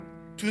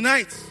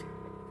tonight,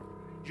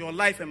 your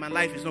life and my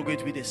life is not going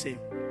to be the same.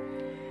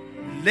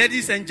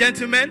 Ladies and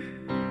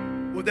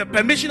gentlemen, with the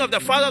permission of the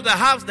father of the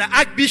house, the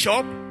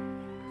Archbishop,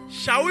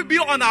 shall we be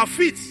on our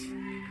feet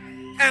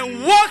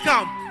and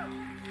welcome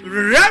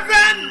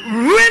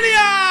Reverend William?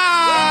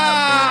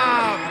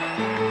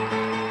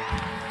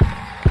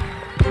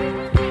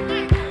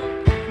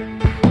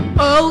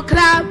 Oh,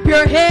 clap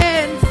your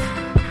hands,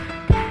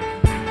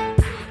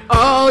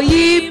 all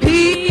ye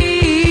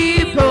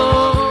people,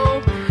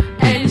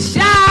 and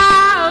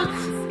shout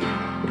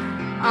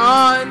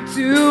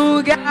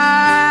unto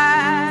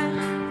God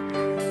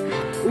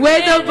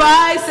with a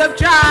voice of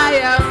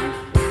triumph.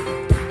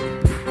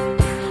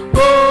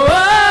 Oh,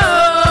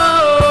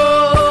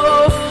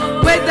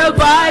 with the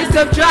voice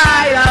of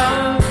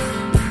triumph.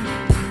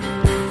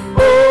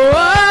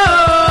 Oh,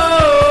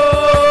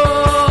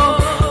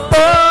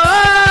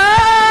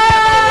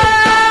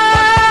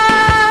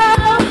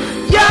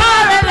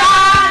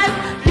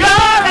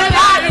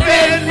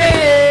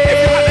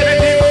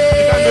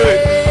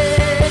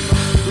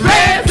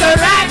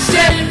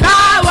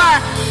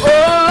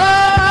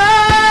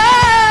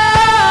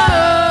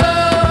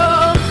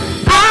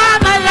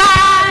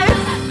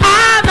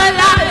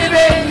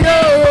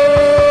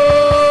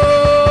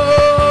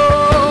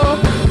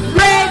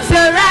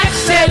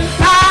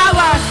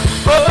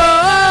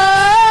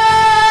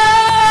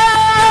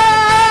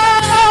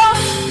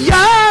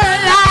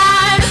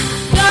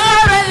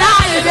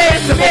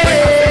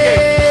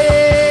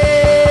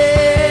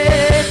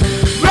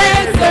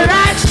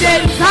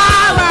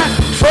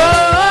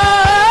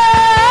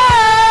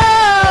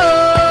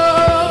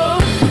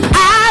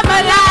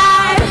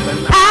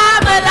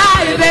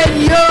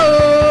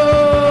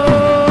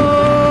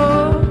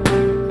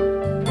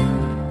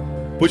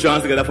 Put your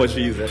hands together for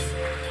Jesus.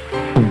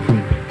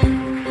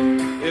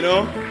 You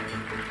know,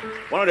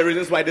 one of the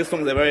reasons why this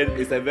song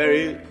is a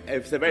very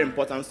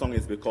important song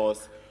is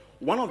because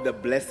one of the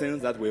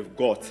blessings that we've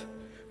got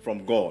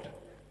from God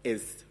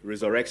is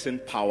resurrection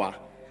power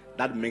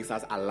that makes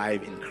us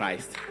alive in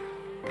Christ.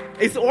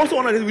 It's also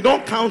one of the, we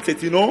don't count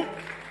it, you know.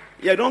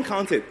 Yeah, don't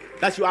count it.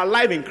 That you are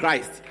alive in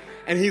Christ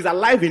and He's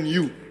alive in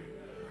you.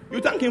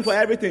 You thank Him for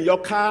everything, your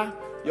car,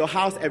 your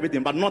house,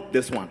 everything, but not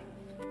this one.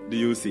 Do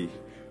you see?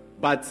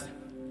 But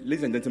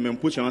ladies and gentlemen,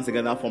 put your hands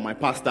together for my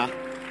pastor,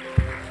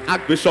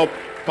 Archbishop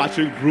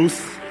Patrick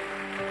Bruce,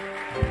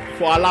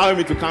 for allowing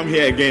me to come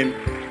here again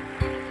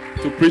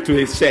to preach to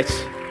his church.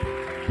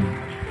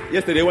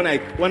 Yesterday, when I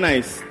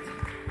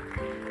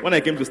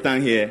came to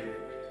stand here,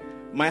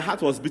 my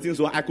heart was beating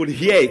so I could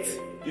hear it.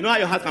 You know how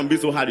your heart can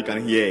beat so hard you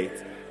can hear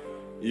it,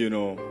 you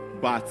know.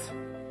 But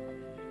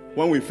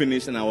when we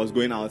finished and I was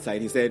going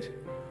outside, he said,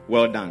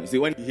 "Well done." You see,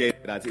 when you hear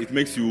that, it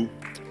makes you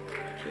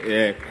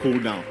cool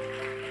down.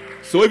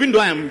 So even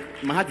though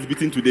my heart is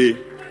beating today,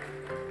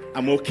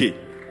 I'm okay.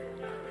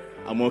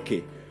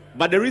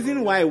 But the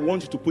reason why I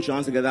want you to put your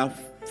hands together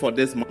for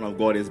this man of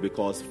God is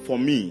because for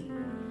me,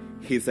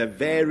 he's a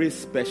very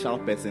special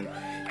person.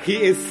 He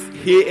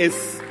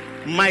is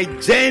my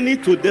journey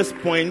to this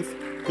point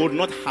could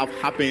not have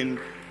happened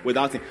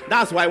without him.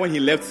 That's why when he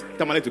left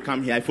Tamale to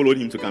come here, I followed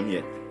him to come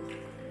here.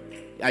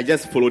 I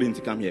just followed him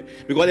to come here.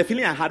 Because the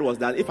feeling I had was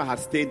that if I had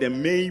stayed there,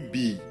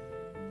 maybe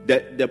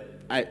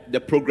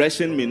the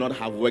progression may not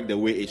have worked the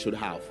way it should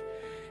have.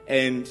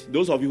 And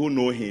those of you who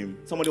know him,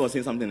 somebody was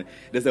saying something.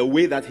 There's a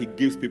way that he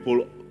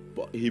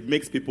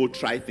makes people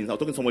try things. I was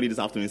talking to somebody this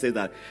afternoon. He says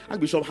that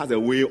Archbishop has a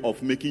way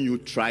of making you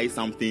try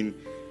something.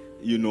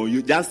 You know,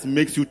 you just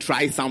makes you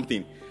try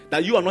something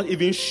that you are not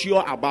even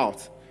sure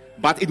about,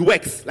 but it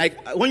works. Like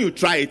when you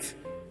try it,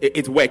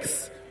 it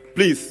works.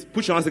 Please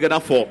put your hands together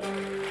for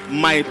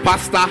my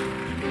pastor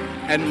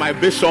and my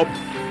bishop.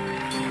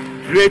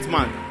 Great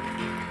man.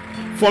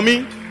 For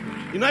me,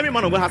 you know, every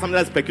man of God has something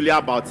that's peculiar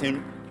about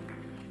him.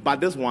 But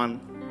this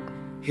one,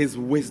 his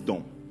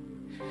wisdom.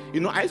 You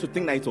know, I used to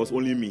think that it was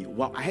only me.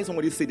 Well, I heard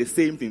somebody say the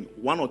same thing.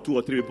 1 or 2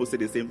 or 3 people say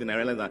the same thing. I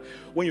realized that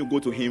when you go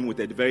to him with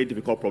a very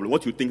difficult problem,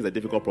 what you think is a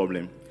difficult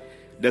problem,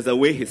 there's a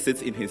way he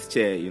sits in his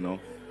chair, you know.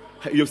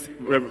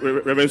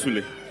 Reverend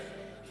Sule,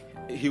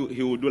 he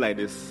will do like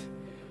this.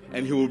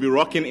 And he will be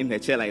rocking in the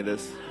chair like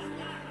this.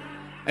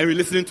 And we're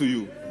listening to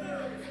you.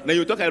 Then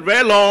you talk a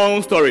very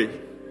long story.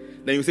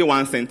 Then you say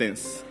one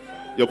sentence.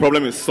 Your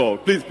problem is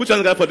solved. Please put your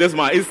hands together for this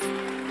man. It's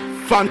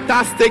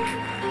fantastic,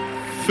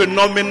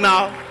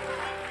 phenomenal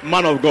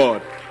man of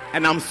God.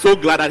 And I'm so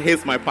glad that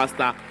he's my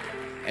pastor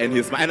and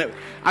he's my... And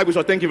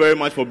Archbishop, thank you very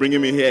much for bringing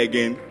me here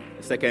again,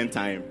 second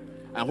time.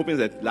 I'm hoping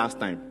it's the last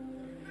time.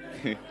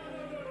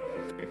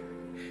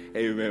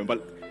 Amen.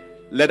 But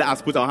let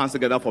us put our hands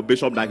together for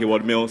Bishop Dag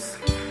Heward-Mills,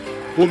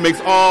 who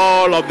makes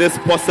all of this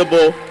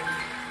possible.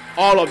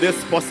 All of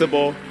this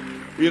possible.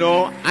 You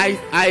know,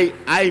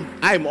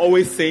 I'm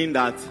always saying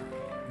that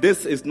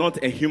this is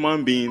not a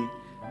human being.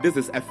 This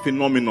is a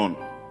phenomenon.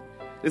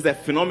 This is a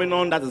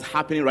phenomenon that is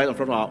happening right in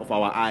front of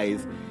our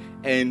eyes.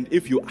 And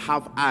if you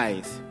have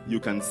eyes, you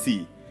can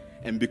see.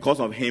 And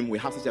because of him, we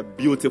have such a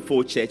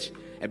beautiful church,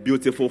 a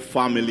beautiful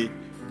family.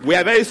 We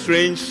are very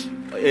strange,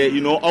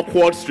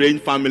 awkward,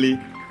 strange family.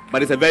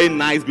 But it's a very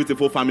nice,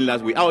 beautiful family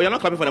that we... Oh, you're not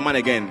clapping for the man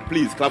again.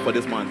 Please clap for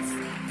this man.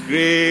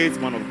 Great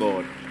man of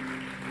God.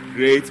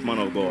 Great man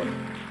of God.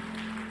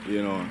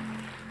 You know.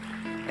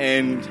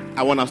 And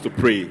I want us to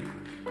pray.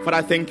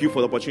 Father, thank you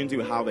for the opportunity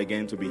we have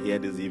again to be here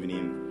this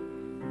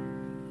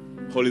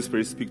evening. Holy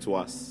Spirit, speak to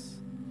us.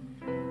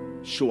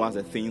 Show us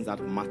the things that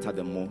matter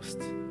the most.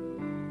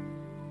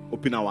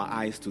 Open our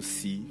eyes to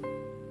see.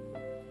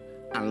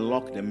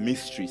 Unlock the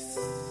mysteries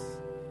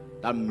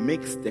that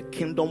makes the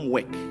kingdom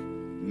work.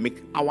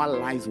 Make our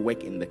lives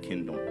work in the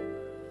kingdom.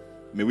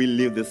 May we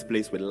leave this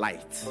place with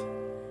light.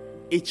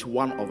 Each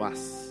one of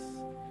us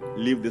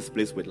leave this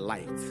place with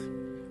light.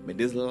 May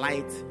this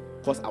light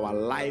cause our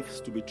lives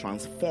to be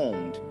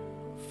transformed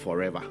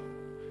forever.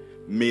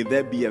 May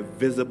there be a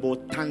visible,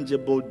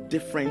 tangible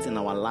difference in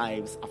our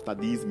lives after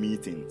these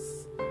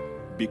meetings,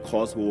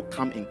 because we will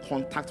come in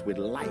contact with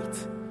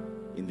light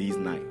in these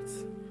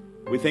nights.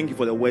 We thank you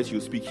for the words you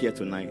speak here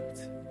tonight.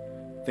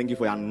 Thank you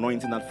for your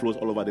anointing that flows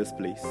all over this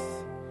place.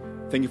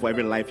 Thank you for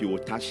every life you will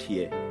touch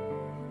here.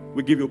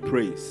 We give you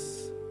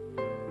praise.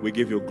 We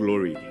give you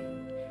glory.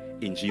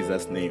 In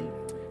Jesus' name,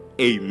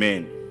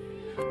 amen.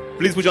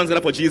 Please put your hands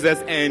together for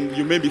Jesus, and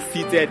you may be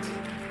seated.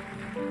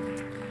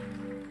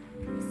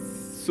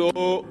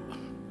 So,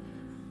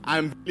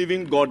 I'm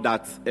believing God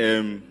that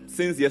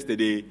since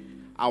yesterday,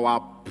 our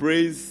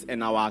praise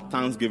and our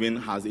thanksgiving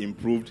has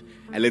improved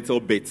a little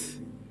bit.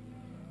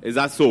 Is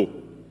that so?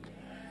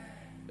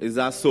 Is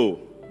that so?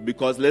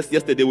 Because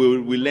yesterday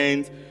we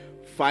learned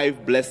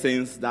 5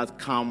 blessings that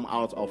come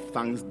out of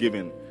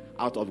thanksgiving,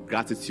 out of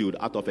gratitude,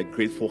 out of a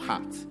grateful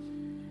heart.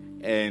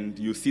 And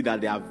you see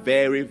that they are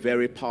very,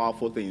 very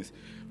powerful things.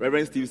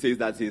 Reverend Steve says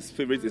that his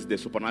favorite is the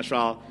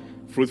supernatural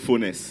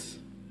fruitfulness.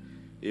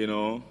 You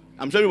know,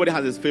 I'm sure everybody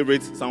has his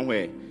favorite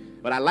somewhere.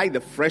 But I like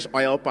the fresh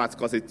oil part,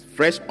 because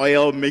fresh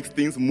oil makes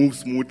things move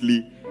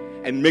smoothly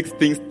and makes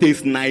things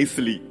taste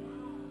nicely.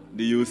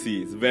 Do you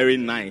see? It's very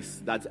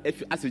nice that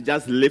as you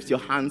just lift your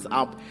hands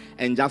up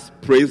and just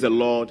praise the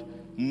Lord,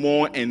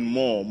 more and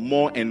more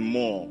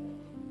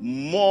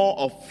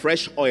of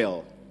fresh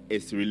oil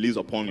is released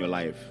upon your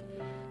life.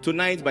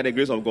 Tonight, by the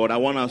grace of God, I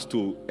want us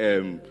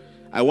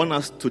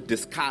to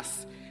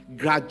discuss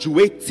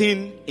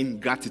graduating in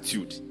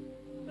gratitude.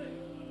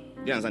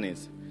 Do you understand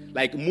this?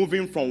 Like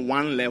moving from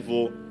one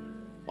level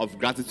of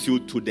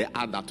gratitude to the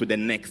other, to the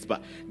next,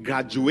 but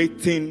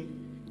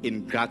graduating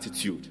in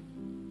gratitude.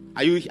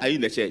 Are you in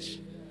the church?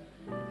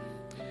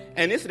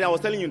 And yesterday I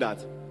was telling you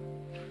that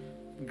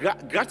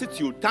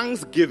gratitude,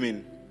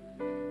 thanksgiving,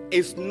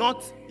 is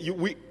not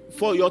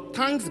for your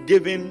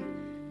thanksgiving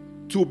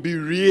to be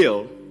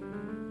real.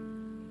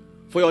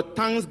 For your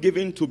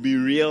thanksgiving to be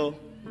real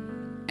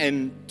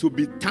and to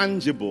be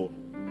tangible,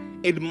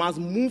 it must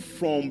move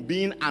from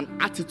being an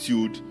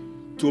attitude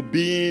to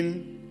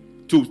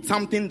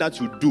something that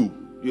you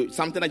do,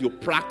 something that you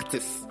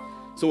practice.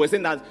 So we're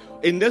saying that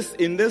in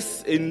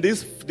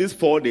these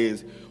 4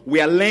 days, we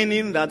are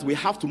learning that we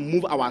have to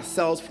move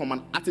ourselves from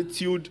an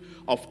attitude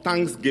of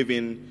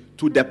thanksgiving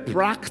to the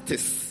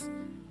practice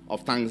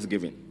of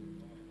thanksgiving.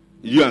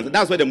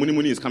 That's where the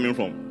muni is coming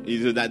from.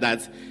 Is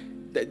that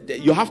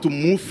you have to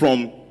move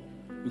from,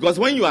 because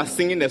when you are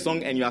singing the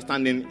song and you are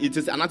standing, it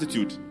is an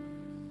attitude.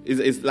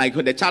 It's like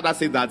the child that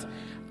says that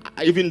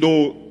even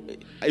though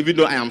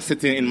I am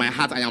sitting, in my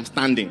heart I am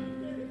standing.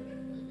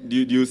 Do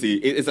you see?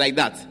 It's like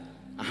that.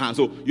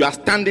 So you are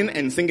standing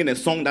and singing a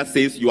song that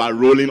says you are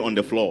rolling on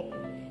the floor.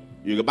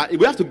 But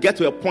we have to get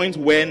to a point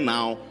where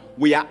now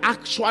we are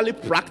actually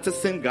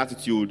practicing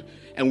gratitude,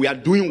 and we are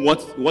doing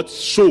what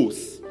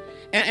shows.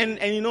 And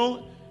you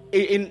know,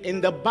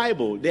 in the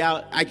Bible,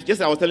 I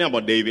was telling you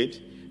about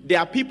David. There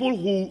are people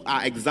who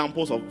are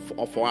examples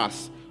for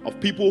us, of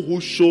people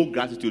who show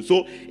gratitude.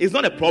 So it's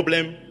not a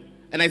problem.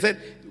 And I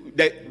said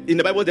that in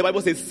the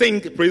Bible says, sing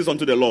praises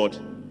unto the Lord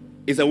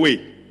is a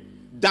way.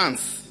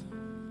 Dance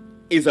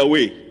is a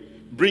way.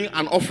 Bring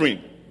an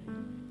offering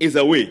is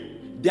a way.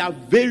 There are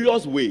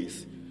various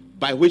ways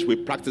by which we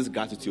practice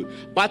gratitude.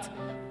 But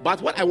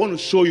what I want to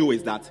show you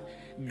is that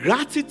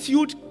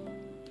gratitude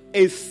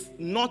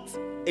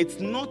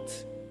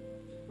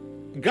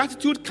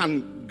gratitude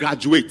can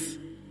graduate.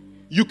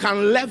 You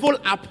can level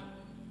up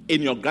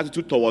in your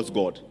gratitude towards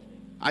God.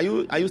 Are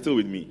you still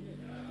with me?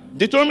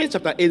 Deuteronomy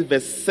chapter 8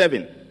 verse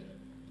 7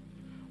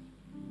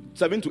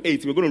 to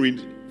 8. We're going to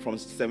read from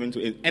 7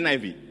 to 8.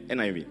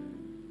 NIV.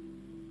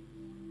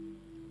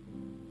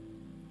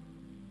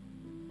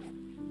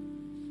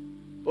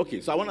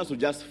 Okay, so I want us to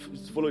just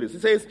follow this.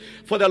 It says,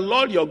 "For the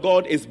Lord your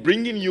God is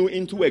bringing you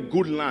into a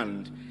good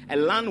land, a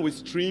land with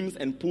streams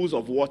and pools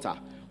of water,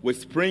 with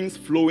springs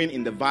flowing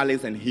in the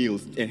valleys and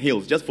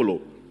hills." Just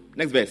follow.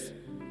 Next verse.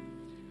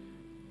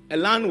 "A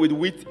land with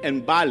wheat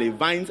and barley,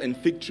 vines and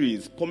fig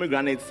trees,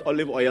 pomegranates,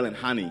 olive oil and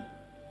honey."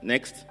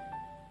 Next.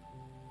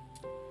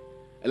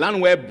 "A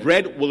land where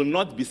bread will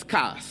not be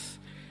scarce,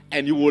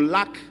 and you will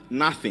lack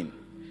nothing.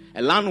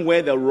 A land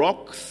where the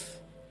rocks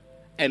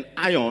and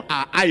iron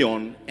are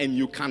iron, and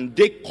you can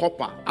dig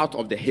copper out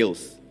of the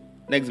hills."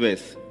 Next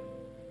verse.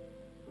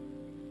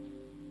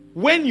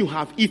 "When you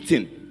have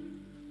eaten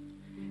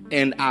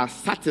and are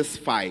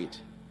satisfied,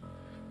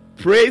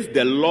 praise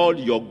the Lord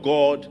your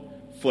God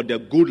for the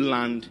good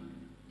land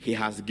he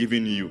has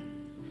given you.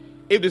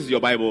 If this is your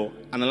Bible,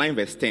 underline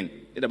verse 10.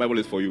 If the Bible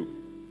is for you.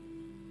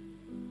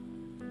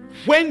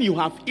 When you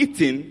have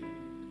eaten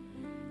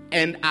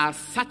and are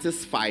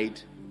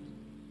satisfied,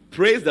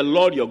 praise the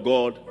Lord your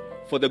God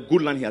for the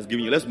good land he has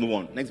given you. Let's move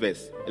on. Next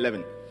verse,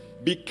 11.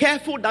 Be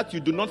careful that you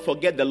do not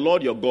forget the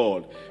Lord your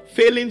God,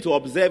 failing to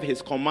observe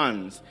his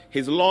commands,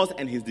 his laws,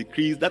 and his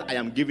decrees that I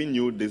am giving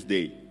you this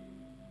day.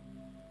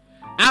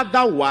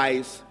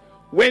 Otherwise,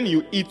 when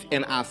you eat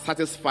and are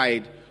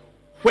satisfied,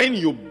 when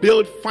you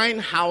build fine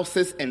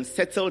houses and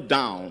settle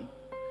down,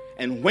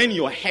 and when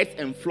your herds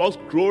and flocks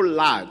grow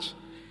large,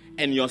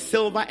 and your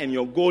silver and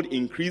your gold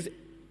increase,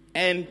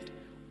 and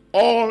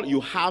all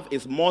you have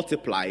is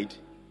multiplied,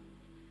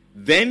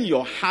 then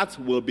your heart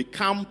will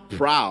become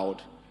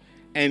proud,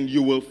 and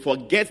you will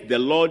forget the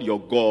Lord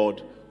your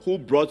God, who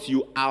brought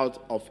you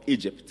out of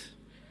Egypt,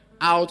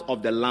 out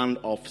of the land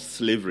of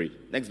slavery.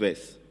 Next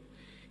verse.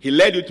 He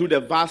led you through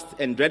the vast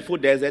and dreadful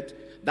desert,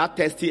 that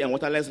thirsty and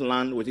waterless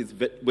land with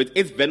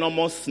its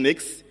venomous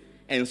snakes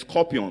and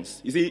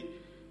scorpions. You see,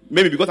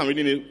 maybe because I'm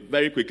reading it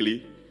very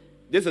quickly,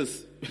 this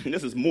is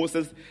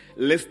Moses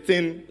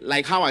listing,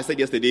 like how I said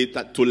yesterday,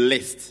 to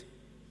list.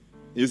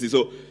 You see,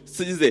 so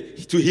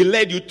he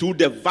led you through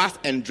the vast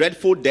and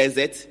dreadful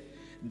desert,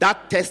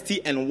 that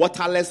thirsty and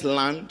waterless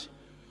land.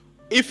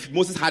 If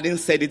Moses hadn't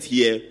said it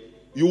here,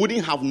 you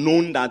wouldn't have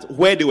known that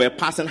where they were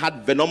passing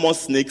had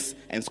venomous snakes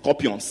and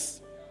scorpions.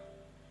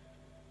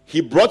 He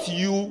brought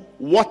you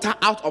water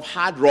out of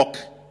hard rock.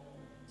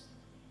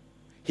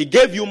 He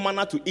gave you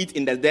manna to eat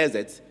in the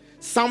desert,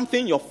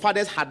 something your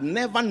fathers had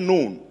never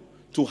known,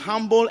 to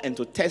humble and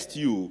to test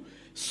you,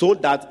 so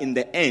that in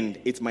the end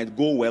it might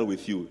go well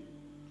with you.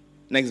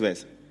 Next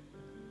verse.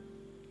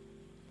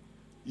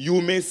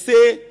 You may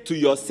say to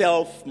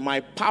yourself, my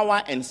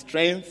power and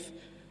strength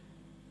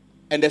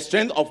and the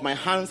strength of my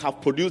hands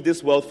have produced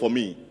this wealth for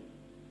me.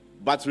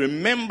 But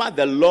remember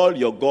the Lord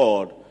your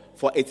God,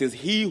 for it is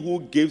he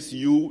who gives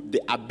you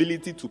the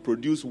ability to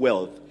produce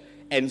wealth,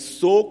 and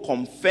so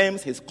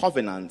confirms his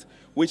covenant,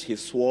 which he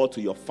swore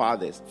to your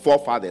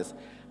forefathers,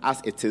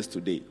 as it is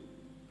today.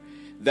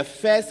 The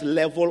first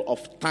level of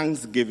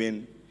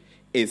thanksgiving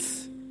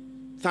is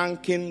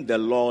thanking the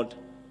Lord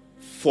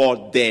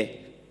for the.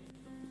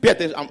 Pay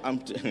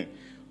attention.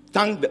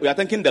 We are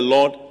thanking the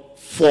Lord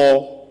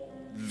for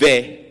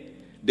the.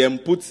 Then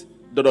put ...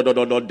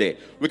 there.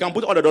 We can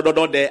put all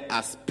the ... there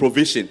as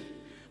provision,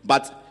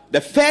 but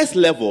the first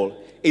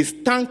level is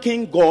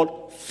thanking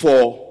God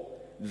for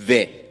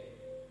the.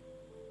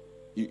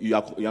 You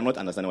are not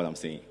understanding what I'm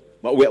saying,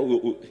 but we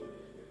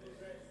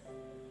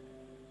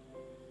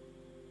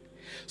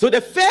So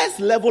the first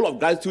level of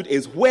gratitude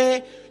is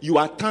where you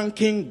are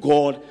thanking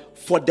God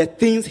for the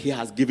things he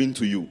has given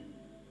to you.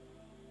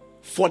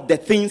 For the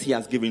things he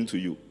has given to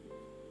you.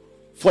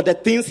 For the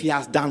things he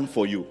has done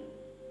for you.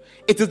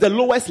 It is the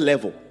lowest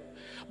level.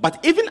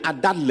 But even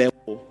at that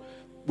level,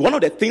 one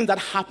of the things that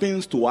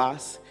happens to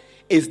us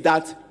is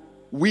that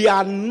we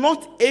are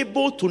not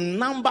able to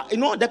number. You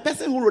know, the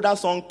person who wrote that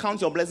song,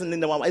 Count Your Blessings in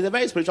the One, is a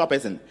very spiritual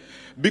person.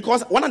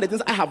 Because one of the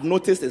things I have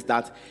noticed is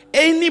that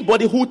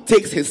anybody who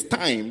takes his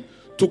time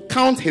to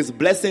count his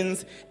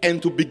blessings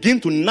and to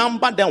begin to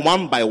number them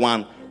one by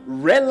one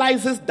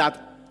realizes that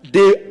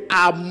they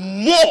are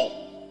more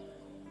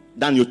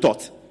than you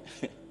thought.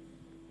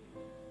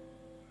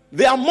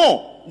 They are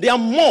more. They are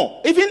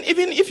more.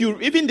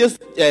 Even this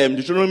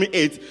Deuteronomy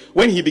 8,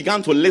 when he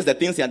began to list the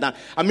things he had done.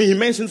 I mean, he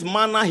mentions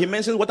manna, he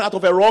mentions water out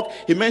of a rock,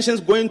 he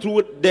mentions going through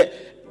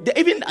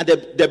even at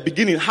the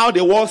beginning, how they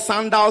wore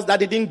sandals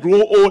that didn't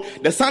grow old.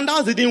 The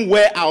sandals didn't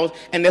wear out,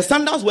 and the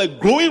sandals were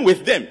growing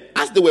with them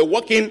as they were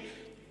walking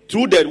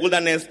through the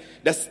wilderness.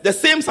 The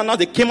same sandals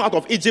they came out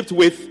of Egypt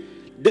with,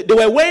 they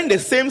were wearing the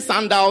same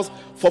sandals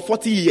for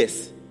 40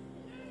 years.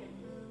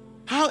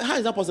 How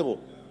is that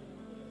possible?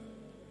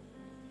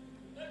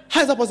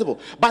 How is that possible?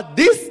 But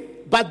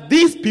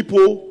these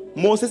people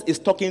Moses is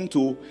talking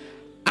to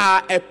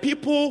are a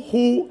people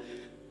who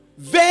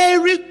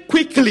very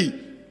quickly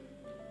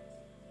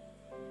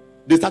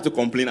they start to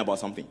complain about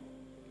something.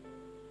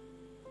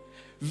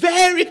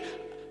 If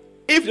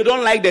they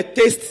don't like the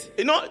taste,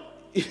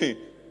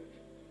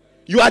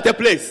 you are at a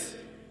place,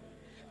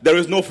 there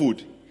is no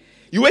food.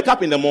 You wake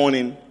up in the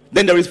morning,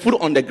 then there is food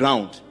on the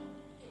ground.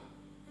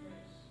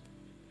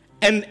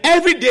 And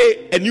every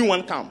day a new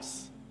one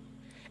comes.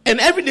 And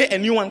every day a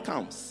new one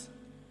comes.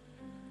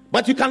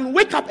 But you can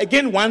wake up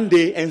again one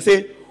day and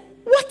say,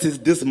 what is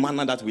this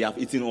manna that we have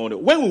eaten all day?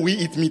 When will we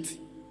eat meat?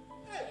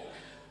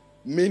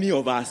 Many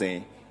of us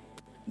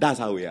that's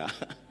how we are.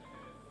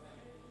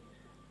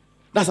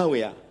 That's how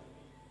we are.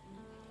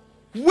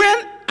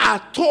 When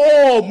at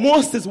all,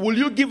 Moses, will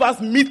you give us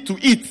meat to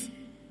eat?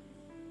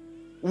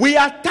 We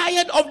are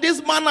tired of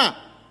this manna.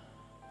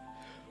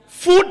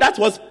 Food that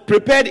was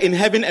prepared in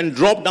heaven and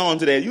dropped down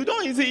today.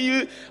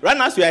 Right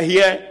now as we are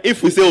here,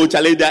 if we say, oh,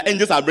 Charlie, the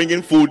angels are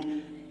bringing food.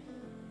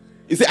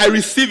 You say, I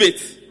receive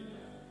it.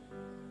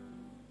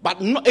 But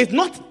it's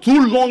not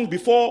too long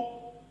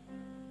before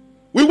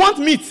we want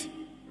meat.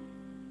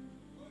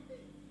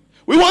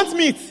 We want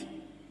meat.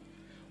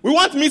 We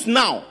want meat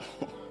now.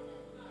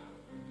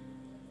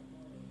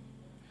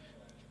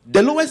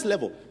 The lowest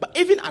level. But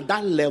even at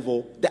that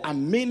level, there are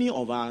many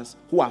of us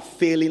who are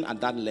failing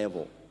at that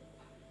level.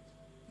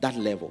 That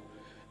level.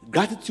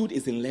 Gratitude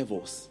is in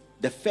levels.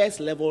 The first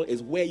level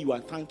is where you are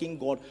thanking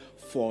God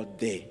for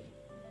the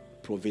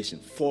provision.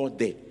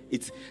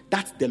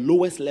 That's the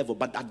lowest level.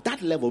 But at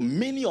that level,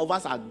 many of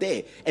us are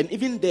there. And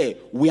even there,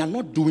 we are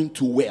not doing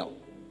too well.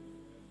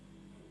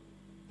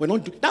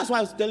 That's why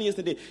I was telling you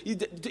yesterday,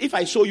 if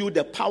I show you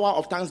the power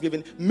of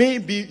thanksgiving,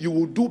 maybe you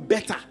will do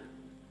better.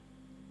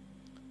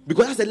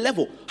 Because that's the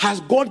level.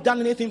 Has God done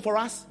anything for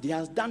us? He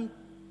has done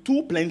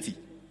too plenty.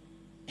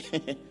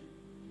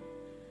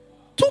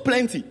 Too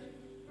plenty.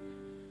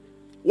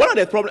 One of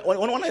the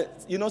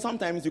problems,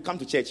 sometimes you come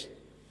to church.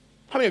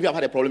 How many of you have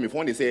had a problem before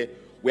when they say,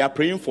 we are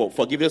praying for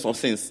forgiveness of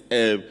sins?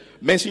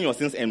 Mention your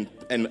sins and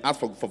ask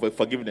for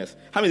forgiveness.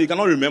 How many of you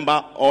cannot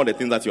remember all the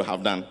things that you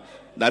have done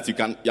that you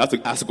have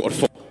to ask God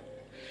for?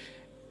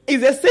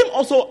 It's the same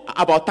also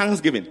about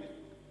thanksgiving.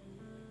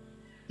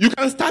 We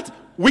can start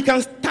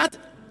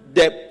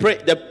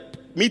the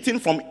meeting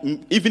from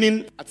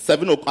evening at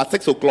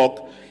 6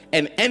 o'clock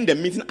and end the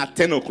meeting at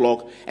 10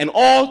 o'clock. And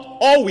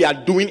all we are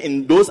doing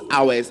in those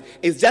hours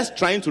is just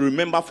trying to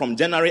remember from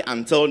January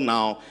until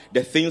now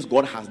the things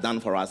God has done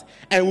for us.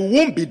 And we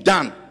won't be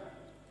done.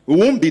 We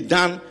won't be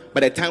done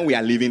by the time we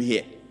are leaving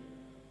here.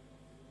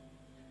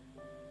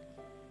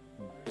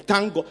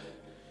 Thank God.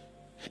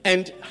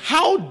 And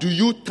how do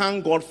you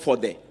thank God for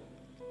that?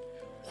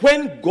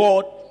 When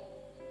God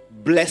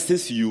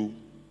blesses you,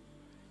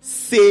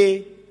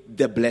 say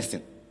the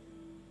blessing.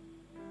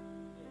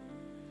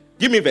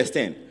 Give me verse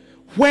 10.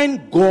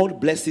 When God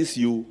blesses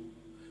you,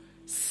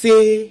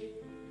 say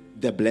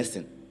the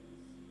blessing.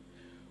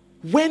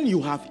 When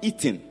you have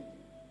eaten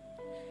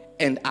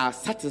and are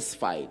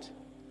satisfied,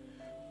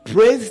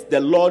 praise the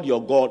Lord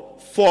your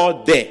God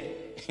for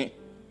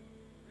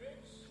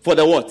for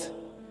the what?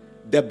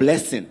 The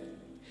blessing.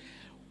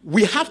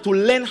 We have to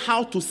learn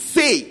how to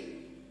say.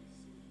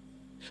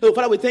 Oh,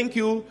 Father, we thank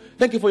you.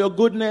 Thank you for your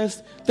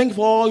goodness. Thank you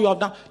for all you have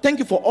done. Thank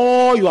you for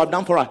all you have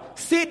done for us.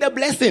 Say the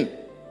blessing.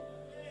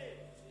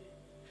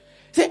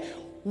 Say,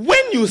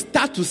 when you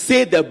start to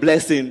say the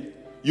blessing,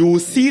 you will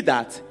see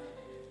that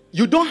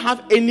you don't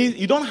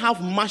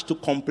have much to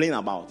complain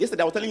about.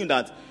 Yesterday I was telling you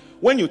that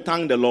when you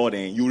thank the Lord,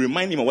 you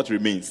remind him of what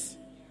remains.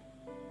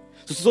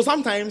 So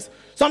sometimes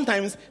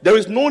there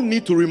is no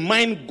need to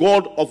remind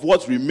God of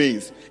what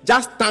remains.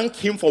 Just thank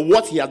him for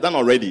what he has done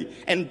already.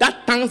 And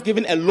that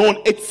thanksgiving alone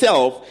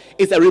itself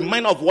is a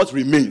reminder of what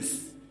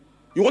remains.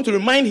 You want to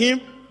remind him?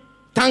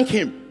 Thank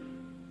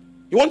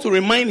him. You want to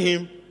remind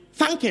him?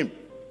 Thank him.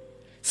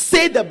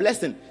 Say the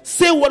blessing.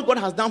 Say what God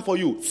has done for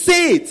you.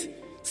 Say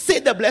it. Say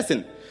the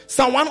blessing.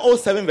 Psalm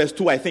 107 verse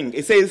 2, I think.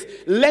 It says,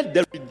 let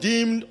the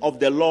redeemed of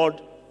the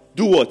Lord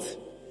do what?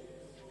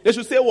 They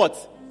should say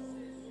what?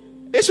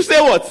 They should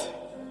say what?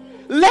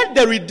 Let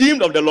the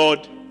redeemed of the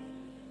Lord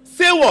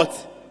say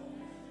what?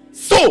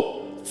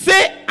 So,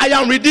 say, I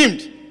am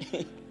redeemed.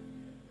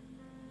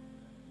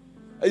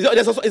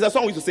 It's a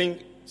song we used to sing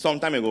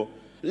some time ago.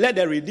 Let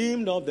the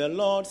redeemed of the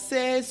Lord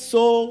say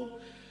so.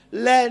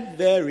 Let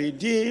the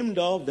redeemed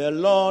of the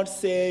Lord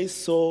say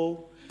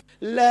so.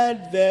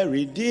 Let the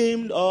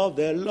redeemed of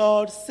the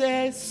Lord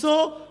say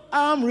so.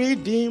 I'm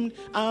redeemed,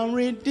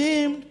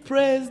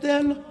 praise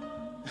the Lord.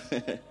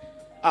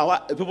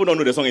 People don't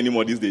know the song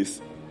anymore these days.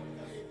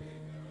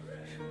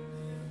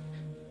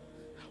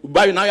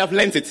 But now you have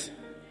learnt it.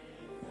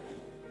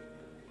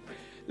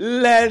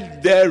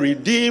 Let the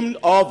redeemed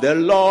of the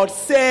Lord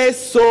say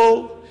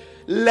so.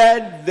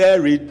 Let the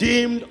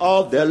redeemed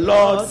of the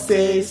Lord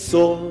say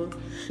so.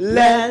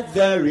 Let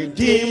the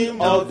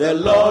redeemed of the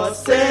Lord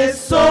say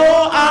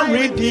so. I'm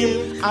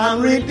redeemed,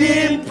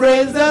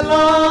 praise the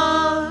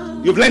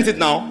Lord. You've learnt it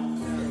now.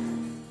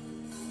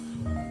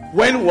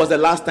 When was the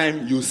last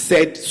time you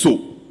said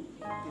so?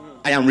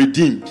 I am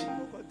redeemed.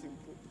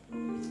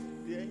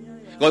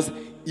 Because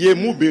ye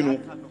mubinu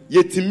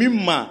ye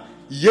timima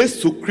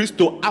Yesu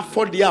Christo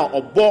afodia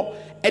obo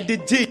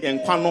edije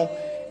enkwano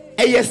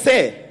eye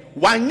say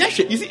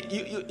wanyahwe. You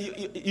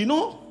see, you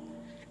know,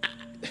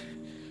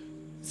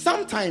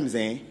 sometimes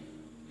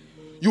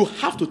you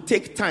have to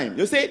take time.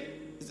 You say,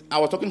 I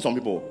was talking to some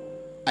people.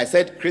 I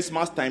said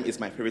Christmas time is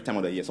my favorite time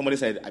of the year. Somebody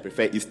said I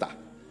prefer Easter.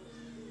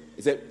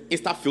 He said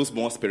Easter feels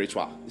more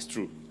spiritual. It's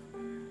true.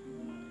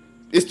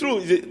 It's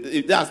true.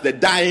 That's the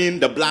dying,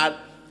 the blood.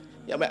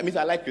 Yeah, I mean,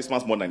 I like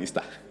Christmas more than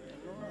Easter.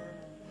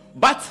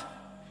 But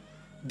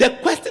the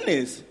question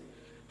is,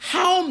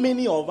 how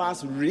many of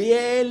us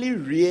really,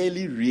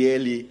 really,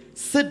 really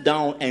sit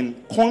down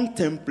and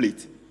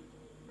contemplate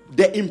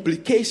the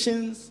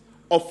implications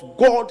of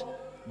God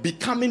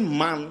becoming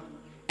man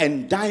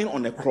and dying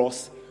on the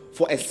cross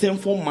for a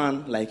sinful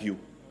man like you?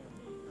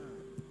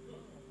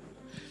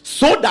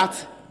 So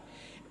that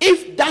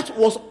if that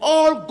was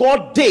all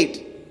God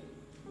did,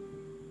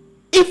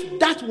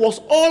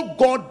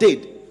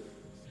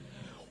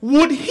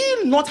 would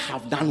he not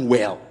have done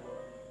well?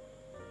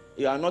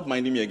 You are not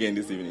minding me again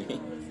this evening.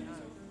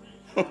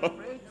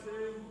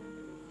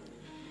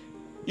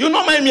 You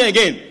not mind me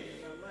again.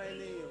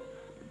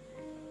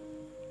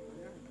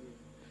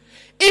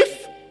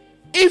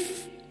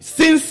 If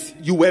since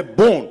you were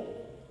born,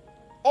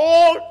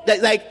 all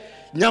that, like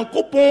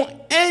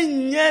Nyankopon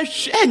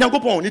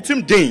Nyankopon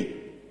nitim den.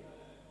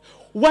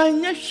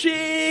 Wanya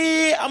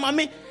she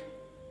amame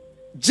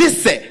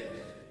jise.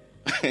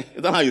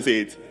 Is that how you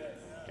say it?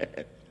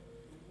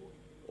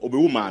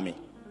 Obewu mami.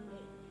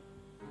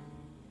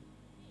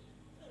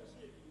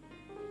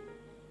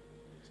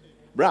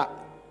 Bra,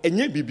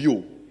 enye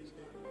bibio.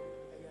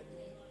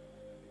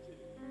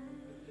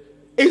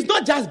 It's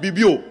not just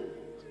bibio.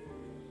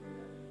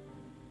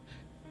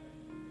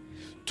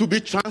 To be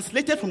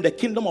translated from the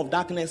kingdom of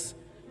darkness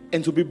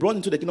and to be brought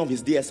into the kingdom of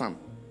his dear son.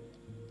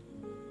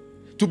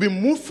 To be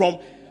moved from,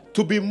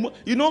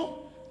 you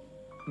know,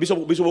 Bishop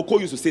Oko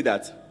used to say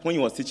that when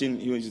he was teaching,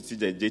 he used to teach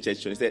the J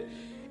Church. He said,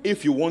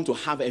 if you want to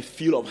have a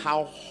feel of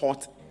how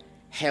hot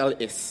hell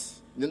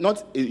is,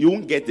 you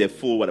won't get the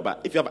full whatever.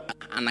 If you have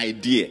an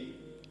idea,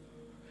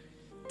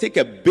 take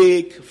a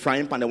big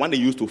frying pan, the one they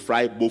used to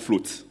fry both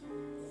floats.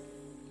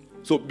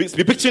 So be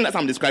picturing as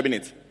I'm describing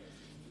it.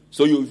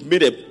 So you've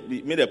made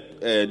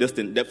this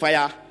thing, the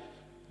fire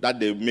that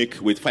they make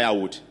with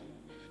firewood.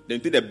 Then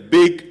take the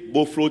big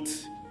bowfloat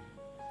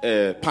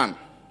pan,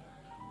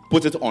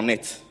 put it on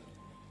it.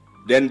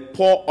 Then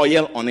pour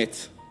oil on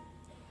it.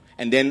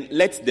 And then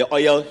let the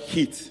oil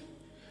heat.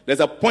 There's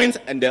a point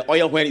in the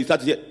oil when you start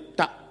to hear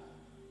ta,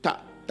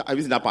 ta, ta. Have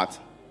you seen that part?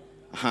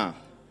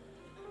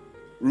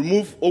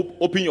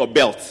 Open your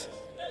belt.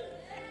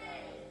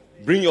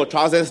 Bring your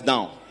trousers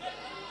down.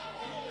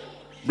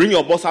 Bring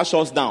your boxer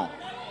shorts down.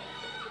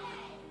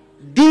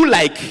 Do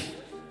like,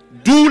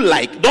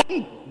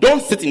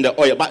 don't sit in the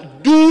oil,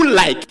 but do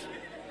like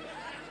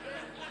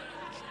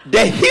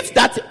the heat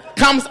that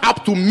comes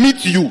up to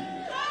meet you.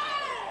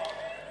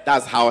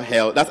 That's how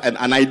hell, that's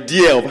an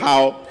idea of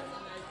how,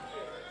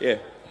 yeah.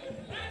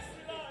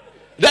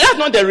 That's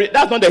not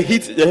the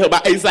heat,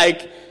 but it's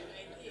like,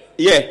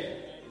 yeah.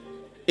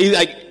 It's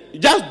like,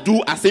 just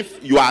do as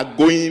if you are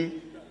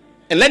going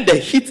and let the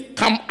heat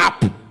come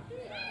up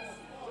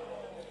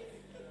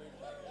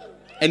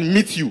and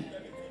meet you.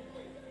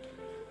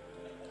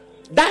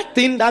 That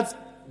thing that's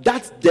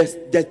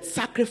the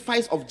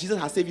sacrifice of Jesus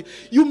has saved you.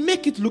 You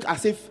make it look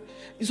as if.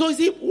 So you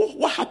see,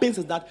 what happens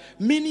is that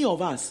many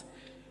of us,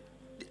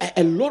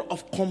 a lot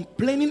of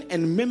complaining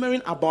and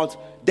murmuring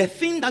about the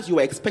thing that you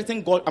were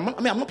expecting God. I'm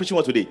not preaching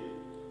what today.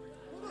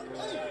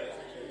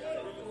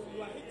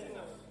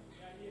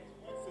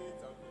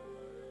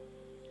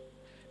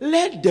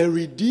 Let the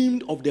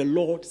redeemed of the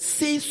Lord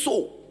say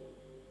so.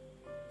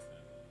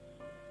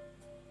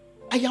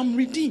 I am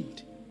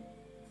redeemed.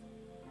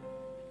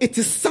 It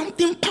is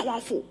something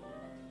powerful.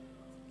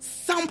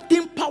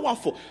 Something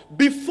powerful.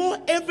 Before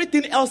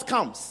everything else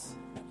comes.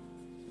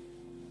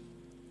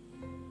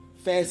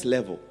 First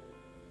level.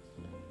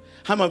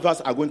 How many of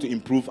us are going to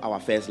improve our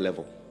first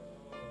level?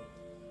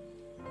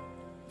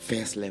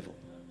 First level.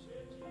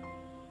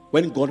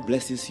 When God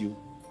blesses you,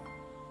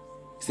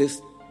 He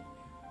says,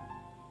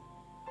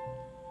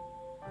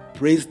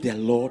 praise the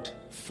Lord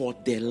for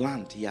the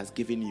land He has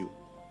given you.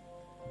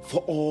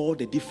 For all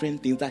the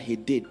different things that He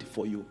did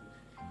for you.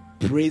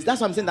 Praise. That's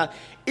what I'm saying, that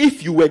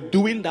if you were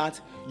doing that,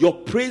 your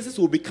praises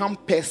will become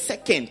per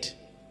second.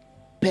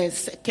 Per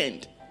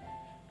second.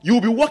 You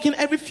will be walking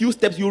every few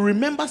steps. You will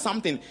remember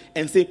something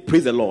and say,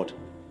 praise the Lord.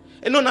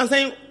 And no, I'm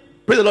saying,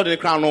 praise the Lord in the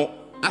crown. No,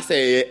 I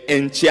say,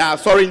 in chair,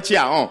 sorry, in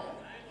chair.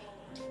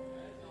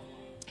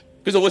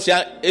 Praise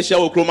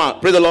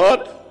the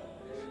Lord.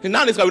 And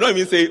now this guy, we don't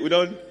even say, we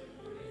don't.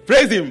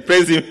 Praise Him,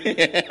 praise Him.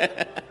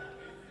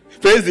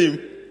 Praise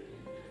Him.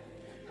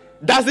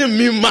 Doesn't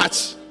mean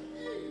much.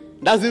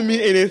 Doesn't mean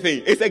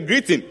anything. It's a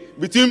greeting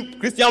between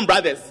Christian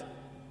brothers.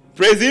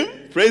 Praise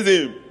Him, praise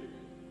Him.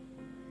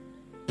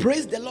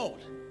 Praise the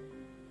Lord.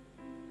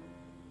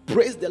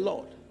 Praise the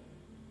Lord.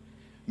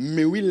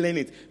 May we learn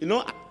it. You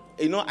know,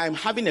 I'm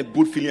having a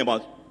good feeling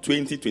about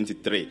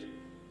 2023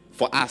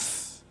 for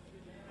us.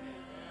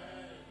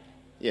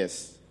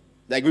 Yes.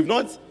 Like we've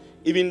not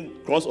even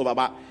crossed over,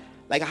 but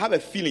like I have a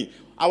feeling.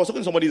 I was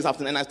talking to somebody this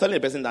afternoon and I was telling the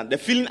person that the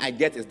feeling I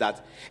get is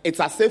that it's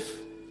as if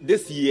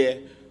this year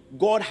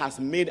God has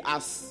made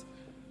us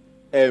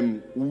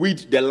weed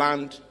the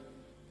land,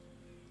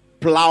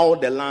 plow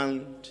the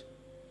land,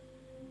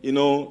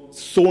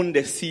 sown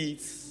the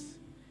seeds,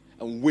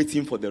 and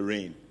waiting for the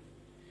rain.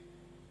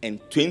 And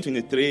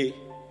 2023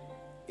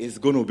 is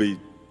going to be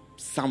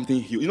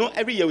something huge.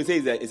 Every year we say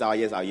it's our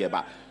year,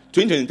 but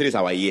 2023 is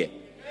our year.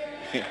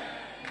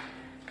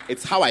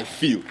 It's how I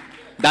feel.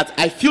 That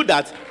I feel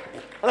that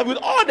with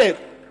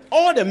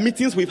all the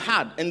meetings we've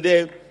had and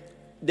the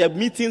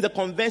meetings, the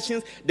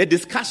conventions, the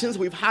discussions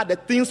we've had, the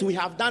things we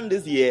have done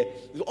this year,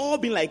 it's all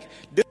been like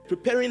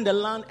preparing the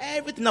land,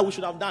 everything that we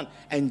should have done,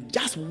 and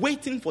just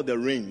waiting for the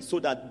rain so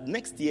that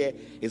next year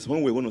is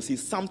when we're going to see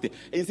something.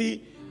 And you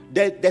see,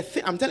 the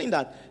thing, I'm telling you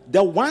that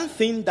the one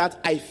thing that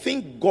I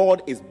think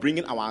God is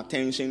bringing our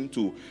attention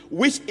to,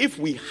 which if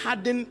we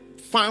hadn't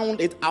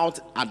found it out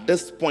at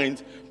this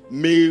point,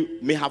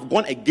 may have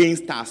gone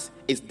against us,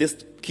 is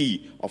this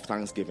key of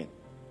thanksgiving.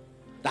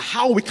 That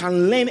how we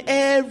can learn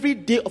every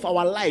day of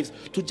our lives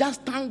to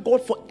just thank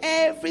God for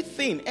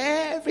everything,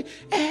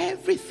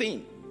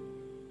 everything.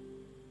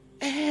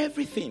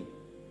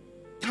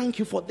 Thank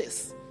you for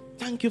this.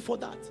 Thank you for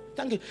that.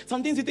 Thank you.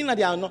 Some things you think that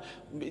they are not.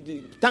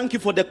 Thank you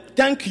for the.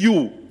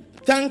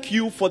 Thank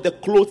you for the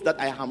clothes that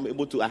I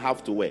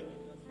have to wear.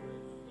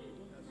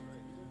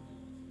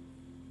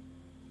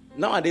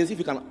 Nowadays, if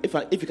you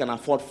can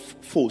afford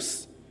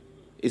force,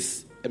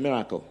 it's a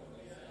miracle.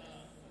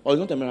 Or it's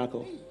not a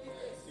miracle.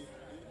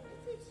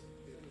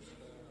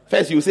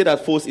 First, you say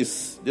that force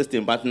is this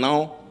thing, but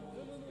now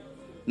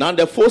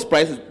the force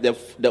price is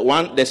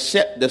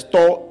the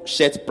store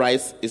shirt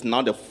price is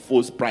now the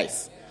force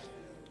price.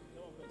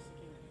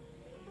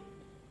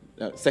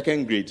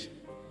 Second grade,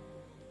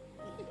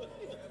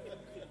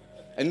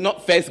 and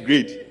not first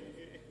grade.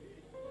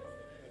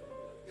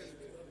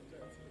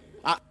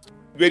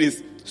 Grade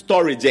is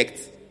store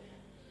reject.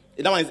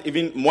 That one is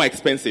even more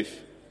expensive.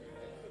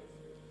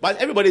 But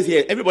everybody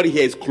here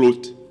is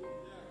clothed.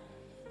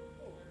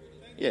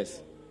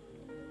 Yes.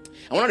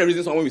 And one of the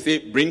reasons why when we say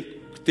bring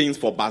things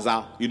for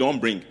bazaar, you don't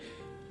bring,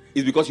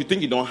 is because you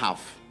think you don't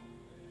have.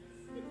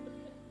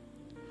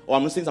 Or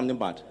I'm not saying something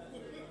bad.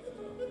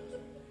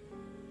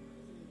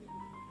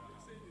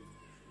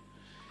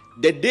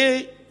 The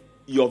day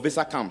your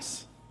visa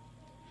comes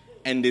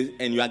and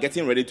you are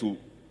getting ready to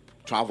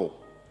travel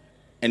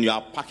and you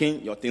are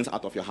packing your things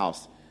out of your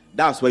house,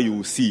 that's where you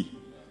will see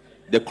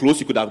the clothes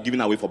you could have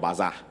given away for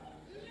bazaar.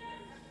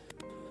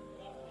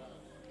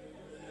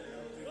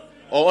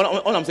 Or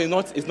all I'm saying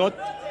it's not.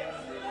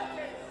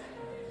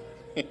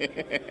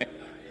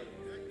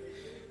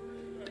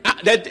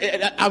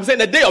 I'm saying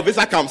the day your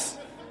visa comes,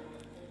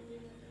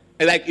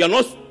 and like you're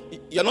not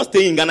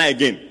staying in Ghana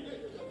again.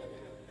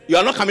 You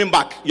are not coming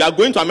back. You are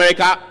going to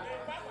America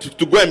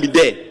to go and be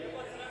there.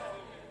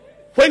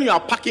 When you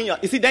are packing you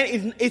see,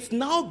 then it's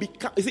now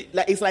become.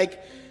 It's like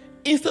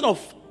instead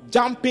of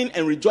jumping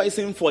and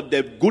rejoicing for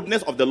the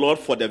goodness of the Lord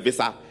for the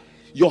visa,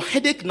 your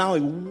headache now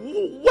is,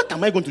 what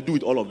am I going to do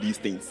with all of these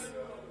things?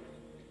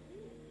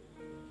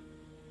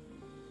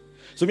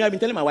 So I've been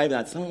telling my wife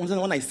that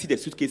when I see the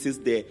suitcases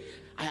there,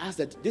 I ask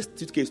that this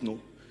suitcase, no,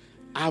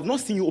 I have not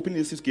seen you open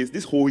this suitcase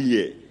this whole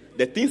year.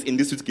 The things in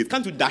this suitcase,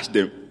 can't you dash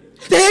them?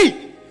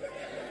 Hey!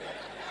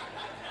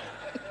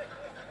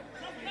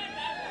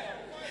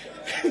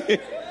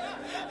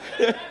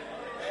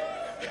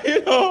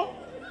 You know,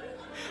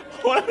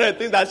 one of the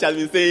things that she has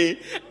been saying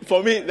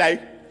for me,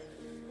 like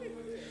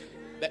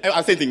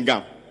I said in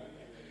Gam,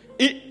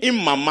 in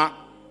Mama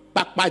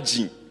Papa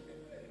Jean,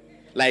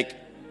 like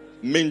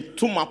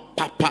Mentuma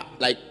Papa,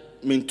 like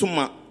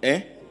Mentuma,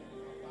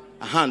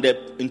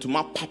 into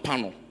my Papa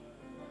no,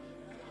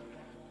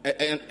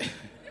 and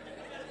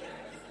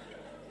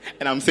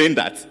I'm saying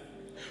that.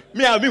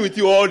 Me, I've been with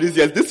you all these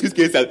years. This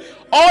suitcase,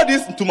 all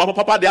this to my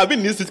papa, they have been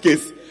in this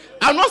suitcase.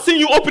 I'm not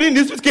seeing you opening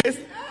this suitcase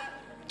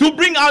to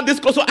bring out this.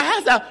 So I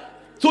asked her,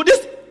 so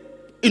this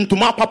into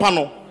my papa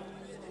no.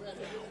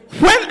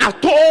 When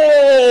at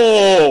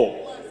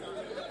all?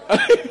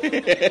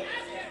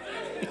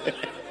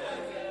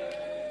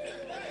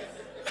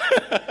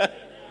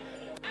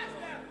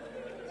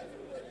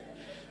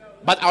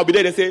 But I'll be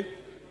there. They say,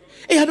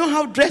 "Hey, I don't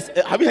have dress."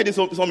 Have you heard this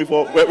song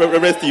before,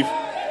 Reverend Steve?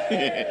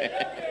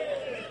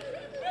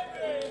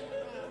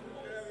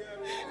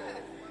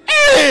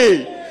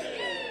 Hey!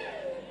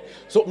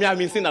 So me, I've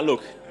been saying that,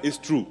 look, it's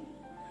true.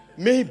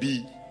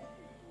 Maybe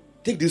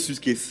take this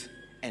suitcase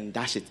and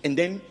dash it. And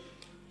then,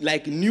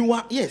 like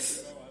newer,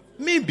 yes,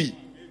 maybe.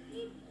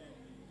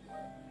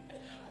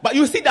 But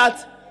you see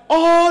that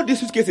all these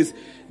suitcases,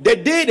 the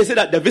day they say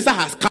that the visa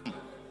has come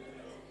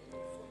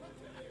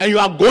and you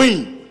are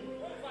going,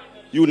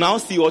 you now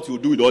see what you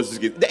do with all these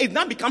suitcases. It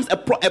now becomes a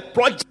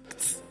project.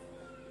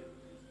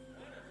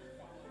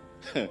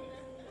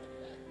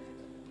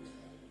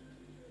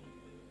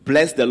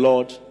 Bless the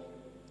Lord,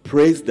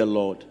 praise the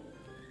Lord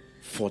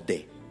for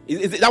day.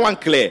 Is that one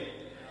clear?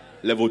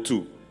 Level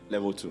 2.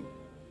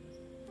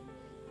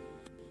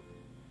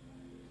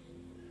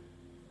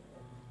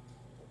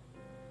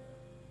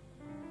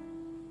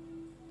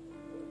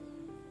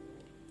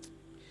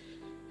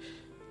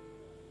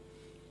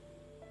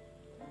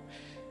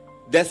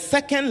 The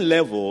second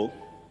level,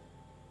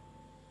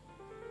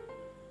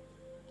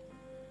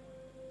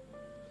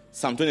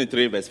 Psalm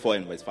 23, verse 4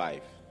 and verse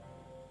 5.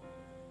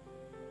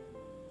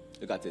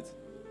 Look at it.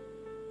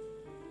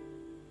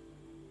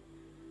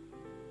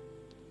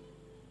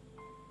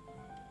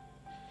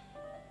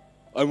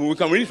 We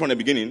can read it from the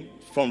beginning,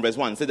 from verse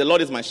 1. It says, the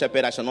Lord is my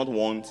shepherd, I shall not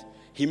want.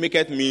 He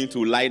maketh me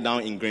to lie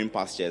down in green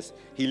pastures.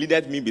 He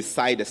leadeth me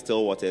beside the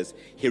still waters.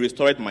 He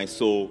restored my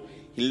soul.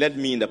 He led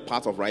me in the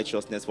path of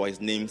righteousness for his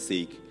name's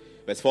sake.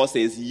 Verse 4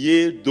 says,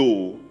 yea,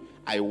 though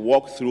I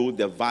walk through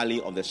the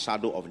valley of the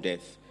shadow of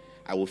death,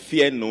 I will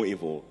fear no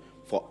evil,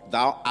 for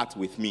thou art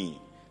with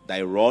me.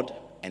 Thy rod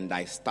and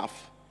thy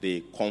staff,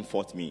 they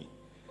comfort me.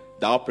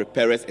 Thou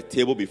preparest a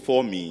table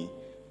before me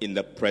in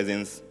the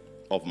presence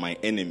of my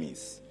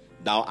enemies.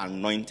 Thou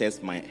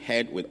anointest my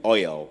head with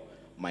oil,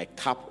 my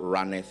cup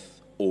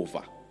runneth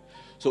over.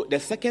 So the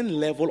second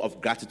level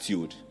of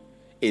gratitude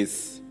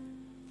is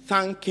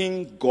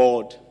thanking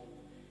God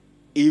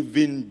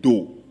even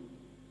though.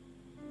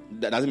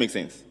 That doesn't make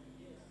sense.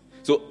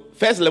 So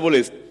first level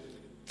is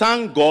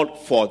thank God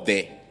for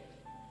the.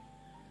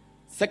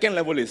 Second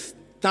level is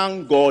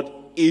thank God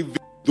even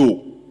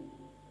though.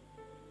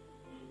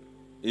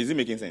 Is it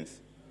making sense?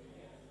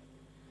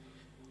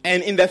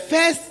 And in the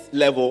first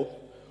level,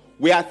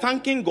 we are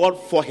thanking God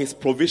for his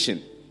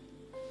provision.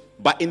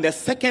 But in the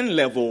second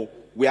level,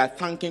 we are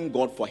thanking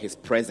God for his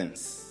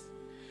presence.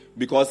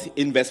 Because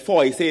in verse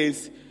 4, he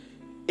says,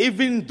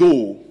 even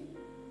though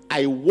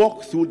I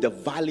walk through the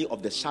valley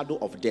of the shadow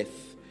of death,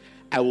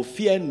 I will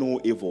fear no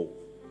evil.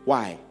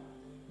 Why?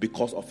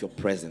 Because of your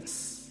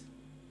presence.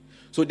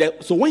 So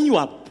when you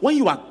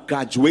are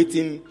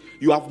graduating,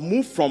 you have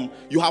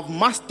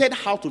mastered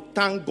how to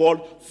thank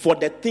God for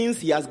the things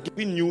he has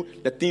given you,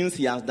 the things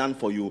he has done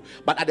for you.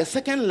 But at the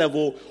second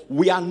level,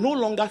 we are no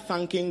longer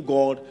thanking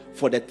God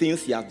for the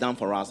things he has done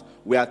for us.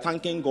 We are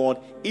thanking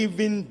God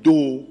even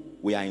though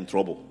we are in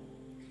trouble.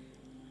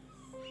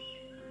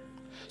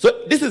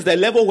 So this is the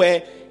level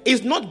where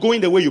it's not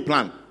going the way you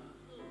plan.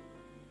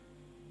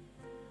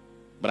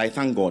 But I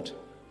thank God.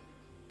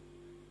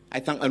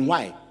 And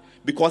why?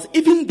 Because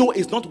even though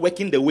it's not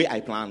working the way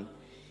I plan,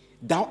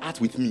 thou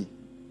art with me.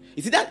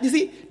 You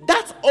see,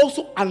 that's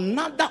also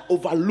another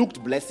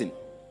overlooked blessing.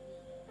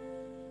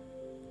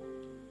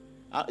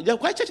 The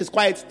church is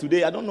quiet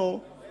today. I don't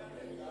know.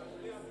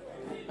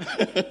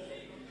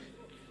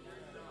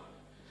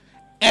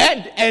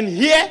 and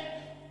here,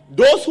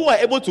 those who are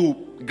able to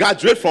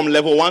graduate from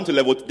level 1 to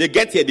level 2, they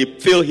get here, they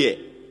fail here.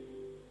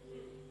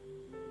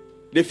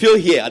 They fail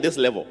here at this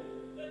level.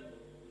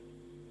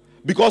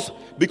 Because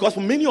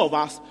for many of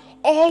us,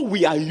 all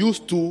we are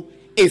used to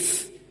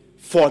is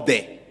for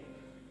the.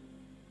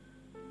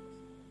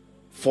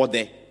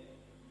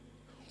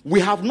 We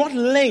have not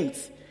learned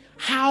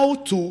how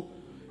to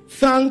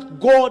thank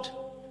God,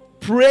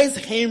 praise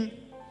him,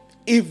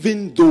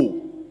 even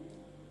though.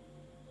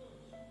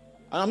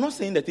 And I'm not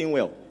saying the thing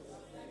well.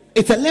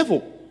 It's a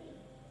level.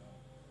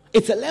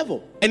 It's a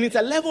level. And it's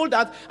a level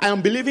that I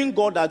am believing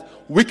God that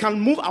we can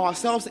move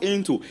ourselves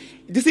into.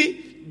 You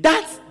see,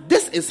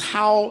 this is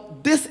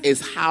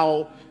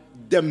how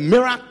the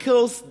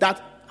miracles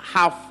that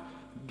have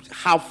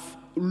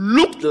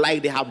looked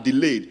like they have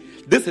delayed.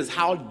 This is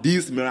how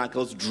these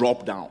miracles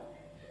drop down.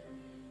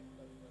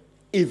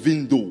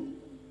 Even though.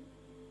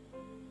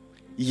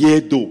 Yea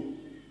though.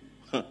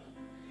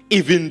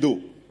 Even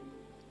though.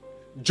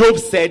 Job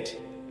said,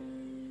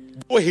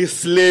 though he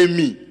slay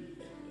me.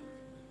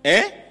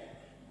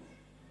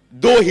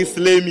 Though he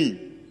slay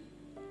me,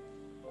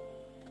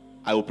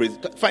 I will praise.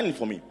 Find it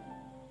for me.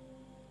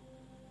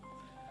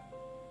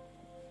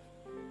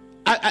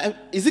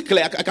 Is it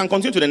clear? I can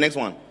continue to the next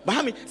one.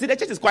 But see, the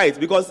church is quiet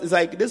because it's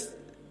like this.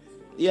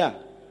 Yeah.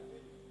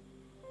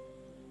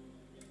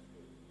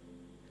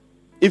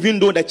 Even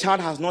though the child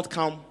has not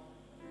come,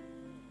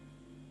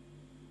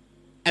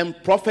 and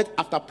prophet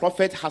after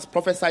prophet has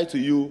prophesied to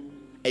you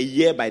a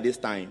year by this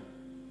time,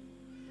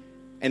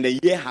 and the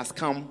year has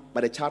come,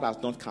 but the child has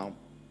not come,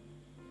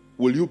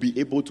 will you be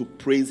able to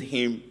praise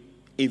him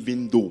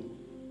even though?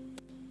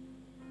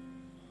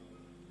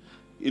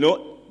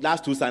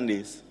 Last 2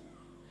 Sundays,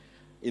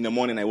 in the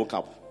morning I woke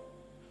up.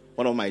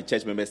 One of my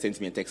church members sent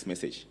me a text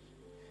message.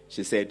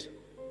 She said,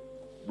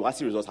 the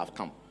WASSCE results have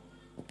come.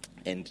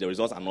 And the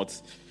results are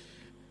not...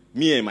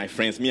 Me and my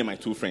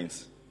 2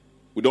 friends,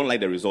 we don't like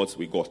the results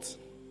we got.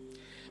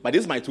 But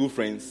these are my 2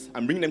 friends.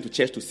 I'm bringing them to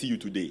church to see you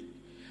today.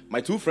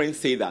 My 2 friends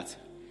say that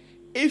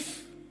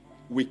if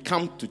they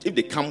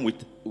come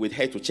with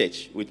her to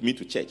church, with me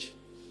to church,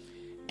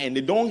 and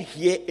they don't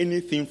hear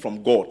anything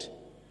from God,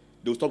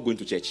 they'll stop going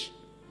to church.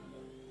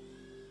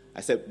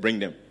 I said, bring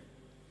them.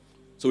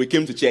 So we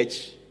came to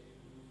church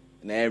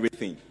and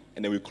everything,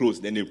 and then we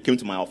closed. Then they came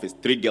to my office,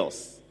 3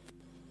 girls.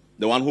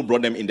 The one who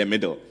brought them in the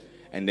middle,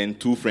 and then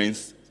 2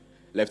 friends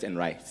left and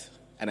right.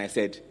 And I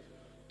said,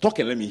 talk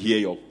and let me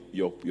hear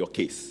your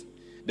case.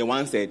 The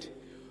one said,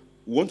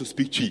 we want to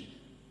speak Twi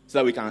so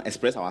that we can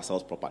express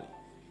ourselves properly.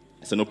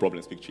 I said, no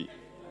problem, speak Twi.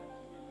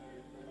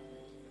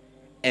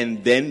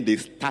 And then they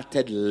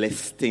started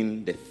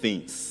listing the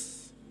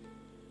things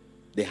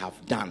they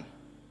have done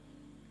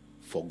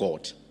for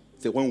God.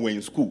 So when we're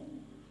in school,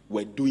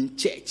 we're doing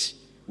church.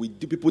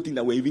 People think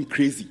that we're even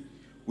crazy.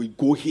 We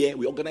go here,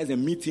 we organize a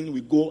meeting,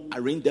 we go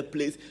arrange the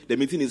place. The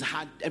meeting is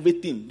hard,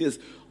 everything. This,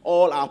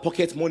 all our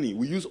pocket money,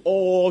 we use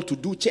all to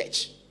do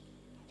church.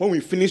 When we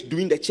finish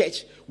doing the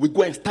church, we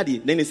go and study.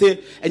 Then they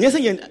say, and yes,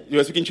 you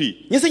are speaking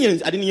Twi. Yes,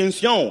 I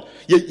didn't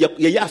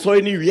yeah,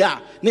 sorry, we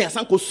are. Now,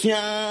 Sanko 2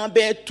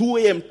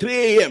 a.m.,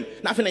 3 a.m.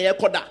 Nothing a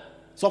koda.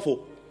 So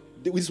for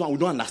this one, we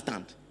don't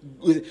understand.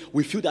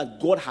 We feel that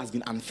God has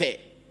been unfair.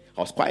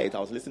 I was quiet. I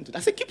was listening to that.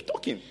 I said, keep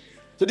talking.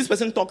 So this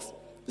person talks.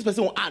 This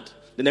person will add.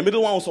 Then the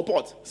middle one will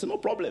support. So no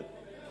problem.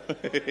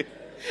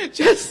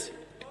 just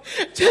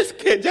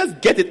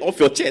get it off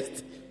your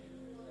chest.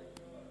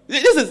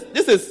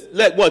 This is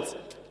like what?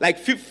 Like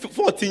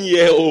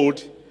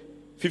 14-year-old,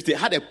 15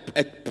 had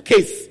a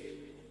case,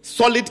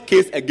 solid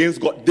case against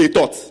God. They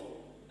thought.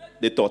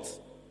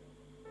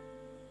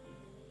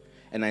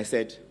 And I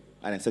said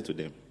to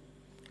them,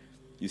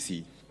 you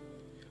see,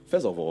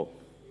 first of all,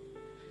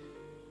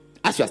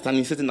 as you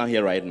are sitting down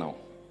here right now,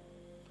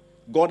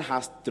 God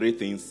has 3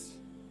 things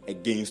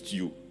against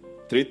you.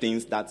 3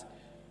 things that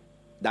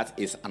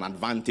is an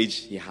advantage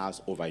he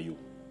has over you.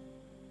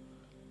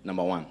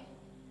 Number 1,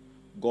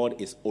 God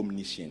is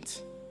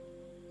omniscient.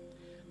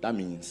 That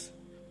means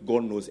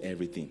God knows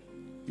everything.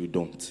 You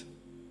don't.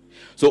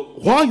 So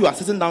while you are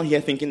sitting down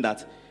here thinking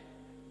that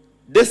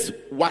this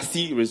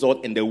WASSCE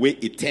result and the way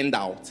it turned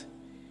out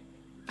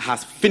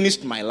has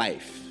finished my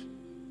life,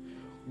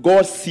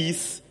 God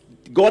has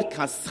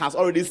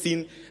already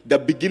seen the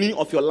beginning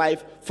of your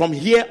life from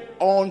here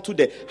on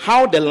to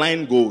how the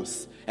line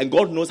goes. And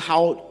God knows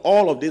how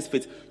all of this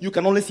fits. You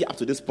can only see up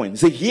to this point.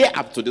 Say, here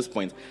up to this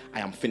point, I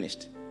am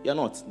finished. You're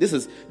not.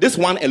 This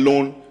one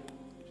alone,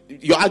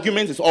 your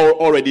argument is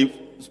already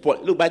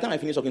spoiled. Look, by the time I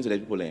finished talking to the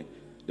people, they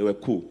were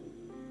cool.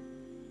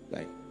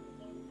 Like,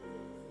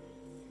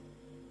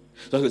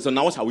 so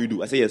now what shall we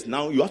do? I say, yes,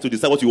 now you have to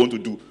decide what you want to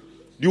do.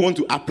 Do you want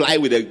to apply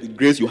with the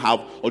grace you have,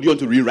 or do you want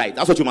to rewrite?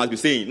 That's what you must be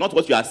saying, not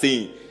what you are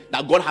saying,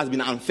 that God has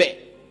been unfair.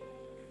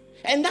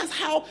 And that's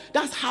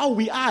how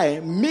we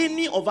are.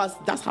 Many of us,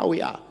 that's how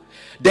we are.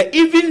 The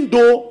even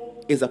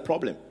though is a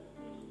problem.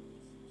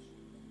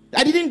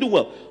 I didn't do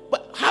well.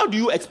 But how do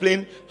you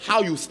explain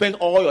how you spend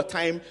all your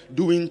time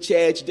doing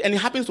church? And it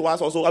happens to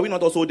us also. Are we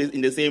not also in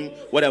the same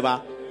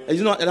whatever? It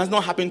has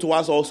not happened to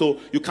us also.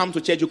 You come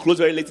to church, you close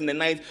very late in the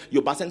night,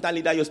 you're bar center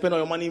leader, you spend all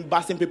your money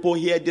busing people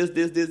here, this,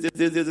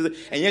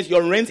 and yet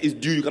your rent is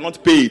due, you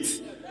cannot pay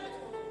it.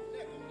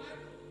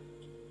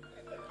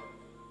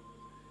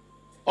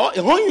 Or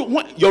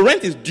when your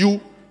rent is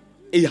due,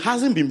 it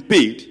hasn't been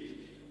paid,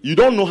 you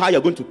don't know how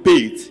you're going to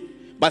pay it,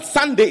 but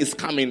Sunday is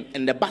coming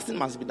and the busing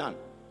must be done.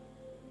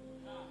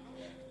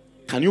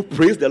 Can you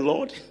praise the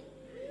Lord?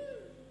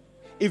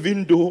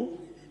 Even though,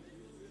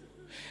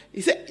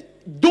 he said,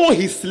 though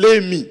he slay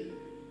me,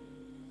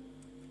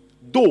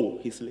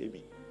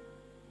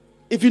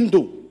 even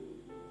though,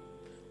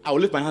 I will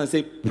lift my hand and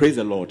say, praise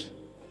the Lord.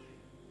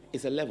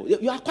 It's a level.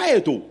 You are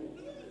quiet though.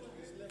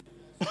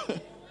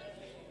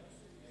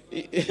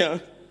 Yeah.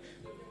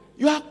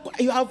 You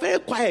are very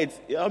quiet.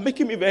 You are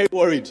making me very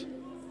worried.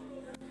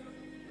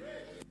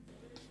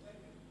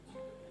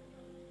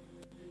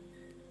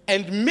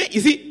 And you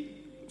see,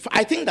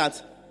 I think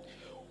that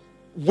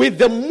with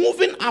the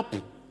moving up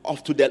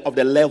of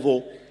the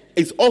level,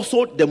 it's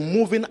also the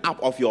moving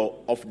up of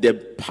the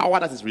power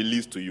that is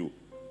released to you.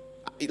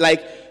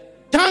 Like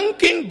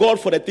thanking God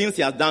for the things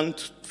he has done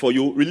for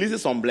you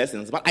releases some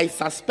blessings, but I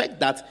suspect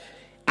that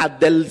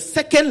at the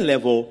second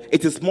level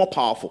it is more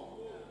powerful.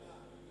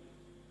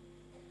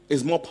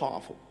 It's more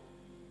powerful.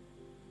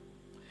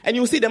 And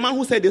you see the man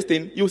who said this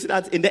thing, you see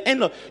that in the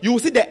end of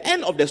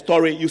the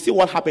story, you see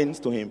what happens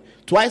to him.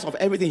 Twice of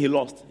everything he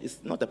lost.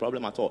 It's not a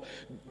problem at all.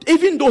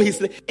 Even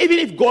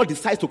if God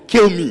decides to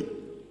kill me,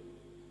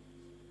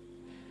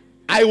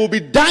 I will be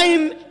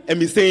dying and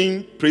be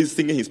singing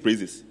his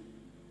praises. Is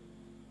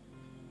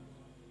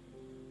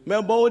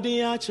that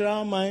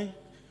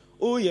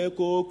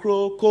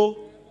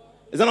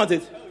not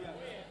it?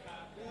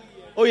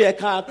 Oh yeah,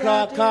 ka.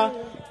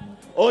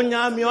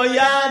 Onyami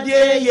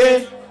oyadie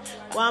ye.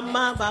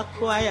 Wama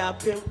bakwaya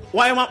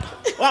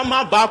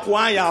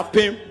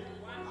pim.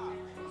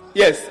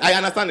 Yes, I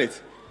understand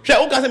it.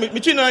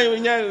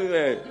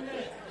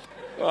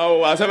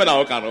 Oh, I said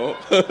now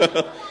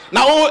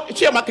now,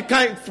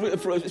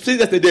 since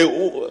yesterday,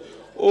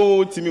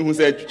 Timmy who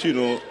said,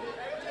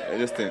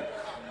 understand.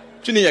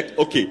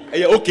 Okay.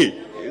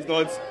 It's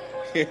not.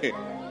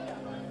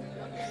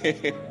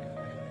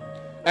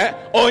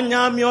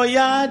 Onyami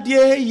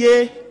oyadie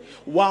ye.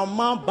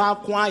 Wama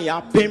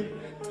bakwaya pim.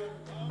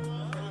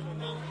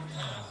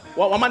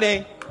 What am I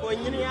saying?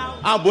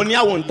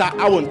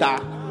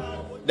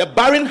 The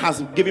barren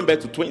has given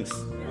birth to twins.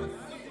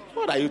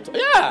 What are you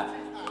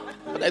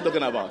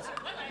talking about?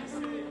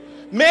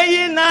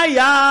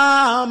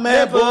 Meinaya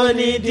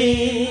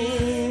mebonidi.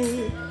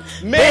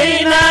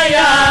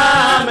 Meinaya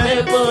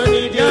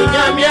mebonidi.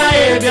 Nyamia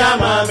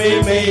ebiama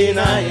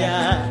meinaya.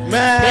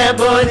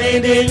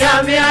 Mebonidi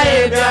nyamia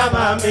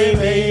ebiama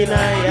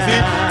meinaya.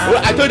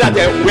 I told you that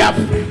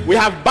we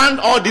have banned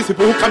all these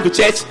people who come to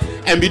church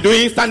and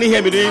standing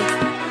here,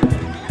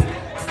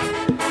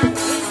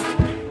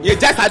 You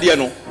just had you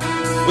know.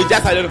 We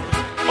just had you know.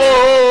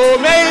 Oh,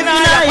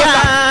 Meinaya,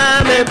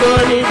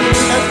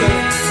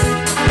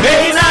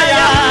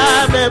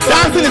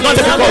 dancing is not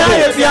difficult.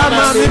 If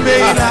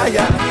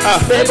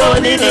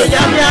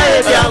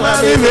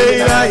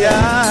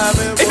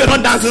you're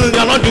not dancing,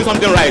 you're not doing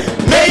something right.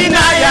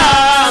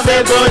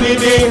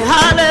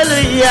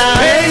 Hallelujah.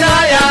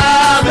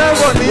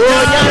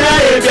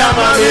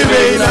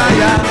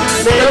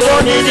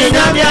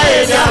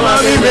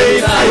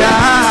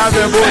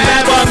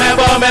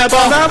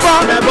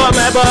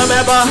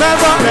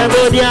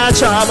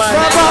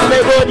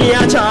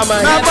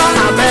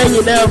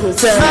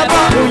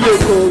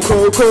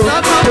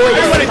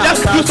 Everybody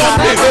just do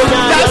something.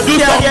 Just do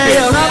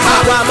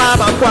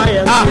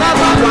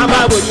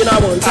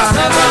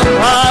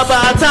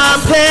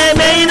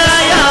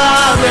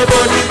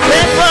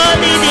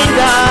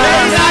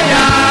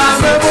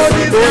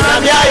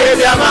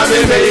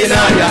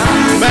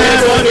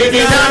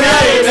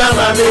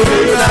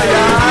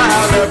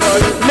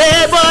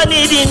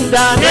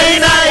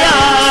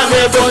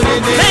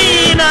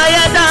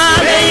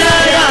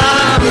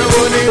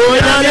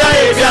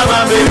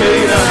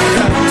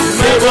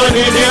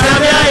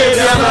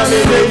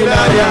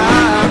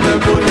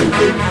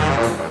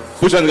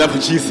Push on the for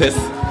Jesus.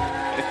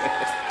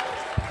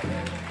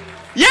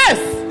 Yes,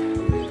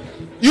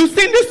 you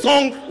sing this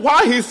song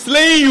while he's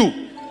slaying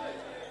you.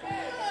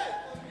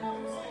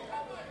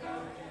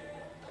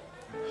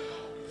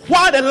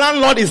 While the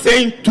landlord is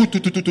saying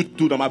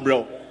to my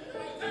bro.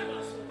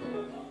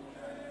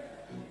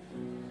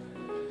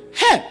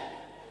 Hey,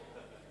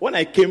 when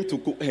I came to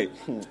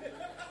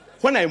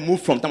when I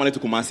moved from Tamale to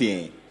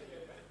Kumasi,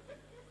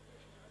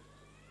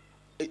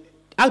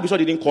 Archbishop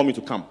didn't call me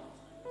to come.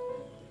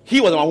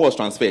 He was the one who was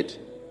transferred.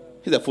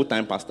 He's a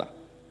full-time pastor.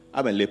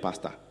 I'm a lay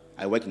pastor.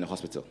 I work in the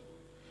hospital.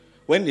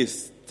 When they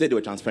said they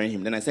were transferring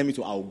him, then I sent me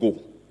to I'll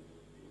go.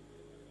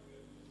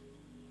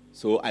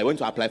 So I went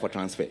to apply for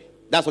transfer.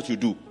 That's what you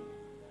do.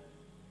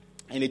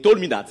 And he told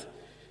me that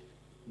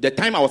the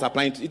time I was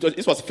applying,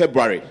 it was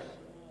February.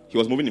 He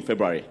was moving in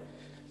February.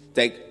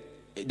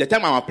 The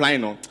time I'm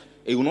applying,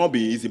 it will not be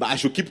easy, but I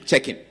should keep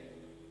checking.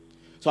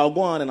 So I'll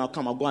go on and I'll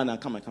come. I'll go on and I'll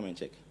come and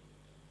check.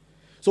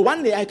 So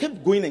one day I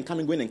kept going and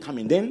coming.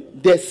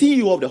 Then the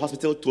CEO of the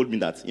hospital told me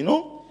that,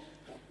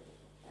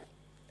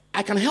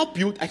 I can help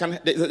you.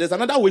 There's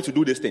another way to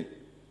do this thing.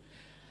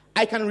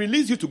 I can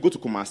release you to go to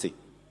Kumasi.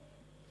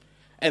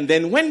 And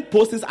then when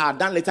postings are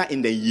done later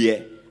in the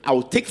year, I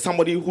will take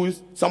somebody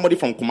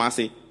from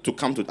Kumasi to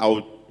come to.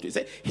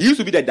 He used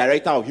to be the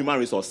director of human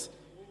resource.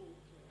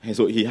 And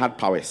so he had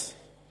powers.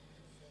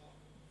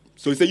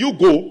 So he said, you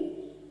go.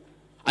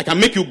 I can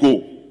make you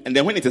go. And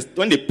then when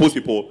they post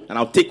people, and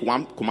I'll take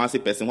one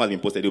Kumasi person who has been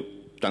posted, they'll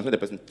transfer the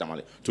person to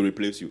Tamale to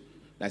replace you.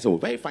 And I said,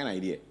 very fine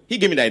idea. He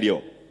gave me the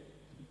idea.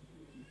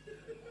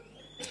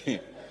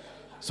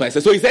 So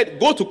he said,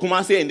 go to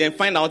Kumasi and then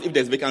find out if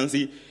there's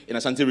vacancy in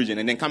Ashanti region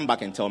and then come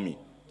back and tell me.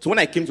 So when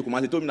I came to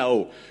Kumasi, he told me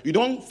that, you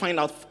don't find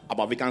out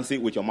about vacancy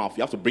with your mouth.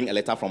 You have to bring a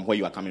letter from where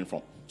you are coming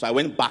from. So I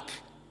went back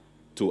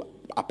to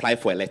apply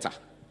for a letter.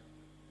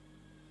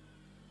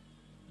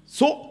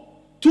 So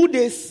 3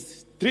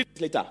 days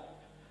later,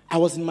 I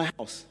was in my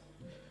house.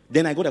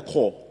 Then I got a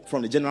call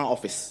from the general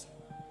office.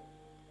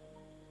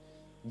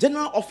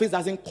 General office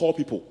doesn't call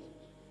people.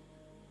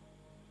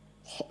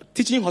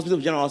 Teaching hospital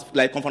general office,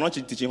 like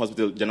Confanochi teaching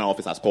hospital general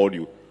office has called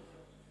you.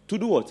 To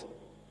do what?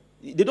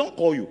 They don't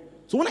call you.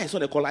 So when I saw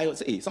the call, I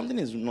said, hey, something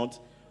is not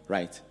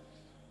right.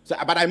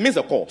 But I missed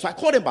a call. So I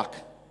called them back.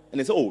 And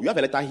they said, you have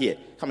a letter here.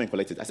 Come and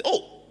collect it. I said,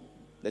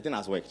 the thing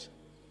has worked.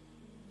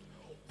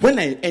 When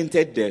I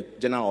entered the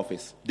general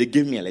office, they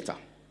gave me a letter.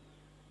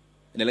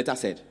 And the letter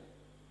said,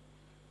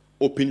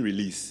 open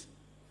release.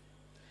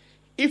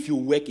 If you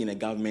work in a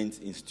government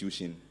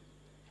institution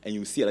and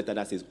you see a letter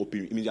that says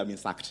open, it means you have been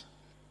sacked.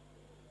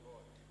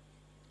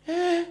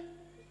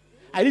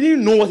 I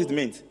didn't know what it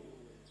meant.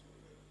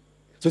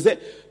 So he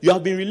said, you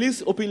have been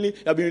released openly,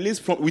 you have been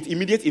released with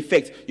immediate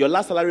effect. Your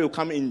last salary will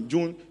come in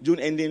June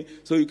ending,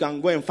 so you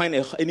can go and find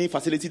any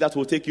facility that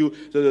will take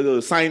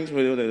you, signed,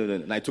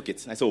 and I took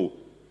it. I said,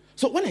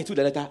 So when I took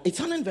the letter, it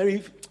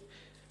sounded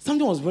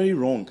something was very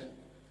wrong.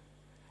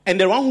 And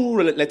the one who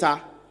wrote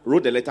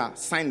the letter,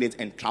 signed it,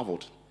 and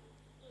traveled.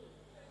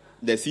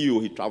 The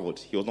CEO, he traveled.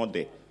 He was not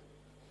there.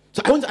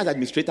 So I went to ask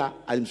administrator,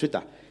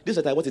 this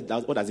letter,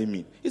 what does it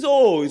mean? He said,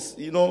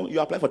 you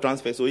apply for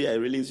transfer, so yeah,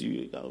 release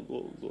you.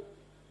 Go.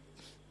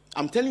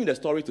 I'm telling you the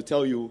story to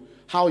tell you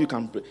how you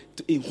can,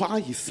 why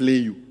he slay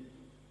you.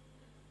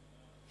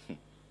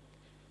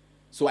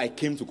 So I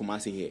came to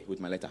Kumasi here with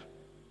my letter.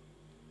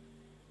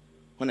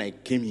 When I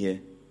came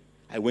here,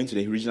 I went to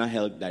the regional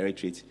health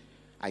directorate.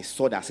 I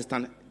saw the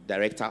assistant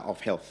director of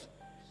health.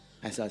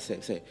 I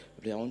said,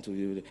 I want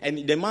to.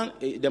 And the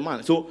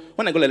man. So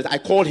when I got the letter, I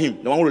called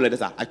him. The one who wrote the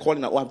letter. I called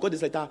him. I've got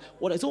this letter.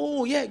 What? I said,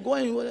 yeah, go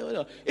ahead.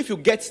 Whatever. If you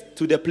get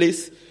to the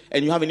place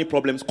and you have any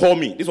problems, call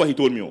me. This is what he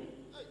told me.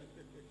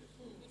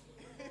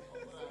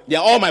 They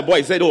are all my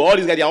boys. He said, all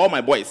these guys, they are all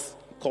my boys.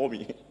 Call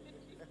me.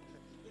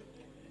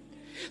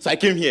 So I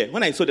came here.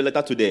 When I saw the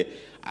letter to the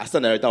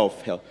assistant director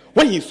of health,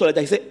 when he saw the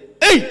letter, he said,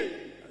 hey,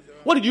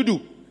 what did you do?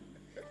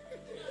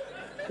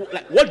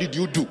 What did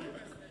you do?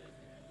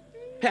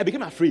 Hey, I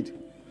became afraid.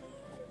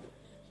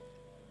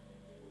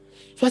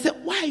 So I said,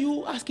 why are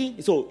you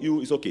asking? So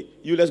it's okay.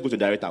 Let's go to the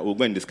director. We'll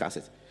go and discuss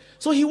it.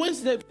 So he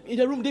went in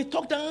the room. They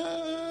talked.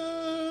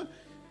 Then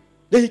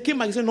he came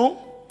back and said,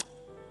 no.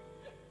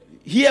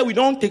 Here we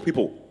don't take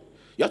people.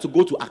 You have to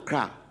go to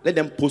Accra. Let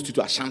them post you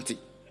to Ashanti.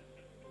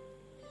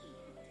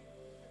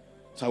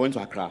 So I went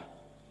to Accra.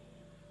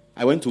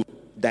 I went to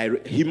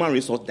Human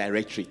Resource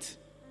Directorate.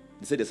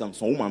 They said there's some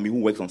woman who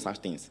works on such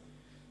things.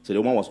 So the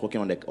woman was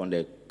working on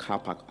the car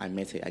park. I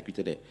met her. I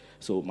greeted her.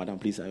 So, madam,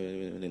 please,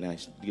 then I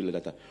give the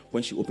letter.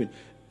 When she opened,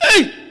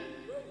 hey,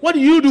 what do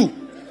you do?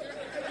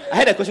 I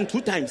had a question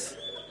 2 times.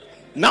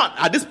 Now,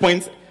 at this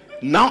point,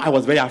 I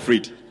was very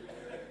afraid.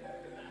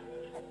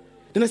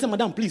 Then I said,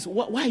 madam, please,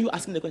 why are you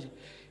asking the question?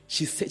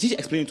 She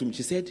explained to me.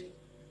 She said,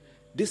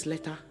 this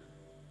letter,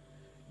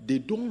 they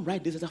don't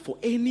write this letter for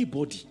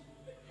anybody.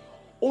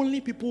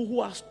 Only people who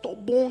are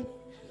stubborn,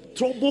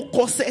 trouble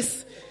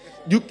causes.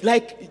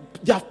 They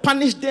have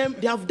punished them.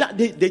 They have done.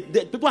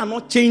 People are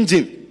not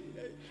changing,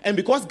 and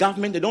because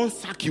government, they don't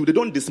sack you, they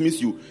don't dismiss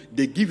you.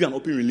 They give you an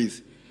open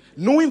release,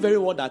 knowing very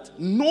well that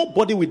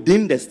nobody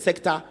within the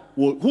sector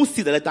who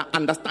sees the letter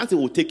understands it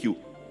will take you.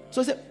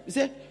 So he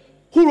said,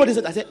 who wrote this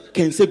letter? I said,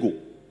 Kensego.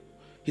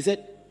 He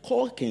said,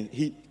 call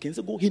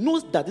Kensego. He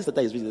knows that this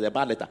letter is a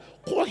bad letter.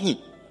 Call him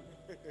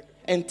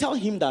and tell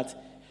him that.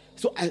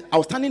 So I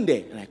was standing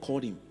there and I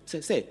called him. I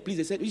said, sir, please.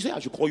 He said, you say I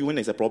should call you when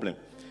there's a problem.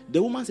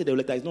 The woman said the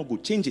letter is not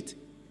good. Change it.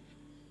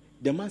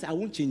 The man said, I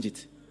won't change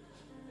it.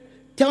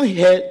 Tell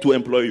her to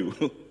employ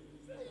you.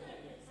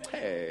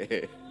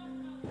 Hey.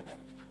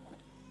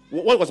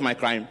 What was my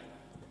crime?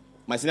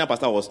 My senior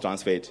pastor was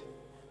transferred.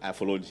 I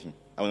followed him.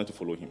 I wanted to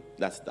follow him.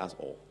 That's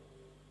all.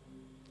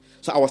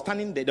 So I was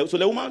standing there. So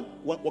the woman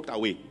walked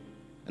away.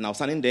 And I was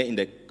standing there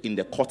in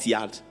the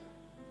courtyard,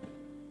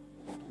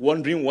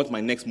 wondering what my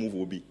next move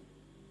would be.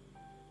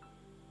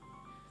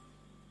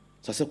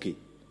 So I said, okay,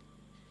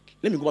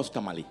 let me go back to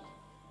Tamale.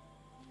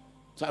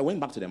 So I went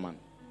back to the man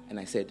and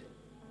I said,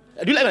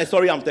 do you like my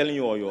story I'm telling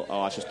you or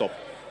I should stop?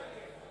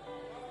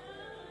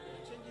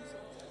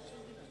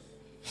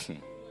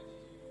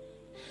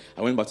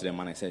 I went back to the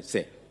man and I said,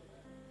 sir,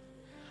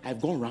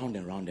 I've gone round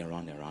and round and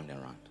round and round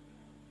and round.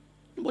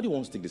 Nobody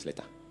wants to take this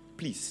letter.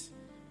 Please,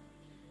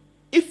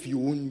 if you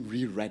won't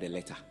rewrite the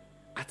letter,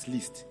 at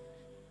least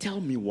tell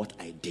me what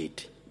I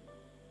did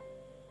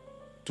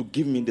to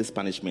give me this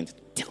punishment.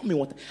 Tell me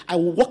what. I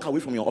will walk away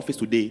from your office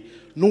today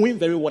knowing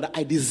very well that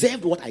I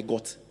deserved what I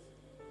got.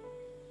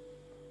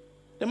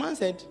 The man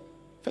said,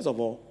 first of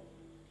all,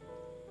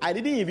 I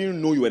didn't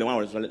even know you were the one I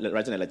was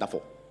writing a letter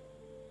for.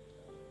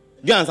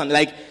 Do you understand?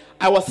 Like,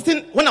 I was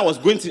sitting, when I was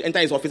going to enter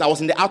his office, I was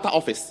in the outer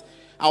office.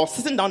 I was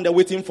sitting down there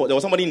waiting there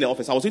was somebody in the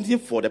office. I was waiting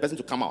for the person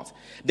to come out.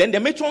 Then the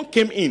matron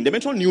came in. The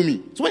matron knew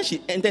me. So when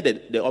she entered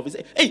the office,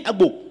 hey,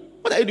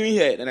 Agbo, what are you doing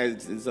here? And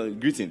it's a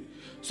greeting.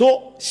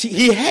 So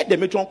he heard the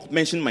matron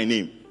mention my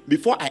name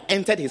before I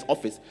entered his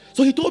office.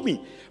 So he told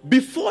me,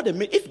 if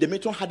the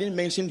matron hadn't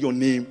mentioned your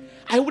name,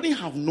 I wouldn't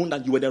have known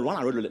that you were the one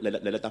I wrote the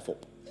letter for.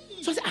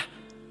 So I said,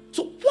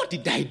 so what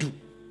did I do?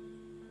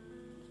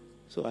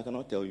 So I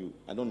cannot tell you.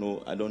 I don't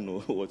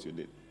know what you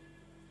did.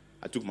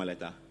 I took my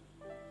letter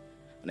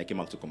and I came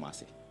back to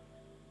Kumasi.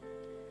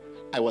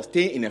 I was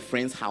staying in a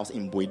friend's house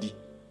in Boidi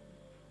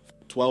for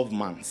 12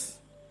 months.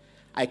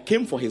 I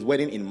came for his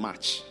wedding in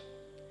March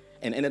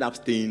and ended up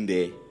staying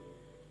there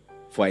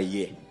for a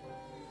year.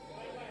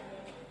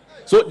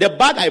 So the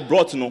bag I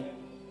brought,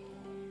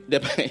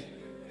 I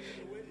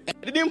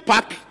didn't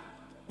pack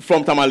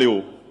from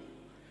Tamaleo.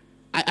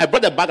 I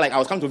brought the bag like I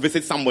was coming to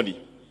visit somebody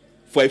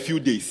for a few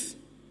days.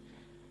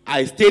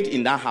 I stayed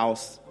in that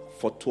house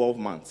for 12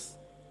 months.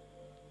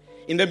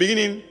 In the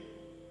beginning,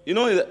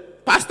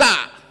 Pastor,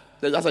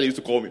 that's what they used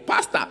to call me,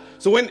 Pastor.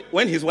 So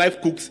when his wife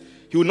cooks,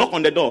 he will knock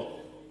on the door.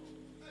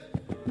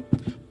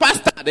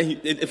 Pastor, then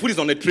the food is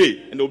on the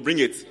tray and they'll bring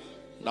it.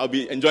 I'll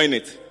be enjoying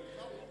it.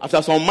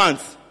 After some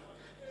months,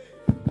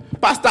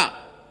 Pastor,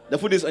 the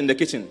food is in the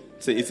kitchen.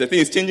 So it's a thing,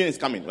 it's changing, it's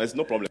coming. But it's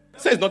no problem.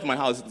 Say it's not my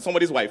house, it's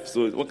somebody's wife.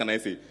 So what can I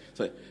say?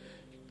 So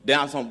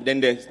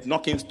then the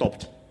knocking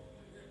stopped.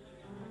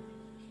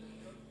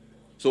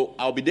 So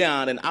I'll be there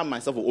and then I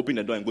myself will open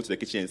the door and go to the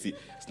kitchen and see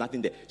it's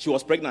nothing there. She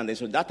was pregnant and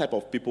so that type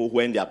of people,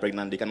 when they are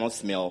pregnant, they cannot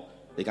smell,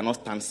 they cannot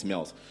stand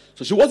smells.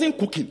 So she wasn't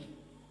cooking.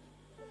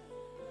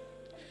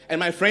 And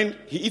my friend,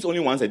 he eats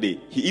only once a day.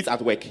 He eats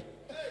at work.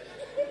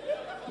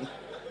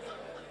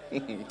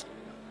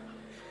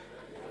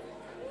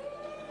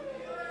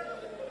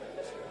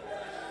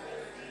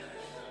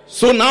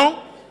 So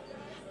now,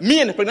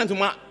 me and the pregnant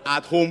woman are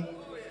at home.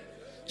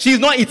 She's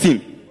not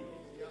eating.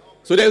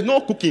 So there's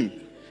no cooking.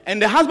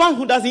 And the husband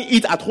who doesn't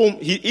eat at home,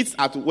 he eats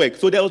at work.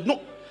 So there was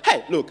no...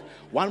 Hey, look.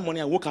 One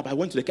morning I woke up, I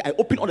went to the kitchen,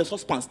 I opened all the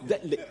saucepans.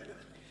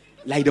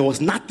 Like there was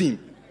nothing.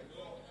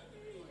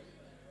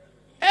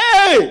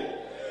 Hey!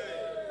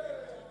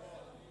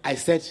 I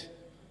said,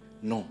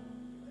 no.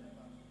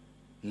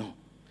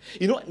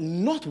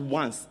 Not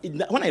once.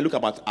 When I look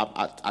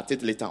at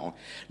it later on,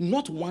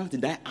 not once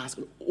did I ask,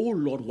 oh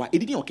Lord, why? It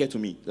didn't occur to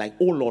me. Like,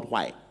 oh Lord,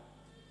 why?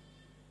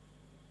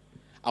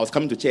 I was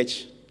coming to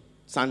church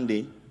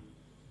Sunday,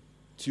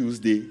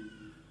 Tuesday,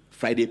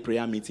 Friday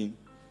prayer meeting,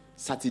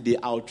 Saturday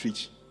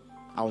outreach.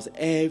 I was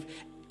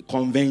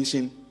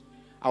convention.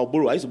 I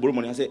used to borrow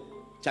money. I said,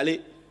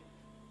 Charlie,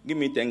 give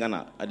me 10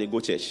 Ghana. I did go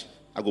church.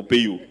 I go pay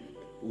you.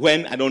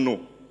 When? I don't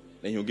know.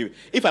 Then he'll give it.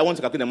 If I want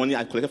to calculate the money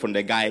I collected from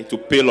the guy to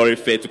pay lorry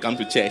fare to come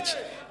to church,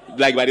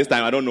 like by this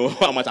time, I don't know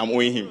how much I'm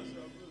owing him.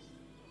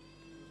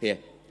 Here.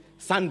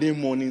 Sunday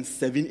morning,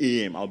 7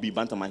 a.m., I'll be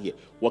Bantama here,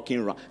 walking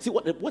around. See,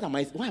 why am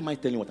I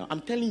telling you what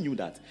I'm telling you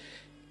that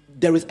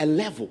there is a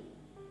level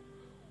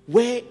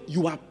where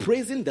you are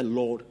praising the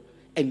Lord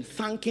and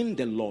thanking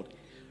the Lord.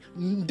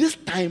 This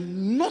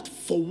time, not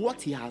for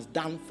what he has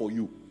done for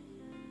you,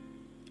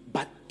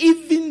 but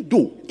even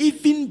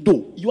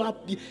though you are,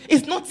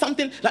 it's not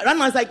something like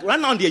right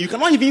now there, you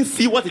cannot even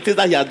see what it is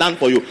that he has done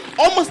for you.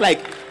 Almost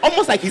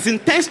like he's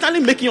intentionally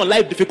making your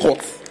life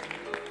difficult.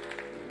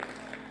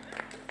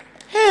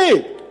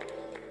 Hey!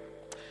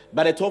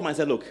 But I told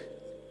myself, look,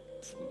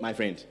 my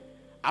friend,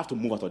 I have to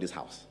move out of this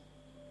house.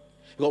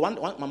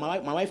 Because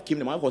my wife came,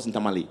 my wife was in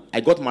Tamale. I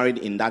got married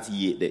in that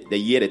year, the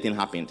year the thing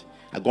happened.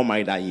 I got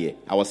married that year.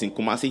 I was in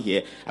Kumasi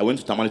here. I went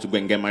to Tamale to go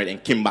and get married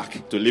and came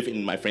back to live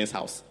in my friend's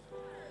house.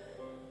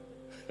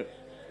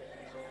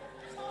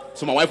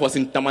 So my wife was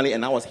in Tamale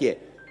and I was here.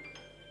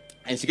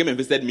 And she came and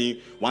visited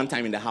me one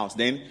time in the house.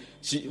 Then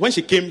when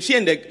she came, she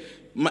and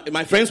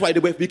my friends were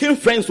became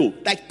friends, so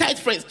like tight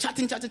friends,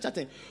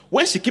 chatting.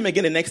 When she came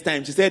again the next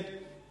time, she said,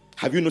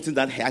 have you noticed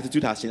that her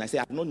attitude has changed? I said,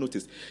 I have not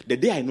noticed. The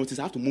day I noticed,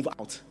 I have to move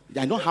out.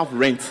 I don't have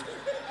rent.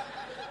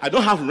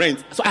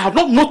 So I have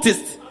not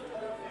noticed.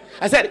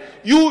 I said,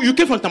 you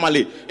came from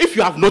Tamale. If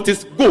you have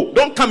noticed, go.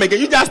 Don't come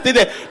again. You just stay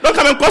there. Don't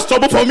come and cause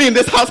trouble for me in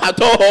this house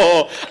at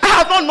all. I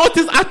have not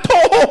noticed at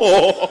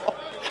all.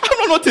 I have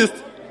not noticed.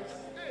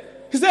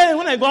 He said,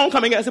 when I go home,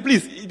 come again. I said,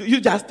 please, you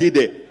just stay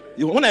there.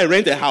 When I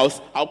rent a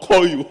house, I'll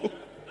call you.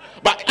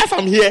 But as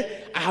I'm here,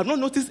 I have not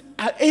noticed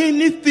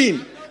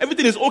anything.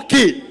 Everything is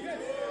okay.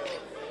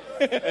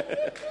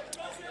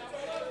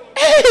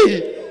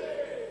 Hey!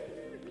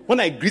 When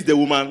I greet the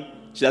woman,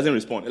 she doesn't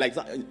respond. Like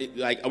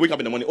I wake up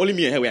in the morning, only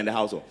me and her were in the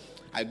house. So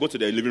I go to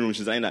the living room,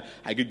 she's saying that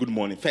I greet good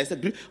morning. First I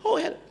greet,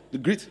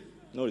 greet,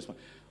 no response.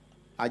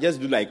 I just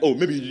do like, oh,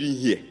 maybe you didn't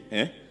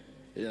hear.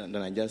 Then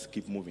I just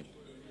keep moving.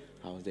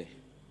 I was there.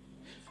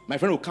 My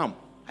friend will come.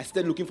 I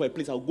started looking for a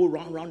place. I'll go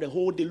around the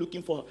whole day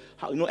looking for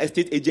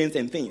estate agents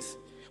and things.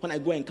 When I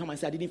go and come, I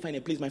say, I didn't find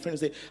a place. My friend will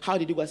say, how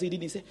did you go? I say, he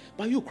didn't. Say,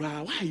 but you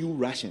cry. Why are you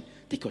rushing?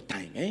 Take your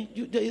time.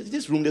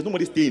 This room, there's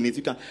nobody staying in it.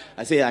 You can.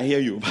 I say, I hear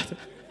you, but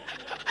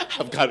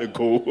I've got to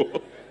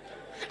go.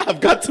 I've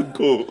got to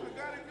go.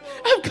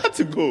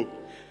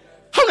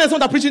 How many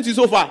times I'm preaching to you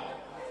so far?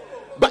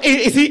 But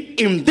you see,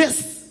 in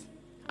this,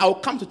 I'll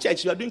come to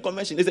church. You are doing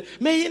convention. They say,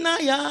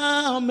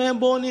 yeah.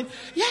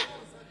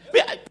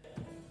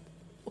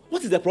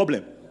 What is the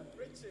problem?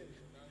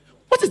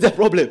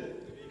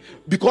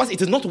 Because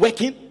it is not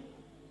working?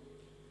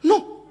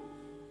 No.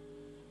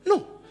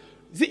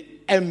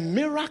 See, a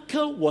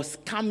miracle was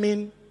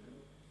coming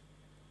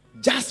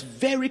just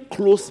very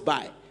close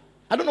by.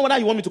 I don't know whether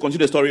you want me to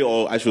continue the story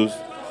or I should.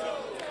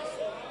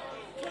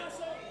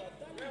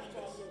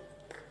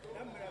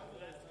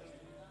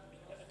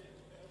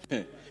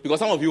 Because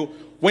some of you,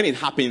 when it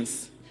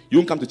happens, you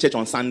won't come to church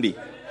on Sunday.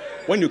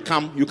 When you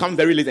come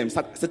very late and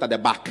sit at the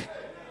back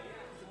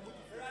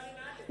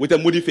with a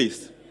moody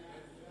face.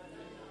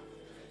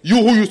 You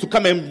who used to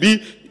come and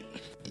be,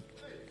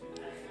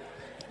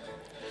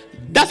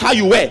 that's how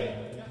you were.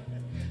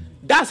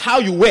 That is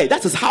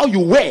how you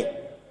were.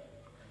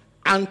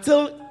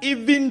 Until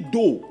even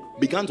though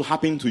began to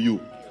happen to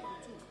you.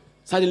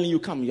 Suddenly you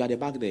come, you are at the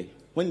back there.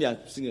 When they are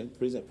singing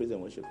praise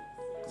and worship.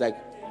 It's like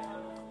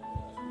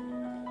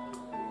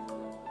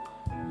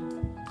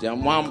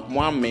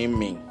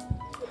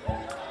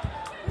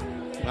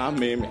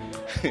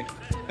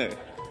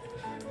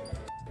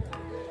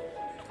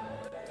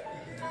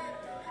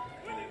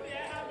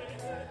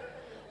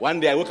One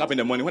day I woke up in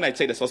the morning. When I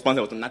checked the saucepan,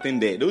 there was nothing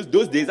there.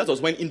 Those days, that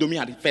was when Indomie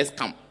had first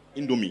come.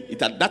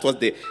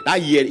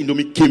 That year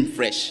Indomie came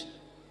fresh.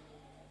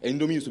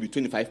 Indomie used to be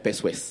 25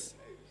 pesos.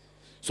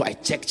 So I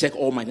checked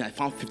all my. I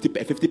found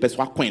 50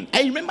 peso coin.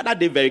 I remember that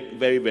day very,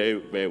 very, very,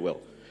 very well.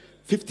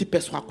 50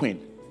 peso coin.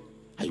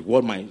 I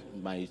wore my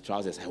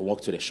trousers. I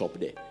walked to the shop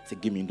there. I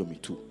said, give me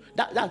Indomie too.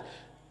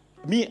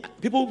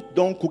 People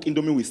don't cook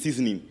Indomie with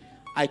seasoning.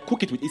 I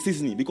cook it with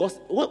seasoning because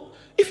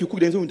if you cook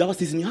the Indomie without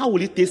seasoning, how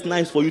will it taste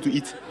nice for you to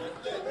eat?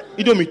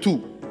 Indomie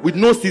too, with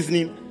no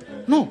seasoning.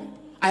 No.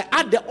 I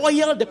add the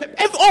oil, the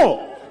pepper,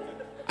 all.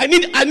 I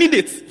need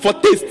it for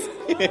taste.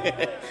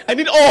 I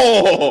need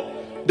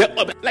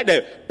like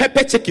the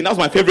pepper chicken. That was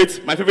my favorite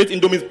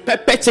Indomie,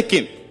 pepper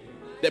chicken.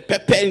 The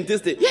pepper in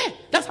this day. Yeah,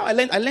 that's how I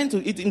learned. I learned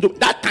to eat Indomie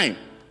that time.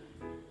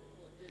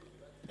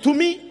 To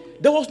me,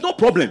 there was no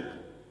problem.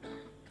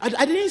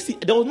 I didn't see,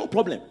 there was no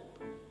problem.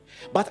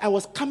 But I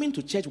was coming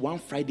to church one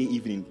Friday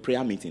evening,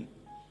 prayer meeting.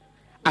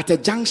 At a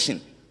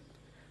junction,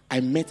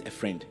 I met a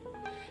friend.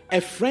 A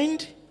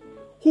friend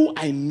who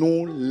I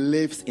know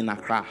lives in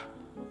Accra.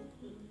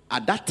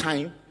 At that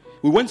time,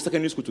 we went to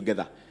secondary school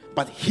together.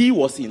 But he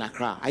was in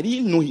Accra. I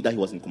didn't know that he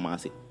was in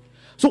Kumasi.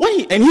 So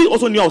he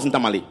also knew I was in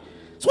Tamale.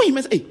 So when he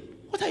met, hey,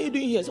 what are you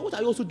doing here? So what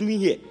are you also doing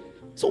here?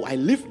 So I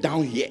live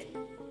down here.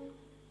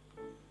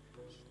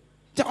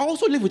 So I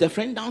also live with a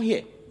friend down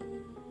here.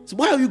 So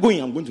why are you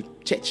going? I'm going to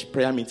church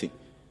prayer meeting.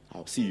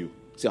 I'll see you.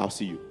 Say, I'll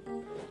see you.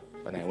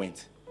 When I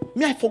went.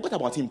 I forgot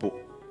about him.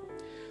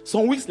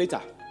 Some weeks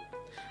later,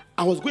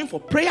 I was going for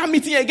prayer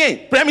meeting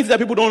again. Prayer meeting that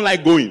people don't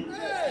like going.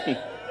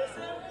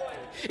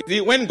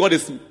 See, when God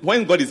is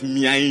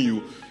meaing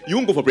you, you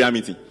won't go for prayer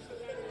meeting.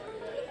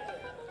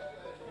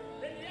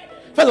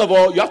 First of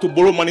all, you have to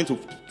borrow money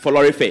for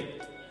lorry fare.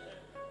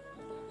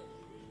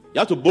 You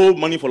have to borrow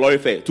money for lorry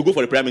fare to go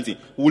for the prayer meeting.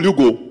 Will you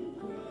go?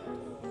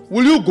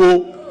 Will you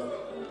go?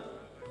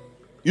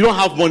 You don't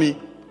have money.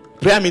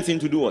 Prayer meeting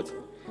to do what?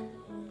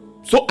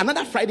 So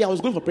another Friday, I was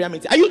going for prayer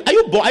meeting. Are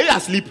you bored? Are you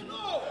asleep?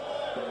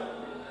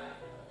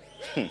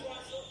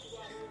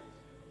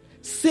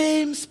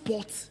 Same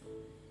spot,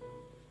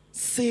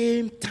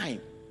 same time.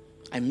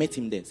 I met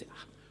him there. I said,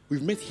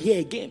 we've met here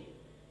again.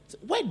 I said,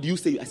 where do you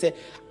stay? I said,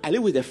 I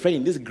live with a friend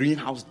in this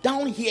greenhouse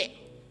down here.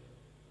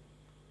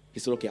 He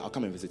said, okay, I'll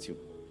come and visit you.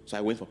 So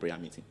I went for prayer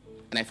meeting.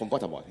 And I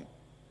forgot about him.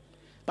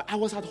 But I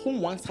was at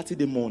home one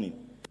Saturday morning.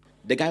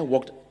 The guy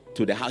walked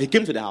to the house. He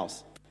came to the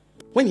house.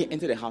 When he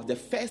entered the house, the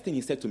first thing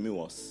he said to me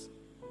was,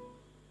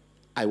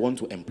 I want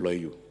to employ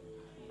you.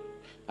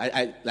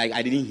 I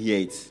didn't hear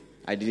it.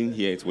 I didn't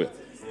hear it well.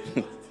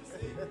 You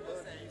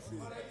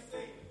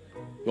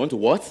want to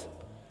what?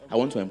 I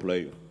want to employ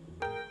you.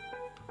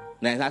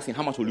 And I was asking,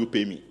 how much will you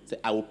pay me? He said,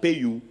 I will pay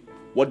you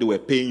what they were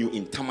paying you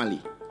in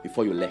Tamale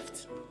before you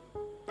left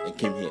and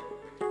came here.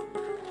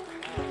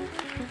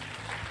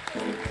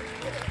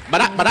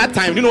 But that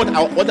time, you know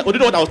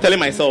what I was telling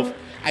myself?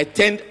 I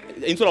turned,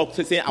 instead of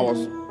saying I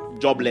was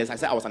jobless, I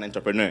said I was an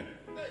entrepreneur. Do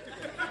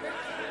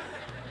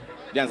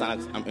you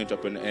understand? I'm an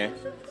entrepreneur.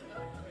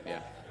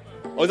 Yeah.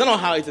 Or is that not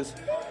how it is?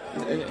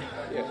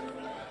 Yeah.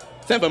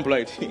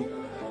 Self-employed.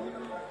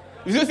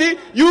 You see,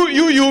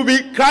 you'll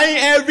be crying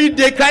every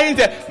day, crying.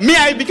 Me,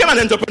 I became an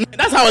entrepreneur.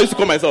 That's how I used to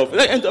call myself.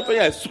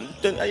 Entrepreneur.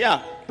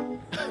 Yeah.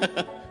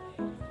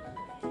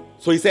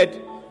 So he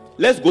said,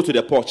 let's go to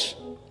the porch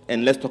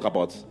and let's talk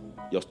about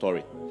your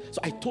story. So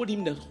I told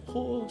him the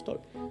whole story.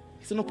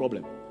 He said, no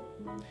problem.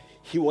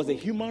 He was a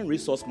human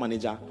resource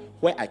manager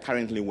where I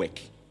currently work.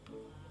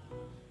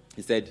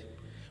 He said,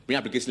 bring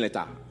application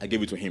letter. I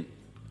gave it to him.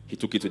 He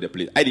took it to the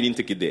place. I didn't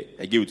take it there.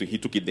 I gave it to him. He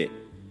took it there.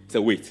 He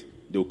said, wait,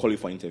 they will call you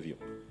for interview.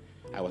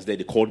 I was there.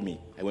 They called me.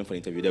 I went for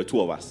interview. There were two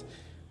of us.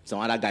 Some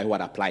other guy who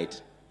had applied.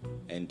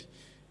 And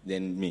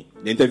then me.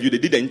 The interview, they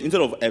did,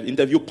 instead of an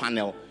interview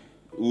panel,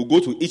 we'll go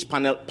to each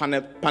panel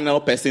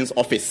person's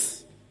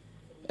office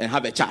and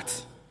have a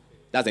chat.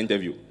 That's the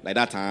interview. Like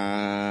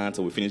that,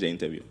 so we finish the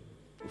interview.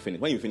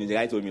 When you finish, the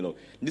guy told me, look,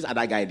 this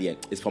other guy there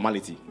is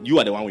formality. You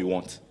are the one we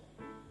want.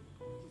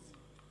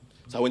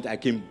 So I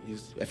came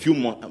a few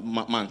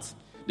months.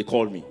 They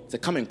called me.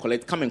 Said, come and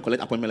collect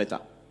appointment letter.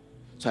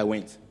 So I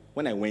went.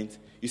 When I went,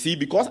 you see,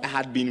 because I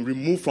had been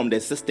removed from the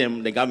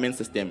system, the government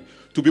system,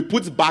 to be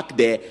put back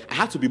there, I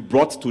had to be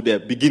brought to the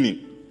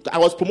beginning. I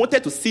was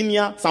promoted to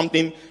senior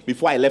something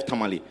before I left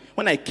Tamale.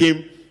 When I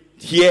came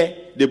here,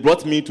 they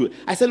brought me to.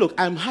 I said, look,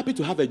 I'm happy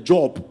to have a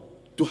job.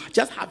 To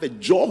just have a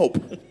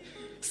job.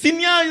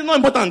 Senior is not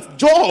important.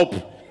 Job.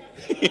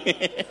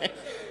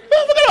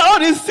 Forget about all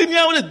this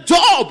senior with a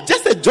job.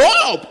 Just a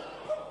job.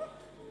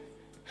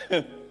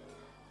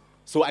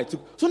 So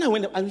when I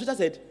went, I just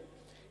said,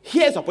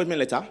 here's appointment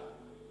letter.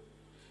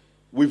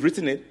 We've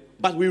written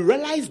it, but we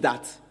realized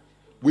that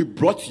we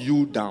brought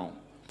you down.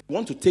 We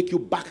want to take you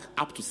back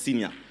up to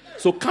senior.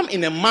 So come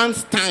in a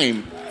month's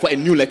time for a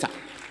new letter.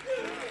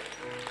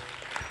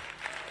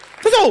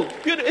 So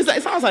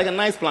it sounds like a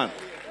nice plan.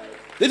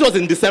 This was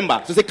in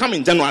December. So say come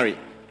in January.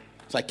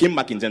 So I came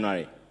back in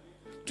January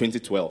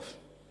 2012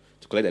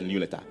 to collect a new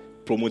letter.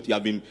 You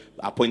have been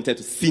appointed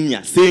to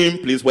senior,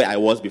 same place where I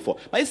was before.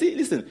 But you see,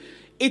 listen,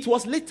 it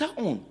was later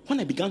on when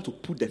I began to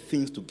put the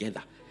things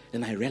together,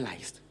 then I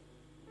realized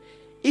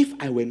if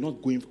I were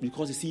not going,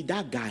 because you see,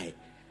 that guy,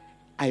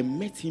 I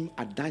met him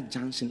at that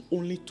junction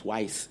only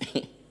twice.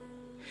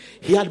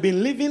 He had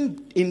been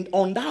living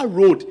on that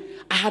road.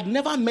 I had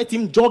never met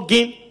him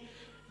jogging.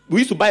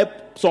 We used to buy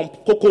some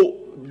cocoa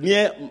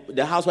near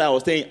the house where I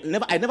was staying.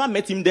 I never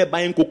met him there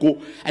buying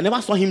cocoa. I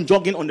never saw him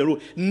jogging on the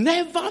road.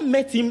 Never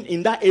met him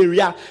in that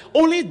area.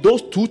 Only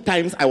those 2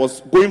 times I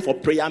was going for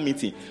prayer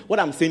meeting. What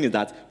I'm saying is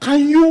that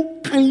can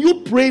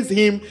you praise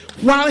him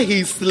while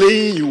he's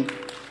slaying you?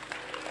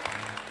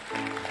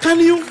 Can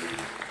you?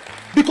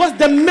 Because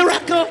the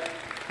miracle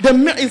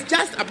is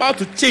just about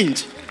to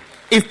change.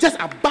 It's just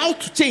about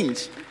to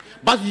change.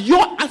 But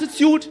your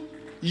attitude,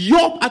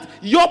 your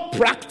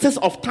practice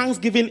of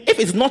thanksgiving, if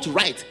it's not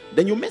right,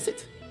 then you miss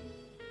it.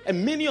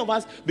 And many of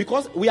us,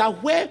 because we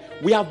have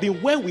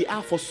been where we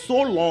are for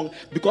so long,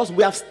 because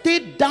we have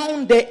stayed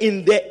down there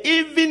in the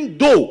even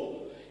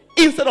though,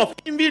 instead of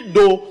even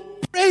though,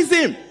 praise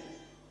him.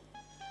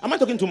 Am I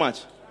talking too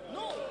much?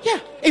 No. Yeah,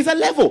 it's a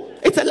level.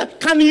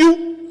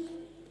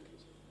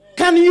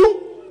 Can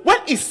you? When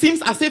it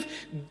seems as if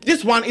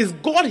this one is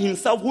God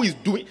himself who is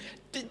doing,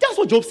 that's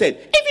what Job said.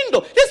 Even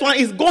though this one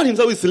is God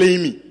himself who is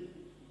slaying me.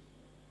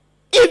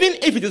 Even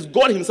if it is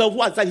God himself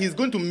who has said he's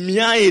going to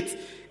mirror it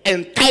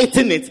and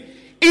tighten it,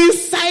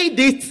 inside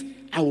it,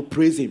 I will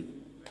praise him.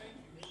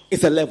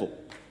 It's a level.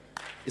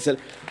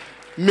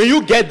 May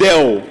you get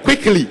there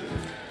quickly,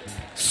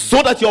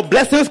 so that your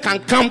blessings can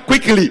come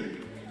quickly.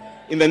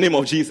 In the name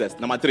of Jesus.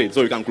 Number 3,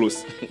 so we can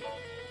close.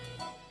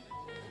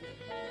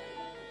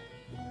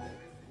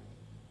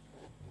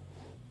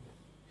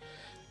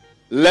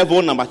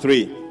 Level number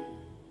 3.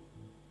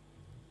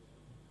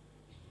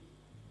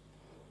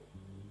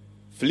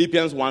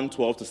 Philippians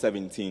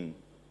 1:12-17.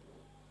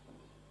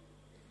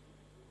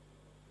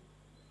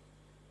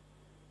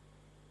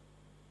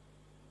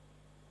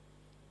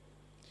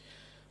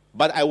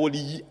 But I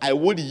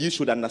would ye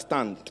should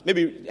understand.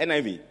 Maybe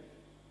NIV.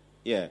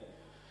 Yeah.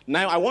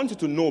 Now I want you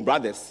to know,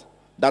 brothers,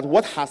 that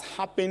what has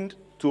happened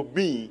to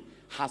me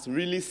has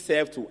really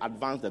served to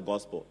advance the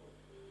gospel.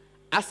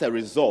 As a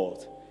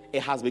result,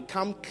 it has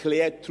become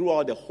clear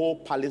throughout the whole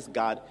palace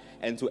guard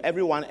and to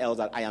everyone else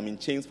that I am in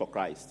chains for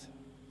Christ.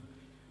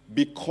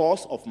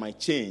 Because of my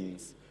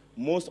chains,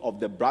 most of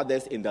the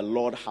brothers in the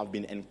Lord have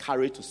been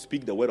encouraged to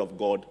speak the word of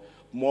God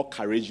more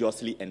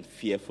courageously and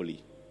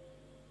fearfully.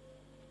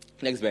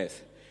 Next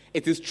verse.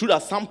 It is true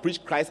that some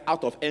preach Christ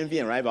out of envy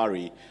and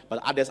rivalry, but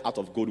others out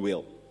of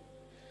goodwill.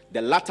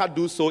 The latter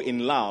do so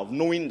in love,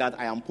 knowing that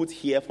I am put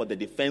here for the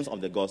defense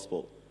of the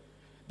gospel.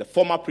 The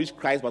former preach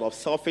Christ, but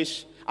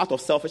out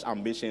of selfish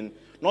ambition,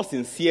 not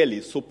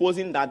sincerely,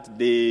 supposing that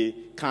they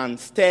can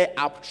stir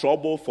up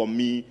trouble for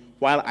me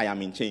while I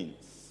am in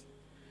chains.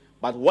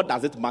 But what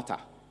does it matter?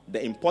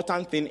 The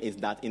important thing is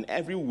that in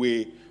every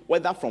way,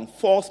 whether from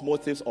false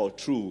motives or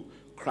true,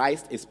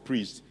 Christ is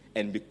preached,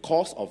 and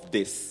because of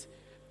this,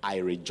 I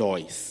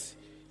rejoice.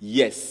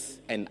 Yes,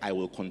 and I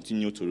will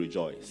continue to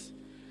rejoice.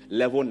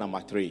 Level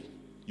number 3,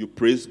 you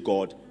praise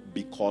God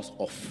because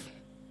of.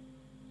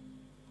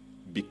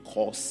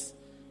 Because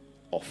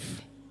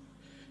of.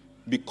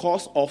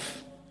 Because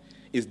of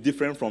is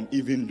different from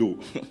even though.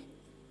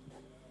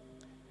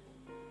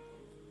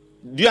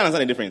 Do you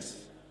understand the difference?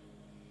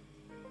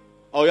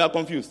 Or you are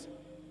confused?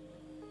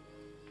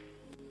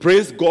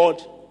 Praise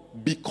God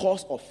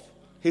because of.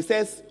 He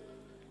says,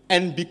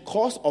 and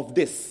because of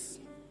this,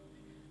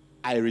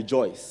 I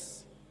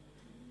rejoice.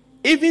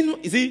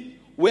 Even, you see,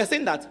 we're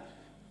saying that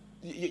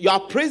you are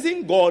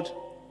praising God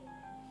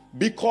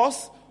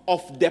because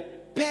of the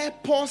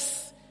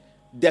purpose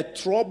the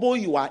trouble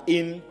you are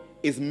in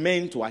is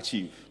meant to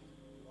achieve.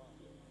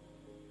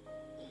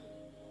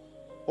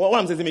 What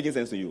I'm saying is making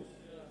sense to you?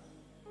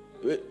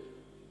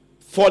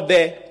 For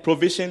the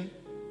provision,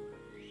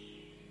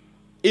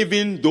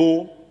 even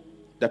though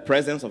the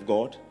presence of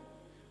God,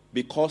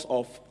 because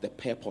of the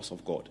purpose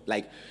of God.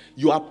 Like,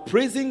 you are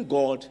praising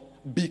God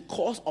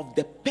because of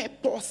the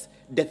purpose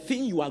the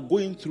thing you are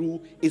going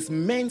through is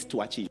meant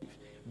to achieve.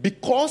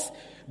 Because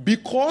the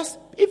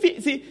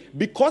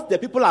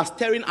people are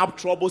stirring up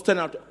trouble,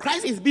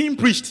 Christ is being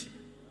preached.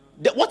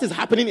 What is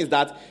happening is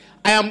that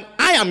I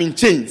am in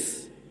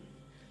chains.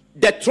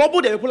 The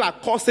trouble that people are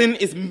causing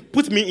is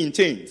put me in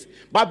chains.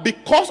 But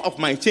because of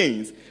my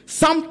chains,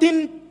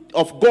 something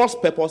of God's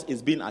purpose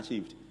is being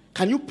achieved.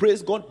 Can you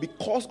praise God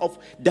because of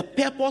the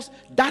purpose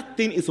that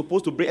thing is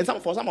supposed to bring?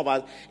 And for some of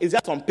us, it's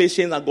just some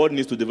patience that God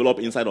needs to develop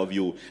inside of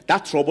you.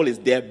 That trouble is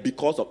there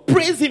because of.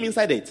 Praise Him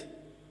inside it.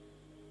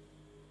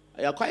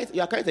 You are quiet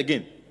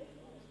again.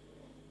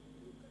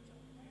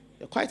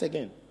 You're quiet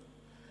again.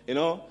 You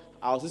know,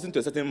 I was listening to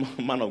a certain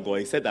man of God.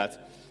 He said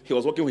that he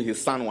was working with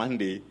his son one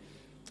day,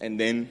 and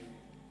then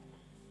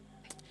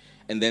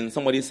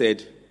somebody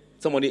said,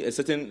 a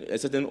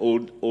certain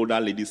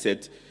older lady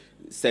said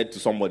to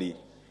somebody,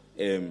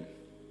 the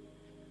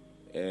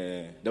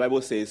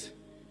Bible says,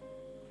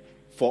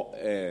 for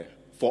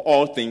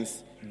all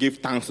things give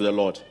thanks to the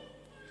Lord.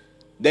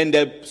 Then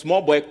the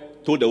small boy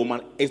told the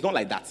woman, it's not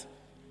like that.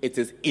 It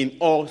is in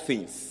all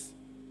things.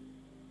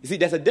 You see,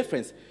 there's a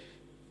difference.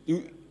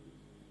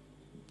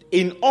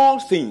 In all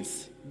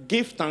things,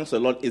 give thanks to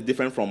the Lord is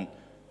different from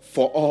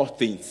for all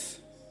things,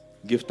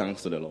 give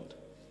thanks to the Lord.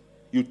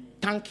 You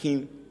thank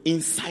Him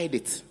inside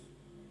it.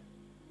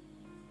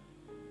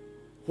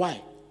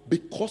 Why?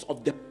 Because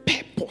of the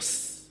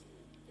purpose.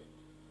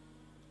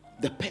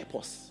 The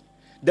purpose.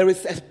 There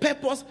is a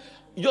purpose.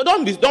 You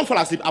don't fall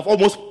asleep. I've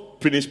almost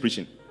finished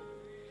preaching.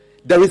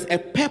 There is a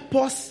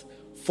purpose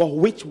for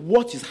which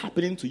what is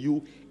happening to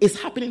you is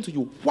happening to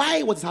you.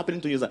 Why what is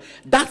happening to you is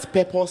that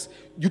purpose,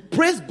 you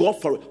praise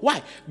God for it.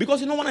 Why? Because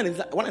you know one of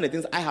the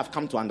things I have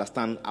come to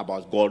understand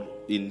about God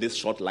in this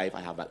short life I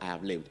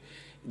have lived.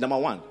 Number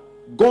one,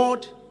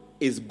 God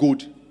is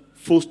good.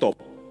 Full stop.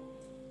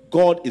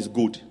 God is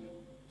good.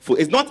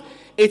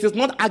 It is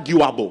not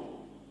arguable.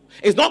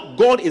 It's not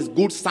God is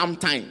good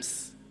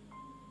sometimes.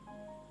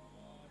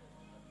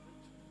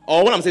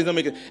 Or what I'm saying is not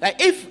making like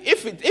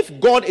if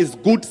God is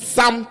good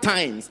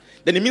sometimes,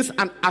 then it means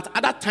at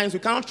other times we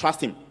cannot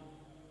trust Him.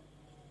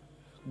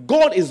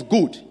 God is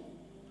good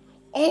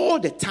all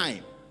the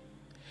time.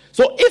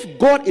 So if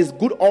God is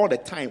good all the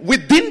time,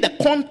 within the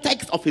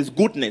context of His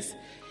goodness,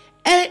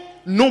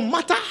 no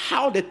matter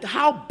how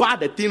bad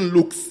the thing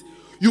looks,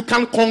 you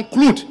can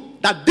conclude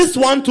that this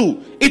one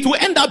too, it will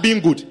end up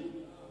being good.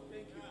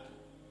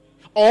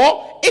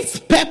 or its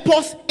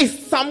purpose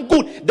is some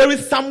good. There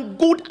is some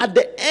good at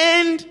the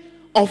end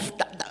of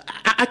that.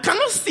 I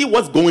cannot see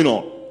what's going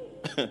on.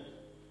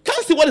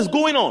 Can't see what is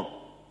going on.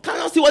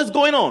 Cannot see what is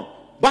going on.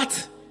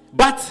 But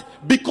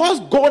because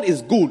God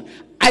is good,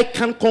 I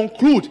can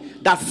conclude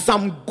that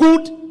some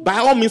good by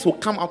all means will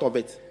come out of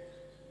it.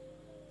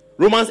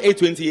 Romans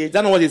 8:28.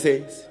 That's not what it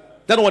says.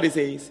 That's not what it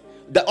says.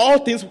 That all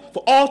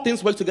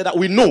things work together.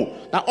 We know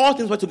that all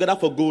things work together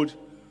for good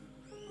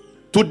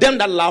to them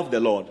that love the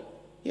Lord.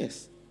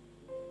 Yes.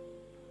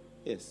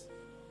 Yes.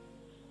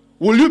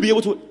 Will you be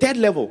able to? Third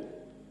level.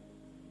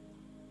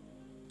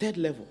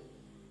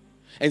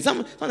 And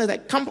sometimes I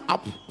come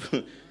up.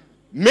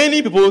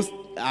 Many people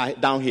are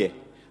down here.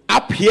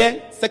 Up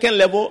here, second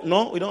level.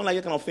 No, we don't like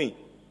that kind of thing.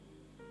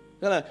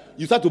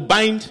 You start to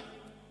bind.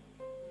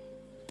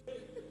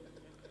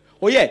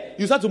 Oh yeah,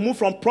 you start to move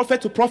from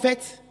prophet to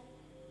prophet.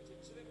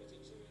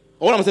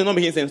 All I'm saying not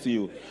making sense to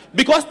you.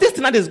 Because this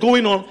thing that is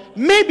going on,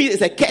 maybe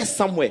it's a curse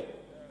somewhere.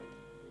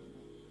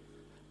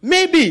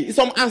 Maybe it's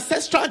some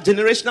ancestral,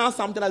 generational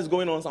something that is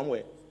going on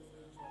somewhere.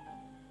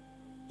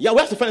 Yeah, we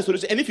have to find a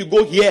solution. And if you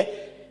go here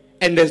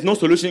and there's no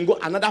solution, go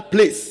another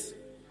place.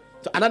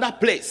 To another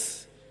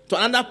place. To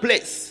another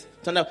place.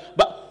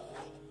 But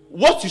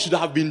what you should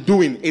have been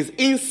doing is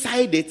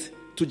inside it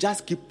to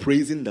just keep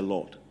praising the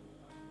Lord.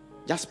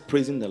 Just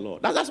praising the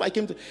Lord. That's why I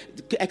came to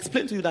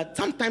explain to you that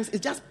sometimes it's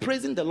just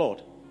praising the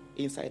Lord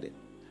inside it.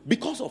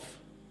 Because of.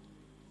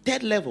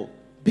 Third level.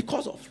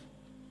 Because of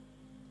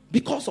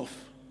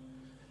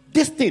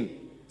this thing.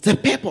 The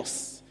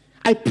purpose.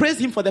 I praise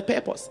him for the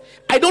purpose.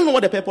 I don't know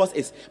what the purpose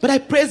is, but I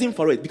praise him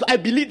for it. Because I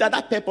believe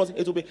that purpose,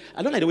 it will be.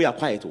 I don't like the way you're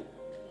quiet.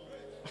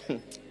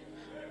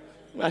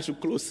 I should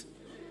close.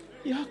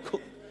 You're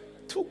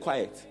too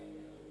quiet.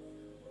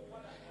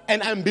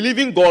 And I'm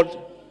believing God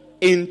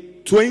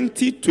in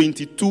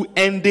 2022,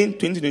 ending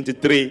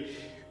 2023,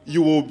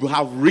 you will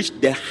have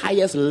reached the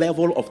highest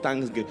level of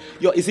thanksgiving.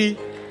 You see,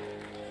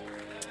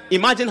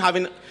 imagine,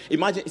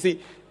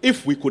 see,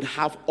 if we could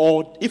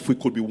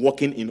be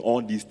walking in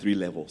all these three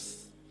levels,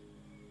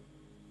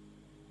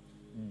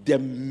 the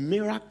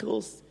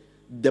miracles,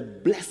 the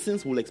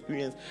blessings we'll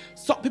experience.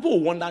 So people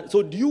will wonder,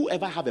 so do you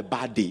ever have a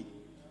bad day?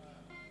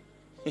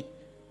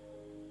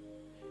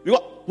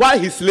 While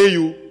he slay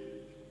you,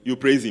 you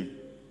praise him.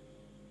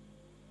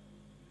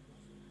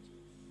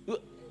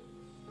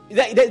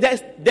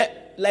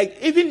 Like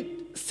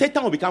even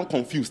Satan will become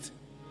confused.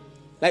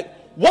 Like,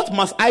 what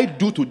must I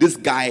do to this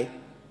guy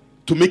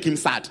to make him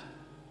sad?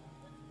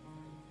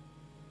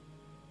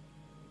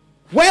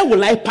 Where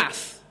will I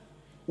pass?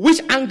 Which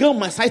angle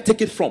must I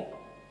take it from?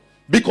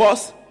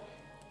 Because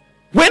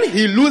when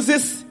he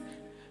loses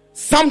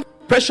something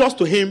precious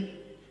to him,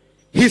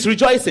 he's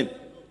rejoicing.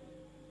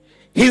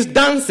 He's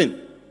dancing.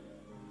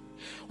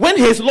 When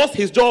he's lost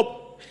his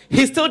job,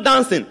 he's still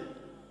dancing.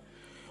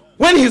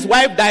 When his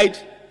wife died,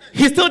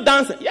 he's still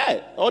dancing.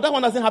 Yeah, that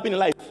one doesn't happen in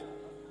life.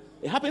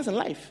 It happens in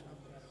life.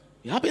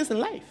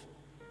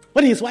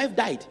 When his wife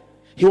died,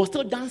 he was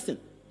still dancing,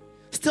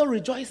 still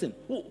rejoicing.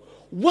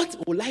 What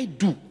will I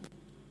do?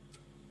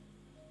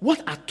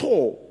 What at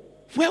all?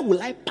 Where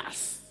will I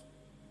pass?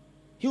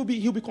 He'll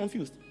be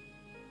confused.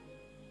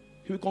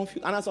 He'll be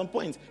confused. And at some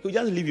point, he'll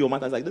just leave your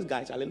matter. Like, this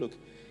guy, Charlie, look.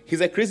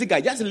 He's a crazy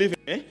guy. Just leave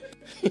him.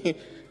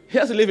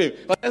 Just leave him.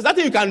 But there's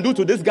nothing you can do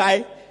to this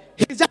guy.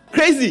 He's just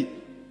crazy.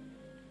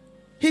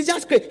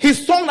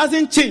 His song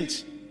doesn't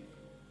change.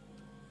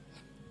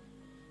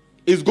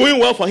 It's going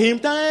well for him.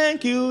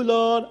 Thank you,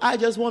 Lord. I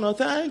just want to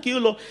thank you,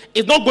 Lord.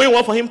 It's not going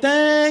well for him.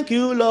 Thank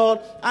you, Lord.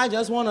 I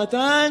just want to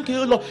thank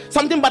you, Lord.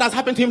 Something bad has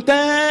happened to him.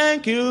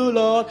 Thank you,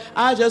 Lord.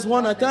 I just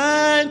want to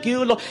thank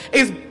you, Lord.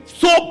 It's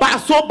so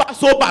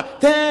bad.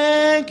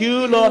 Thank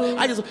you,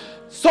 Lord.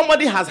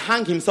 Somebody has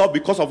hung himself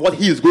because of what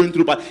he is going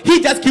through, but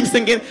he just keeps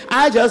singing,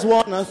 I just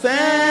want to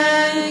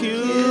thank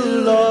you,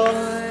 Lord.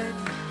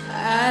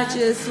 I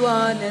just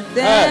want to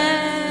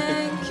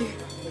thank you.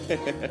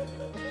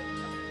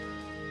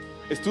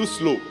 It's too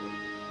slow.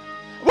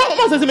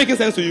 What is it making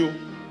sense to you?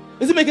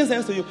 Is it making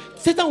sense to you?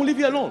 Satan will leave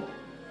you alone.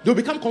 They'll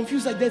become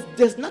confused. Like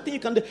there's nothing you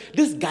can do.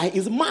 This guy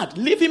is mad.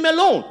 Leave him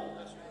alone.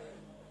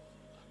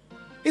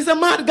 He's a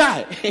mad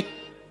guy.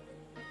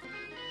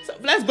 So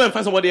let's go and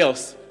find somebody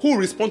else who will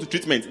respond to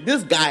treatment.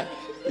 This guy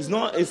it's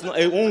not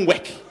it won't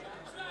work.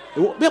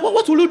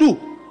 What will you do?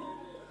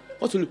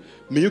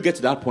 May you get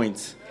to that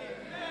point.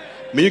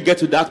 May you get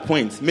to that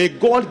point. May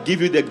God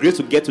give you the grace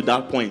to get to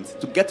that point.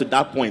 To get to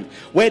that point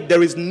where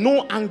there is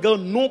no angle,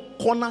 no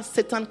corner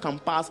Satan can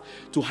pass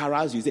to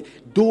harass you. Say,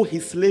 though he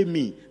slay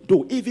me,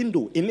 even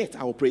though in it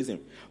I will praise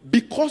him.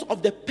 Because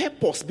of the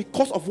purpose,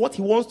 because of what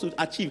he wants to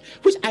achieve,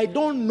 which I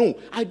don't know,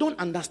 I don't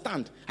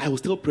understand, I will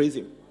still praise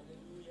him.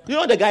 You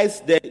know the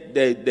guys,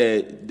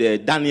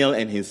 the Daniel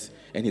and his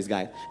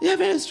guys. They are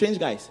very strange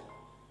guys.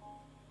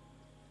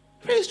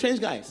 Very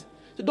strange guys.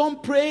 So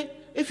don't pray.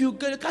 If you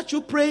catch you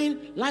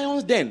praying,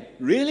 lions den.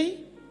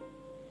 Really?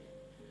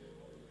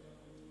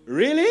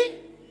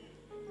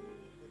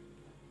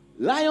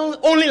 Lions,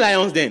 only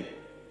lions den.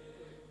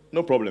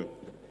 No problem.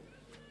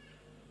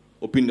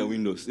 Open the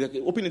windows.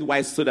 Open it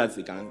wide so that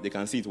they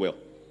can see it well.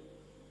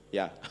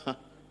 Yeah.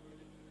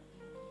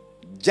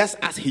 Just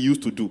as he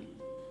used to do.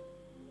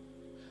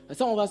 And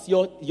some of us,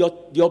 your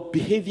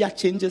behavior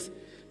changes.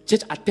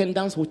 Church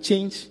attendance will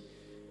change.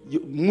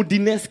 Your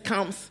moodiness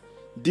comes.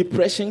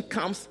 Depression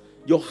comes.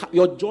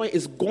 Your joy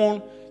is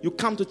gone. You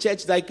come to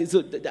church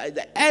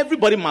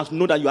everybody must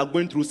know that you are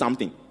going through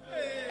something.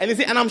 And you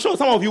see, and I'm sure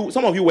some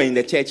of you were in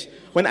the church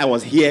when I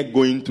was here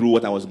going through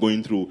what I was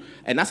going through.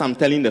 And as I'm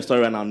telling the story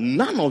right now,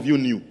 none of you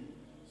knew.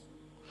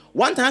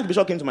 One time,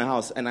 Bishop came to my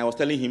house and I was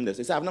telling him this.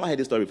 He said, I've never heard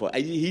this story before.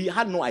 He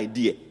had no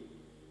idea.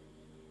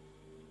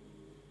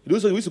 We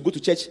used to go to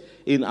church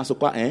in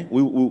Asokwa.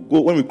 We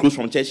go when we close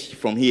from church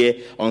from here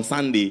on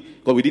Sunday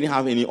because we didn't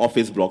have any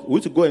office block. We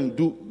used to go and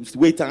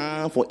wait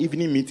for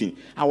evening meeting.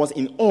 I was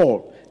in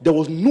awe. There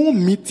was no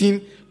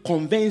meeting,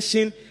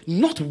 convention,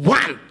 not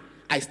one.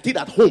 I stayed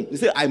at home. They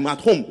said, I'm at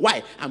home.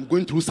 Why? I'm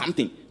going through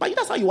something. But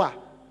that's how you are.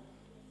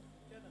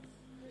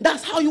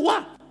 That's how you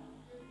are.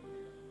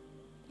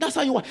 That's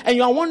how you are. And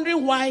you are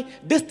wondering why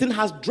this thing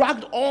has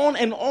dragged on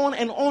and on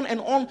and on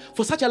and on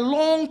for such a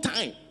long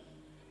time.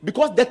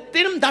 Because the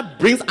thing that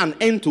brings an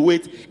end to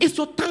it is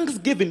your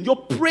thanksgiving, your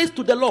praise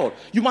to the Lord.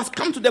 You must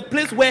come to the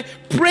place where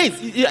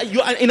praise,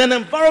 you are in an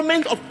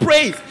environment of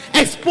praise.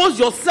 Expose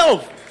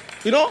yourself.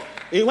 You know,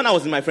 when I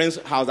was in my friend's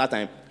house that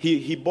time,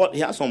 he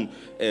had some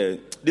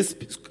this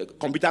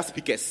computer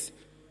speakers.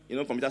 You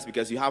know, computer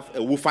speakers, you have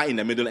a woofer in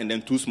the middle and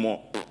then two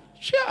small.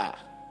 Sure.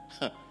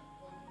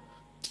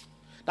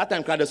 That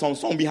time, some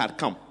song B had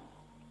come.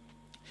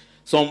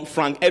 Some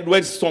Frank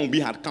Edwards song B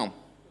had come.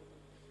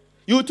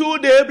 You too,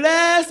 they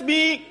bless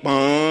me.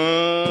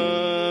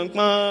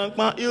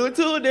 You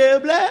too, they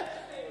bless.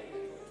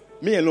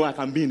 Me alone, I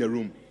can be in the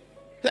room.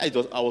 I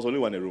was only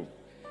one in the room.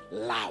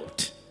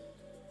 Loud.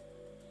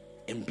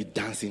 And be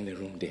dancing in the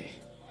room there.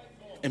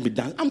 And be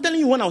dancing. I'm telling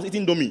you, when I was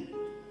eating domi.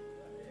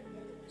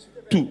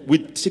 2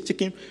 with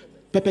chicken,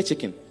 pepper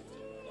chicken.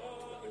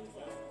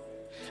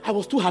 I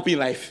was too happy in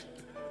life.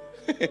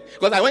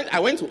 Because I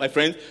went to my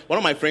friends. One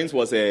of my friends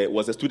was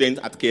a student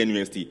at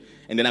KNUST.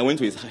 And then I went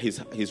to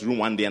his room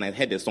one day and I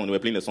heard the song. They were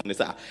playing the song. They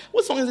said,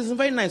 what song is this? It's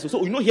very nice.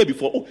 So, you know, here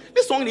before. Oh,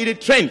 this song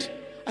needed trend.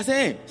 I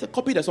said, hey, so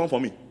copy the song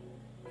for me.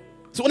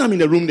 So when I'm in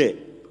the room there,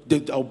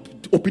 I'll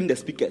open the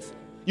speakers.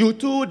 You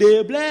too,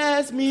 they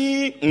bless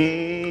me.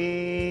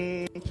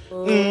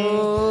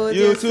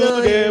 You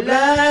too, they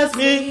bless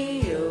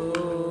me.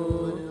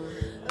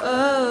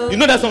 Oh, you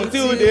know that song?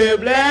 Till they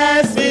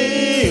bless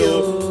me.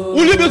 Oh.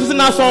 Will you be able to sing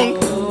that song?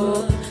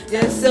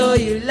 Just so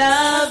you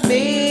love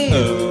me.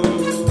 Oh.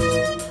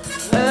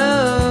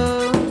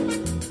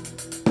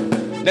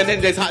 Then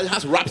it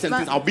has raps and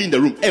things. I'll be in the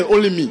room. Hey,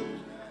 only me.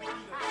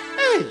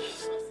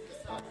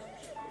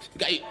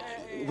 Hey.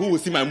 Who will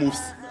see my moves?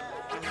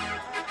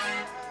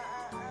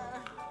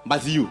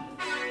 But you.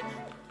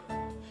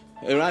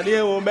 And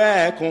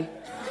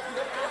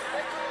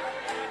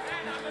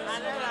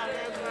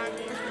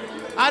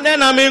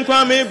then I'm in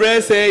Kwame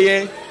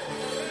Bresse.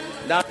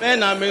 That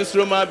man I'm in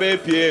Stroma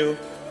Bepio.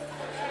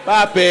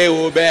 Pape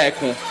will back.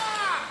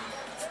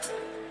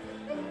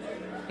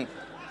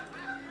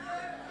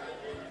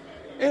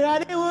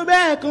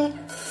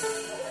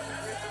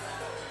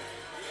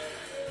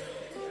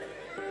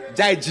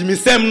 Jai Jimmy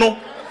Semno.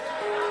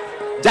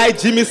 Jai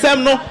Jimmy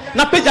Semno.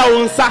 Na peja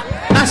wonsa.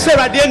 Na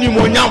share de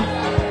animonyam.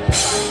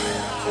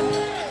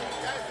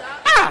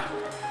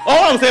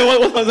 All I'm saying,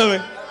 what's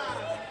something?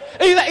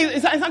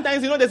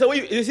 Sometimes, you know, there's a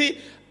way you see,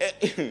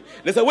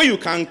 there's a way you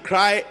can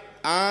cry,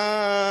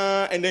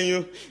 and then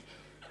you.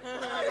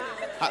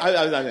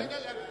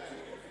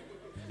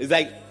 It's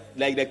like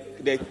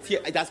the tear,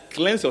 it just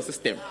cleanse your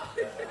system.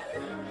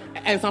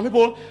 And some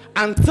people,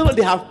 until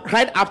they have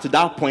cried up to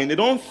that point, they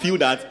don't feel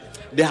that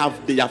they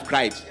have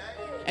cried.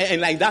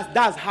 And like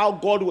that's how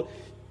God will.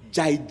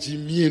 Jai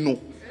Jimieno.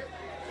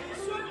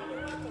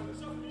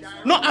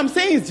 No, I'm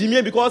saying it's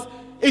Jimie because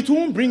it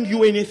won't bring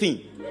you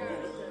anything.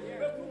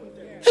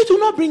 It will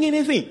not bring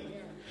anything.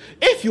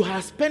 If you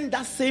have spent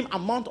that same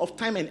amount of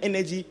time and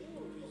energy,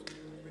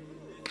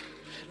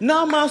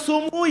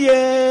 Namasumu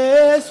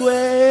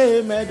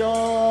Yeswe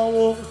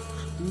Medowo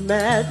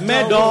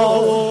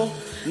Medowo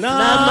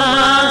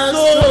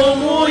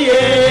Namasumu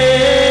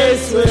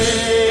Yeswe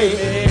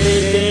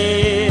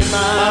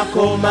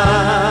Makoma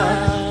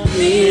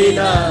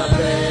Mina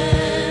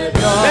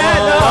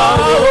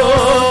Medowo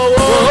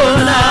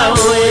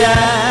Naoya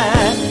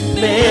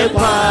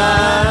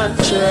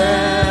Mekwanche.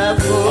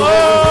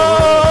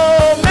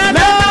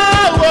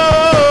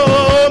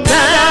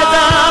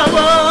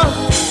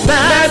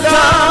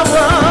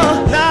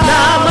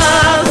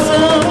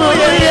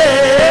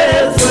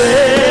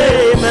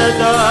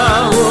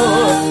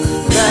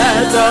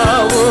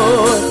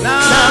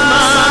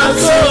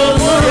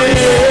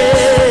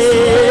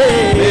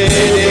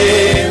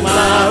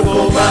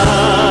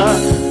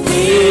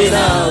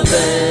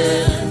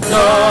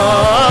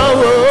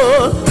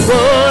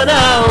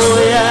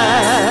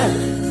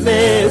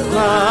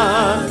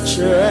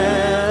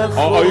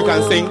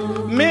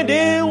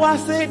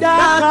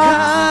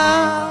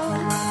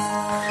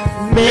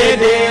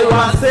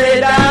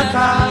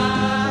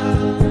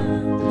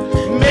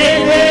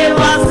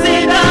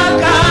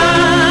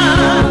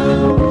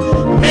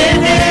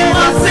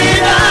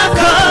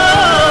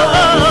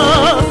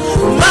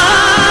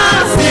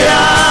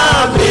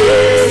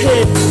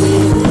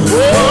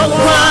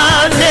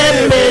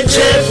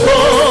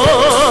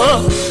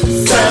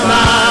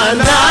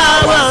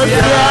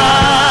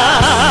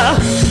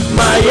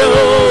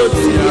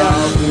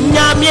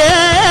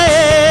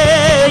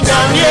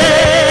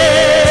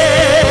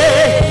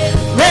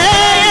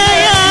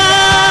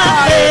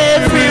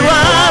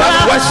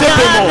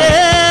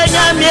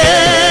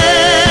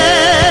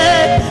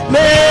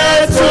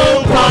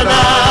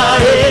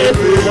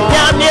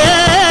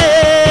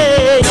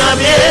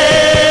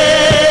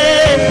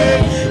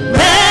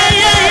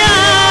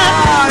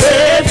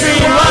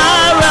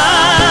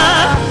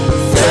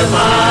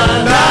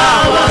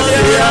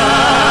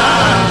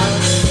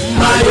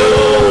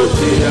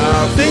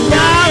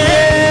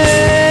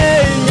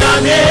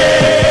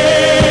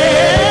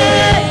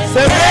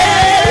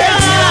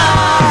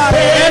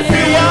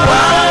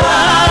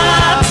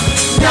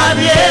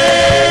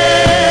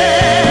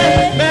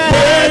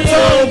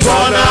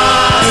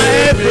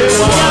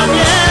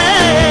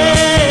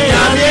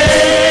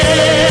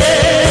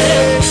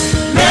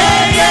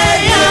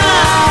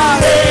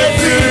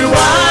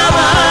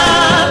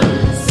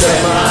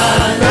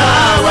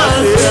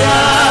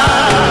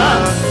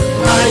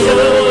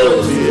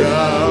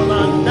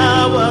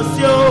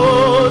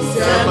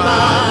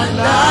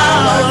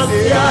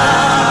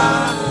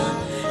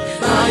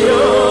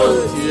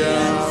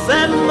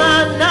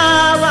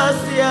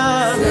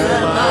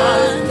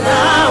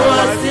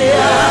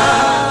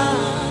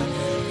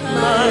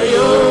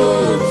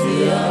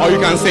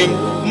 can sing,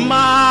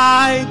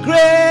 my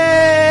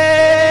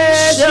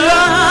gracious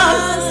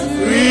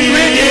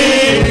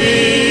Redeemer,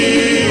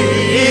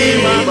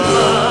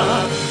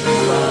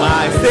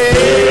 my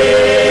Savior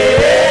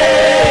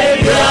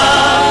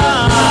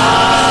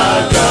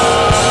God,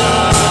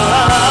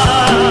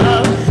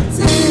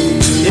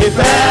 if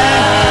ever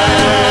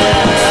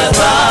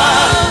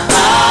I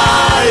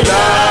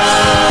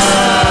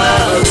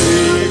love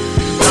thee,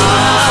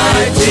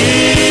 my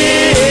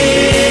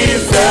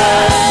Jesus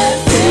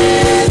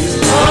is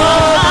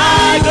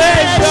my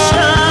gracious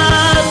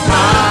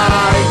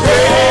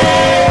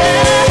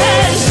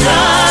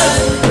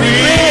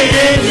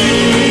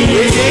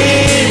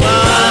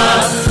Redeemer,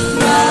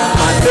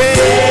 my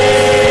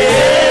Savior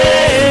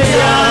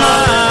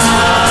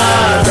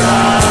God,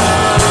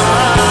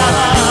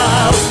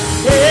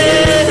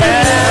 if ever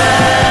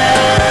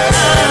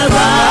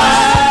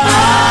I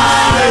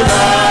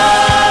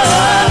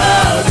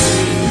love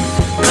thee,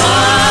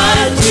 my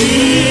Jesus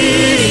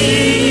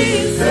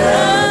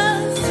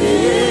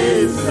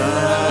is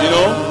mine. You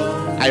know,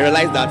 I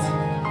realize that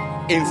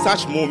in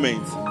such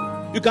moments,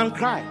 you can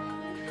cry,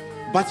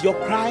 but your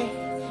cry,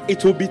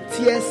 it will be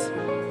tears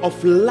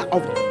of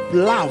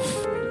love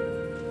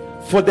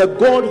for the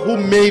God who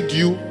made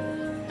you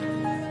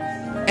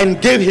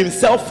and gave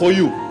himself for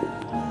you,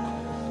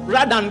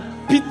 rather than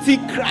pity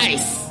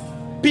cries,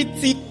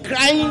 pity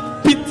crying,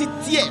 pity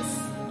tears.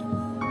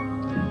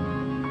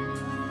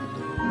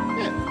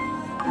 Yeah.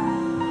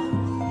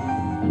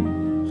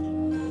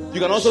 You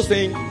can also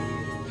sing,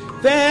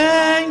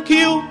 thank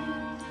you,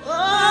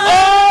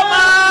 oh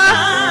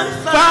my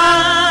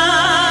Father,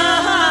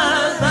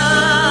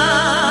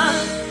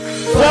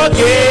 for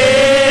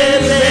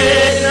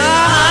giving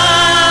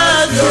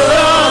us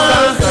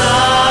your Son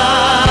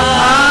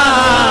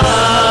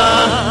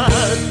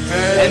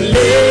and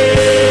living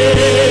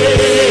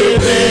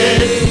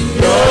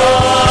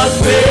your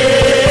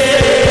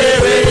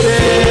Spirit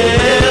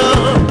till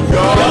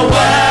your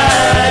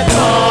work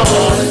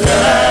on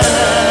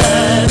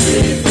earth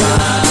is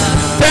done.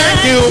 Thank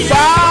you,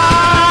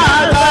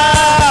 Father.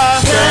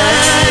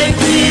 Thank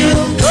you,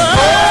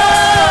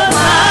 oh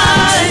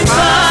my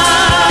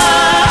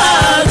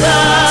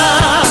Father,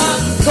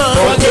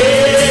 for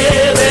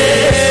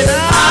giving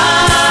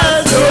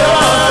us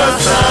your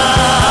Son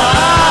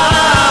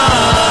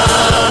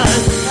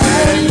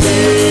and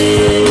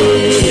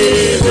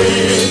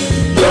living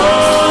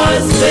your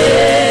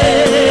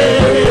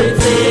Spirit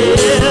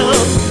till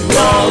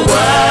your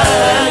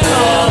work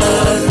on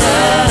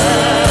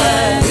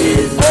earth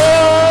is done.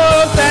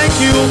 Oh, thank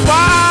you,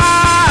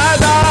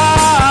 Father.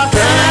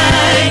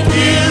 Thank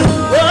you,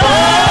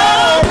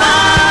 oh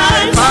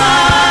my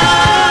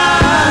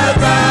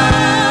Father,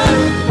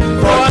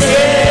 for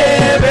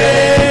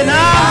giving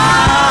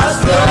us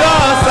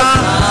your Son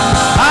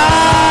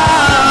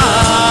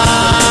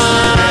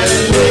and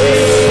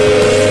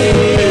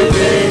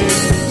living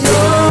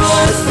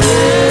your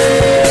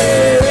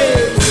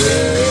Spirit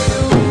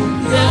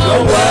till your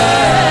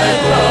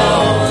work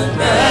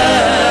on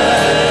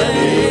earth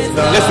is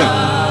done. Listen,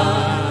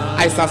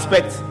 I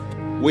suspect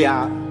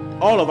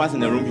all of us in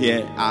the room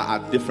here are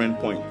at different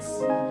points.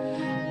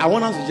 I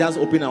want us to just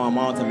open our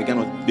mouths and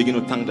begin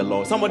to thank the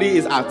Lord. Somebody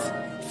is at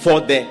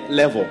for the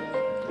level.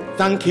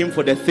 Thank him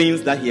for the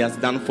things that he has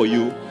done for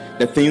you,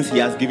 the things he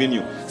has given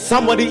you.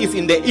 Somebody is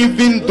in the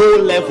even though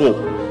level.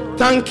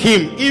 Thank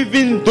him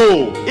even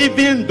though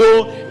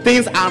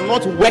things are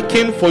not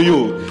working for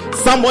you.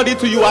 Somebody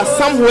to you are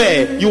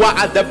somewhere, you are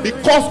at the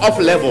because of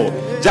level.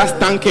 Just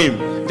thank him.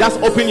 Just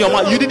open your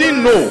mouth. You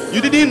didn't know.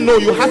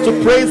 You have to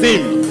praise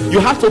him. You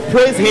have to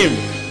praise him.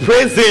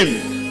 Praise him.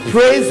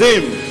 Praise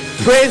him.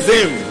 Praise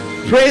him.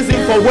 Praise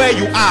him for where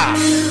you are.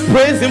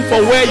 Praise him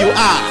for where you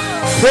are.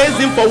 Praise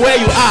him for where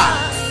you are.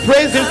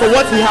 Praise him for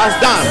what he has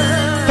done.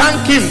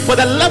 Thank him for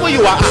the level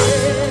you are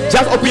at.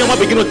 Just open your mouth,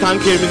 begin to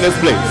thank him in this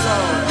place.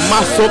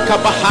 Masoka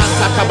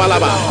bahasa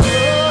kabalaba.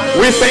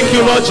 We thank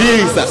you, Lord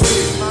Jesus.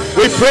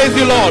 We praise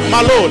you, Lord.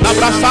 Malo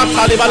nabrasa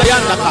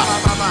talibalayandaka.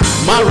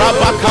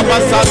 Maraba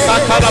kabasasa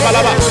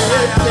kalabalaba.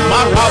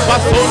 Maraba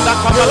sonda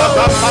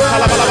kabalaba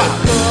kalabalaba.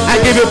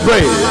 I give you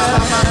praise.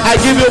 I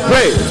give you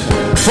praise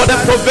for the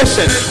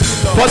provision,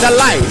 for the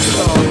life,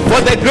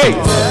 for the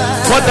grace,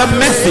 for the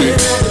mercy.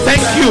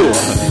 Thank you.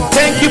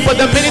 Thank you for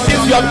the many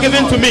things you have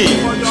given to me.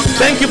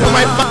 Thank you for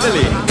my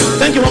family.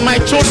 Thank you for my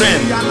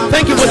children.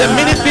 Thank you for the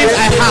many things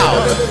I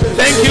have.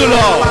 Thank you,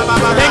 Lord.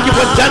 Thank you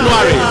for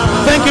January.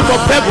 Thank you for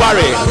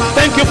February.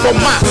 Thank you for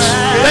March.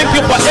 Thank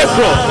you for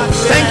April.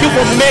 Thank you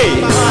for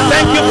May.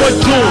 Thank you for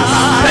June.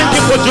 Thank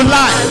you for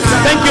July.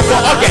 Thank you for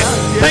August.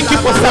 Thank you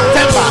for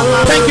September.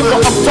 Thank you for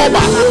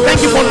October.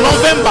 Thank you for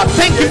November.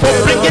 Thank you for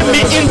bringing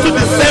me into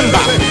December.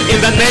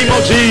 In the name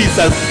of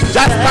Jesus.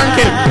 Just thank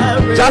him.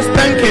 Just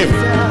thank him.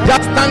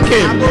 Just thank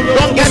him.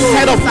 Don't get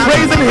tired of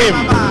praising him.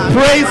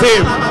 Praise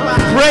him.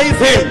 Praise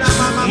him.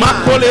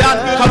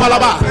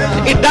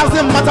 It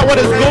doesn't matter what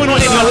is going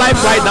on in your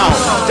life right now.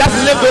 Just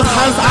lift those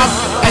hands up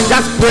and and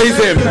just praise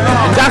him,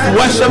 and just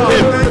worship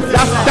him,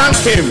 just thank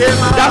him,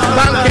 just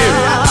thank him,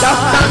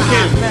 just thank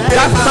him,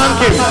 just thank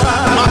him.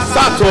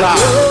 Masatora,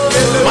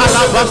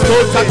 Malabasto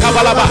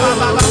Kabalaba,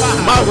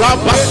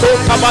 Marabasto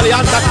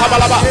Kabalianta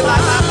Kabalaba,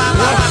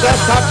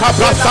 Masata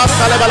Kabrasa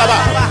Salabalaba,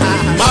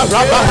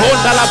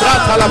 Marabahonda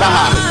Labrata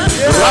Labaha,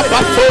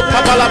 Rabasto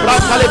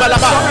Kabalabrata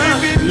Lebalaba,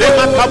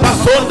 Lema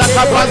Kabasonda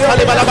Kabrasa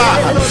Lebalaba.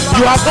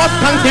 You have not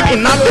thanked him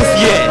enough this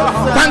year.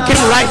 Thank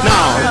him right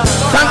now.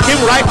 Thank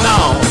him right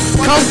now.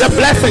 Count the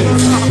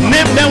blessings.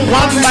 Name them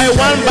one by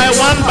one by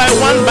one by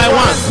one by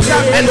one.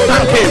 And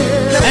thank him.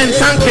 And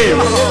thank him.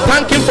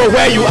 Thank him for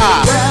where you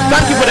are.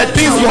 Thank you for the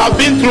things you have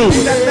been through.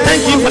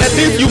 Thank you for the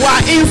things you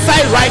are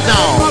inside right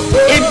now.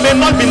 It may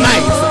not be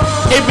nice.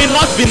 It may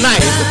not be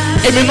nice.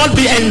 It may not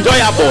be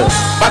enjoyable.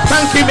 But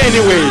thank him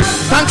anyway.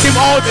 Thank him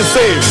all the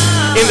same.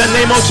 In the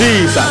name of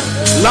Jesus.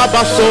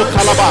 Labaso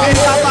Kalaba.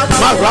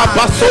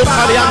 Marabaso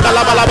Kalianda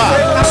Labalaba.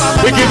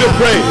 We give you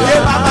praise.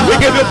 We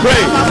give you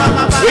praise.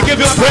 We give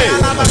you praise.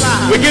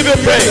 We give you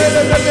praise.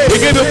 We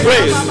give you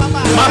praise.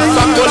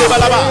 Masako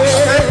Lebalaba.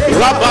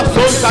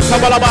 Rabaso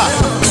Sakabalaba.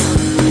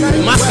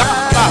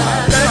 Masaka.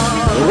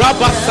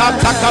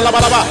 Rabasata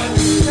Kalabalaba.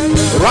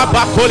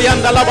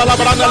 Rabakolianda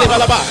Labalaba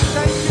Lebalaba.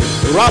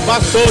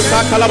 Rabaso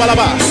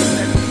Sakalabalaba.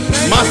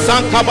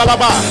 Masanka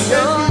Balaba.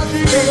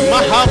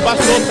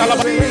 Mahabaso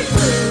Kalaba.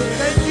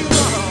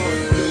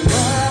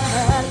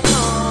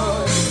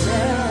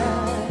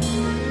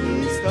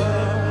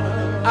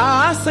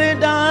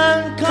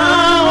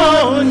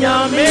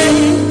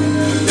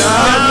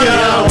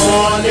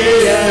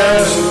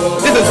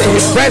 This is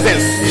his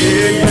presence.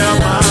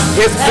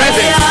 His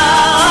presence.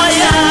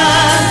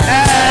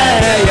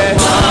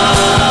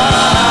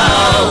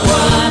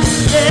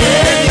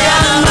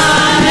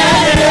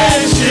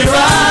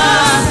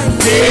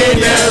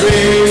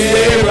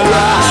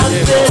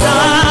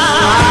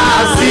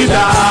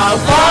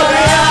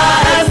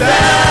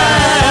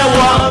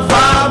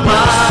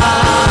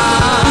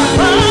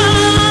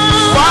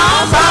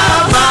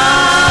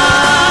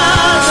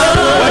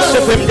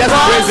 Just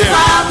praise him.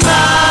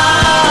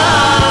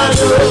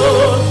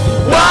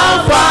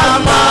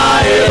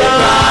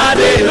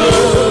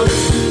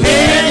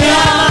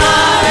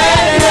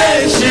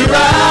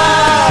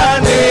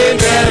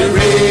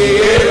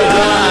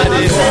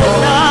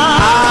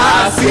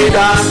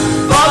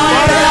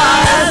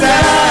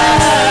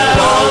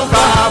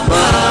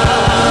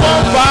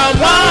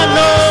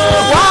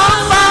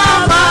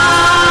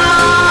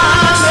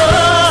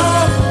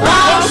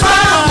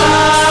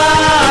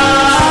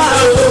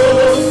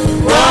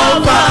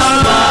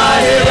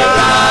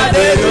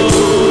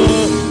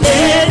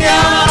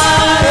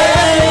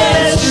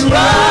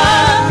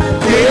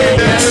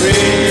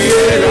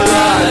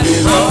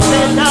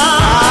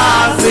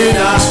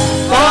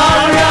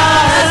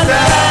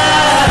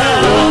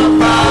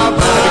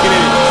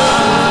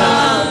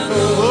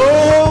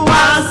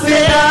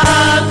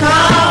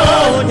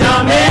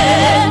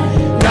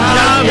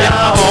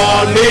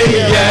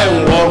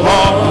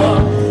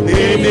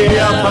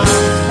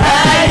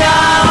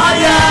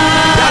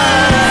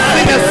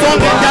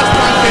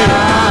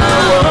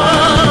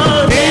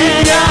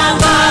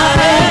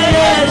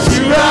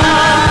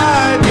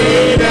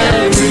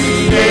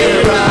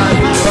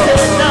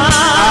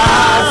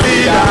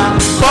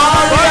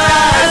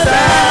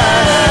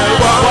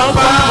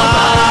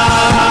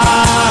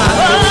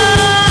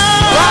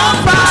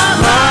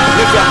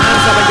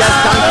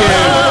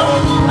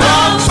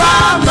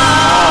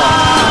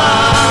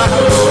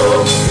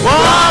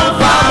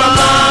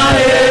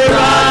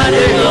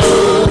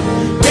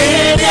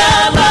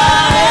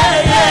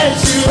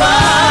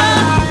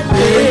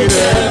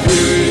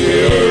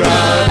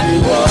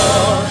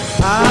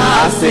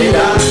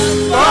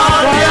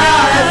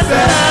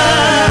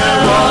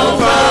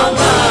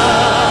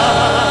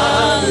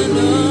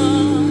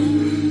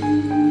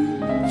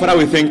 Father,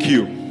 we thank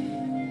you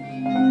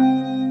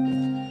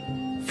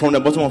from the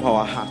bottom of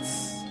our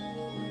hearts.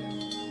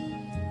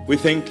 We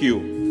thank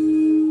you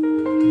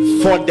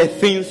for the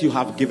things you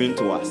have given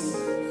to us,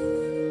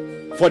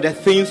 for the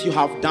things you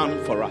have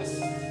done for us.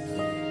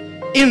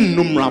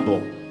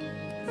 Innumerable,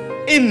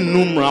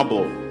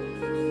 innumerable,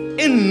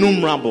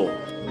 innumerable,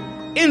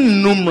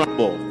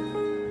 innumerable,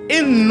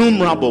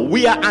 innumerable.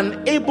 We are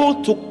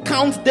unable to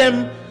count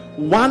them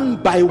one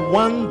by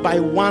one by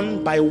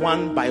one by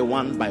one by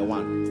one by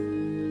one.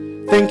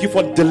 Thank you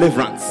for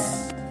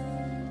deliverance.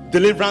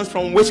 Deliverance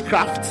from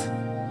witchcraft.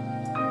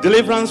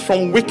 Deliverance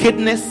from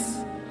wickedness.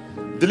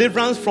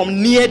 Deliverance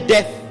from near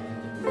death.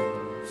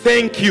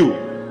 Thank you.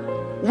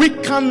 We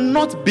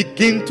cannot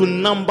begin to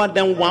number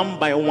them one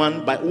by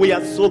one, but we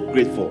are so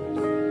grateful.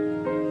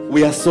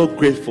 We are so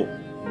grateful.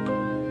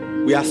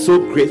 We are so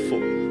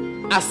grateful.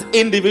 As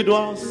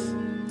individuals,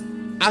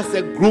 as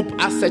a group,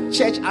 as a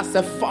church, as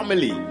a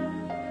family,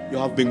 you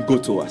have been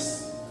good to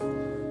us.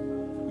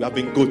 You have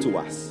been good to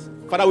us.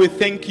 Father, we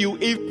thank you,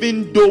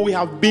 even though we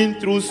have been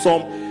through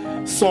some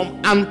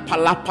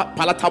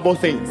unpalatable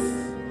things,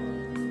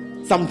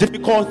 some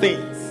difficult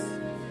things,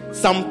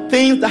 some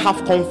things that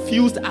have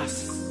confused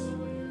us.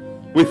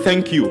 We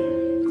thank you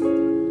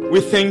We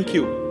thank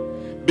you.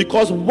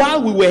 Because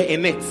while we were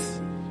in it,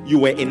 you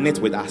were in it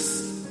with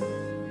us.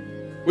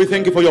 We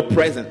thank you for your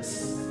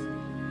presence.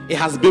 It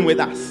has been with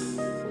us.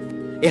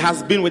 It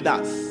has been with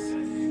us.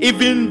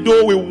 Even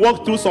though we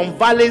walk through some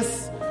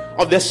valleys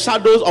of the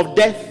shadows of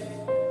death,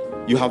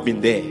 you have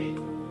been there.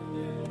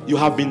 You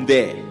have been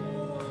there.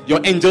 Your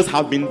angels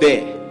have been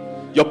there.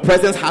 Your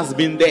presence has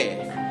been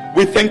there.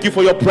 We thank you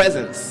for your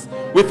presence.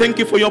 We thank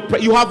you for your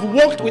you have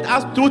walked with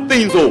us through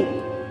things.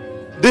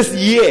 This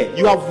year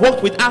you have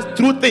walked with us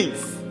through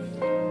things.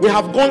 We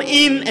have gone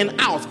in and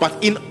out, but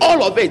in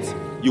all of it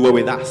you were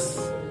with us.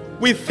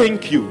 We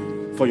thank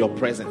you for your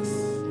presence.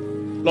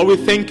 Lord, we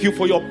thank you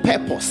for your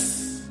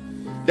purpose.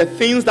 The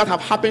things that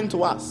have happened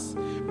to us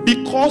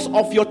because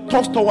of your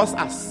thoughts towards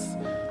us,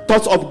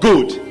 thoughts of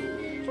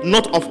good,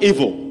 not of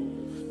evil,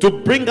 to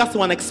bring us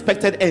to an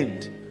expected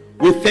end.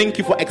 We thank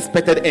you for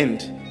expected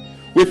end.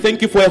 We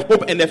thank you for a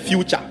hope and a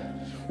future.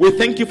 We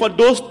thank you for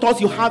those thoughts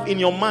you have in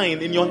your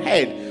mind, in your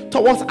head,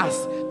 towards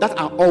us that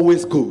are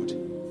always good.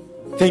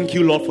 Thank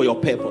you, Lord, for your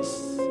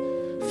purpose.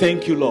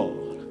 Thank you,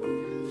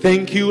 Lord.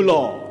 Thank you,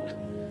 Lord.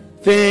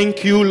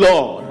 Thank you,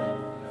 Lord.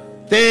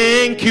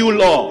 Thank you,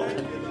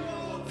 Lord.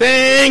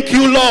 Thank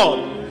you,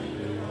 Lord.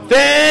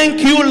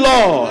 Thank you,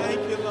 Lord.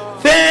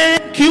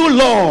 Thank you,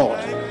 Lord.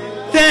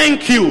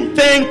 Thank you.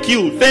 Thank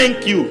you.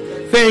 Thank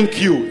you.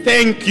 Thank you.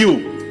 Thank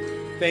you.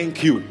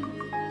 Thank you.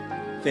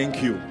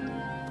 Thank you.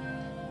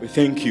 We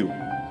thank you.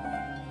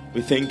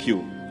 We thank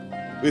you.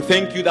 We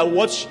thank you that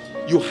what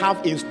you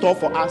have in store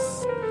for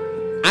us,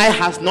 eye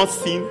has not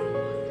seen.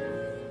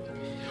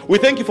 We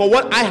thank you for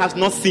what eye has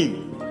not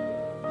seen,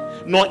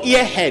 nor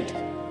ear heard,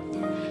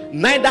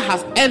 neither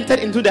has entered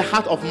into the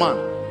heart of man.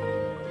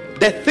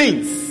 The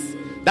things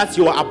that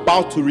you are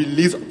about to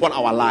release upon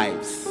our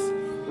lives,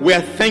 we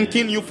are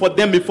thanking you for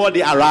them before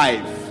they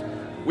arrive.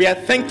 We are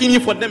thanking you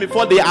for them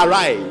before they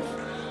arrive.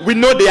 We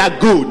know they are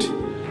good.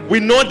 We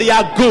know they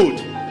are good.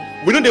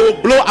 We know they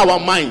will blow our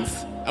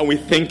minds, and we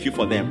thank you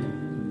for them.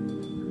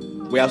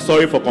 We are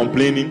sorry for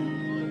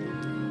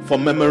complaining, for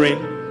murmuring,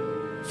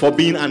 for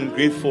being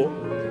ungrateful.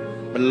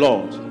 But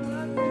Lord,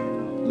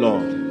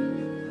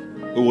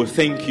 we will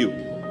thank you.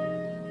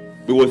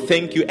 We will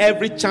thank you.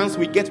 Every chance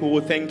we get, we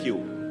will thank you.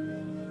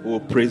 We will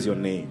praise your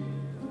name.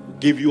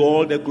 Give you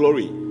all the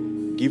glory.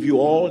 Give you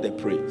all the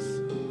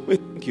praise. We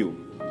thank you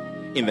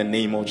in the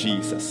name of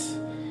Jesus.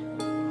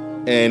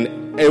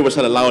 And everyone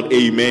shout aloud,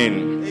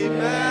 amen.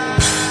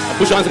 Amen.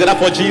 Put your hands together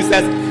for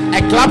Jesus.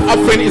 A clap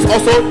offering is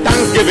also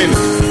thanksgiving.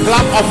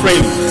 Clap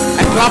offering.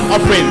 A clap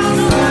offering.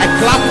 A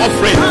clap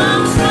offering.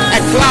 A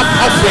clap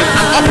offering.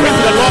 An offering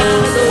to the Lord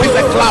with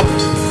a clap.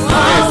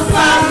 Yes.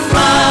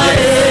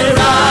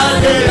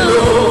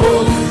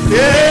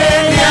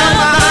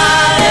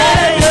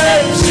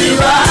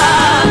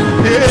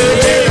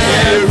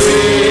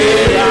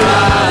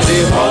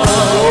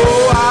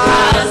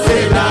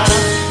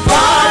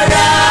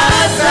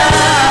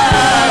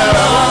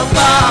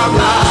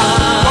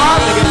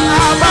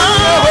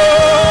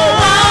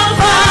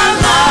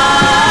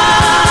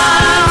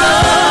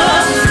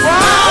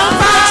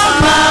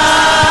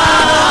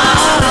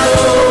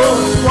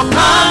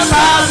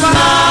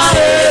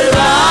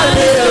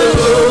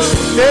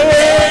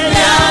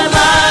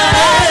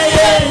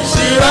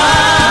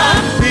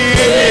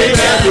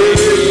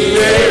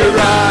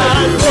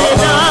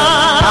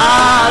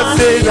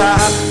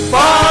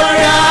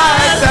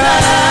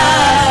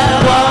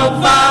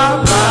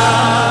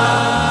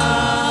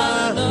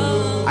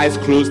 Eyes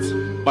closed,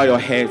 bow your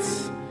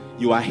heads.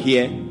 You are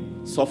here.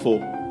 Sofo,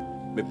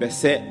 me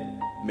pese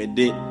me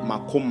de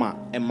makoma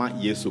ema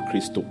Yesu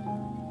Kristo.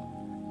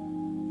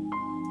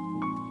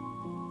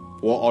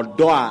 Wo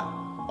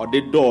odoa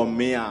ode do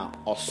me a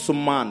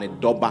osoma ne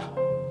doba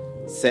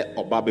se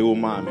oba be wo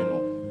ma me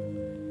no.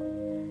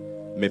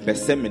 Me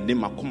pese me de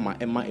makoma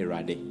ema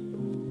Erade.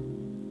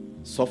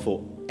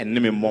 Sofo enne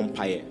me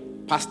mompaye.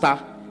 Pastor,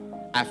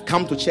 I've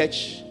come to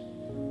church.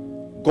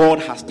 God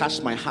has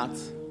touched my heart.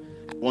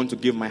 I want to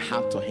give my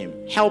heart to him.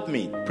 Help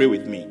me. Pray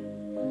with me.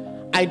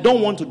 I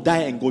don't want to die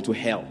and go to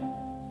hell.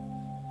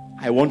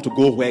 I want to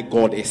go where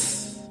God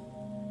is,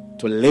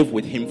 to live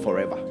with him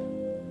forever.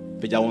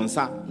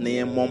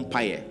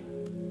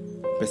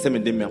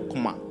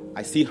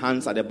 I see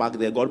hands at the back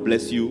there. God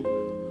bless you.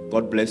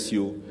 God bless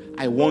you.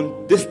 I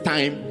want this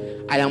time,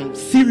 I am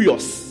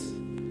serious.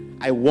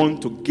 I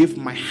want to give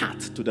my heart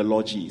to the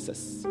Lord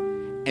Jesus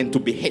and to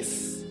be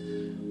his.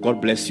 God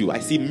bless you. I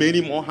see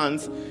many more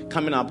hands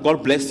coming up.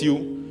 God bless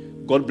you.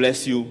 God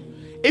bless you.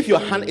 If your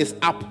hand is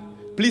up,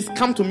 please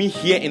come to me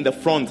here in the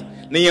front.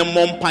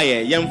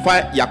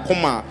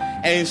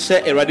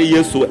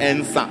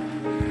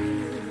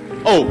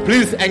 Oh,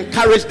 please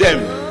encourage them.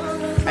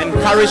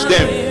 Encourage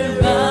them.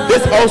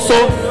 This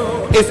also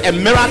is a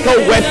miracle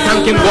worth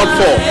thanking God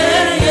for.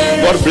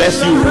 God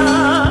bless you.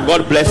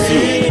 God bless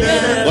you.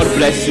 God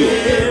bless you.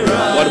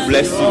 God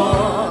bless you.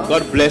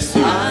 God bless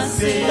you.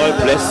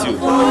 God bless you.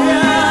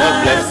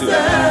 God bless you.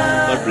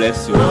 God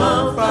bless you.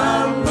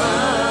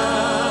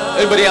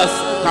 Everybody else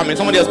come in.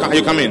 Somebody else come.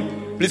 You come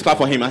in. Please clap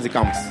for him as he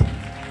comes.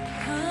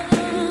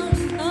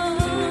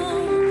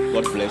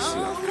 God bless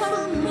you.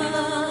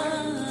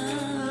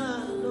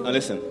 Now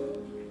listen.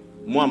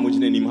 Mo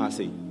amujine nim ha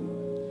say.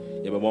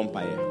 Ye be bon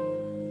empire.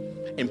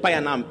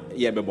 Empire na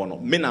ye be bon no.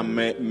 Me na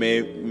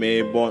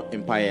me bon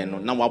empire no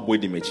na wa boy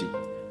di mechi.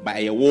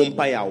 But ye wo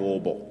empire wo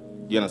bo.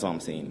 You understand what I'm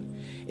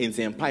saying? In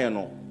the empire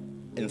no,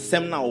 in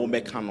sem na wo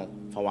be ka no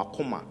fa wa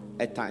koma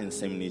eta in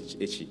sem ni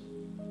echi.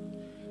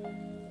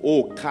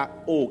 O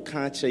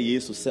ka che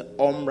Jesus se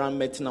omra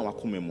metina wa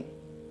koma mu.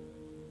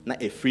 Na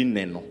e free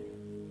neno.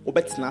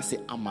 Obetina se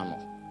amano.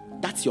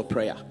 That's your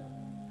prayer.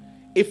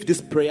 If this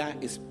prayer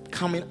is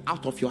coming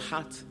out of your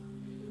heart,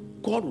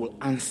 God will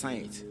answer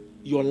it.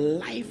 Your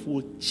life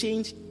will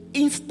change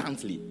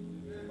instantly.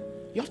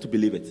 You have to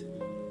believe it.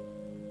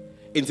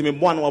 Intime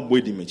bo anu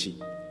aboy di mechi.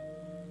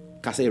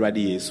 Kase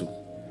iradi Yesu.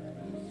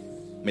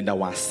 Me da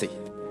wase.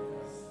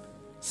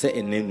 Se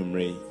ene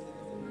numre.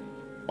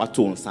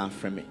 Wato onsan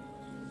freme.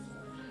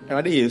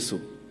 Iradi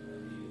Yesu.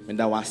 Me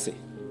da wase.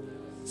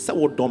 Se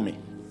wo do me.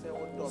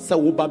 Se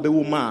wo ba be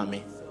wo ma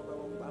me.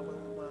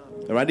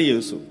 Iradi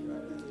Yesu.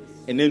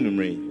 Ene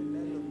numre.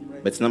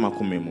 Betina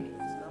makome mu.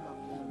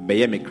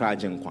 Beye me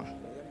kraje nkwa.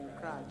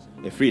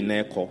 Efri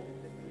na ekọ.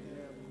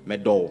 Me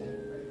do.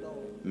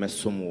 Me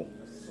somo.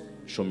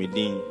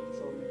 Shomidin.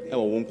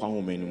 Ewo wo nkwa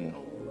ho menu.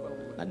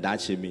 Na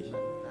dache mi.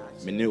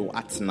 Me ne o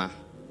atena.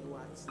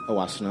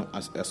 Ewo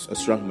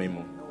asura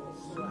memu.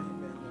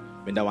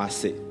 Me da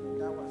wase.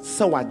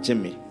 Se waje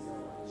me.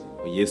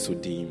 O Yesu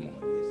din mu.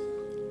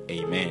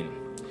 Amen.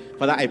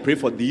 Father, I pray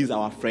for these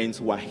our friends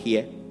who are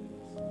here.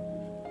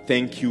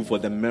 Thank you for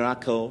the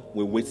miracle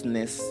we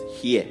witness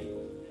here.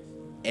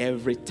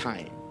 Every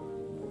time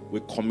we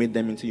commit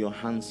them into your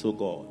hands, O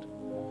God.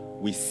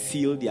 We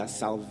seal their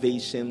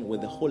salvation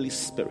with the Holy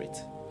Spirit.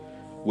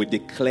 We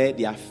declare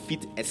their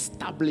feet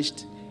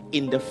established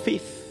in the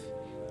faith,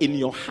 in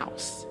your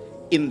house,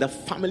 in the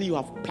family you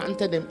have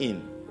planted them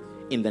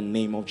in the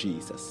name of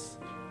Jesus.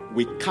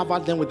 We cover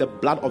them with the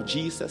blood of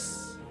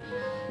Jesus.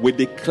 We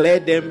declare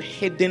them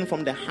hidden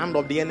from the hand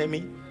of the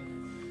enemy.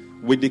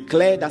 We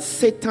declare that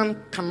Satan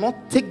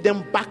cannot take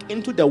them back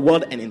into the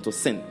world and into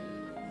sin.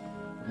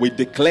 We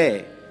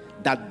declare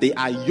that they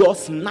are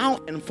yours now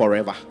and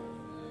forever.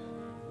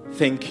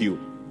 Thank you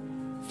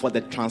for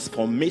the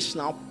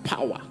transformational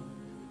power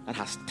that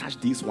has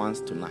touched these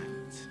ones tonight.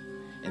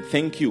 And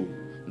thank you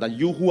that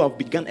you who have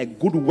begun a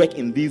good work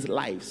in these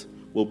lives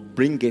will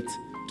bring it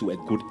to a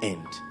good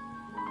end.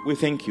 We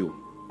thank you.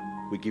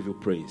 We give you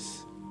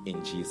praise.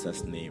 In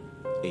Jesus' name,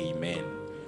 amen.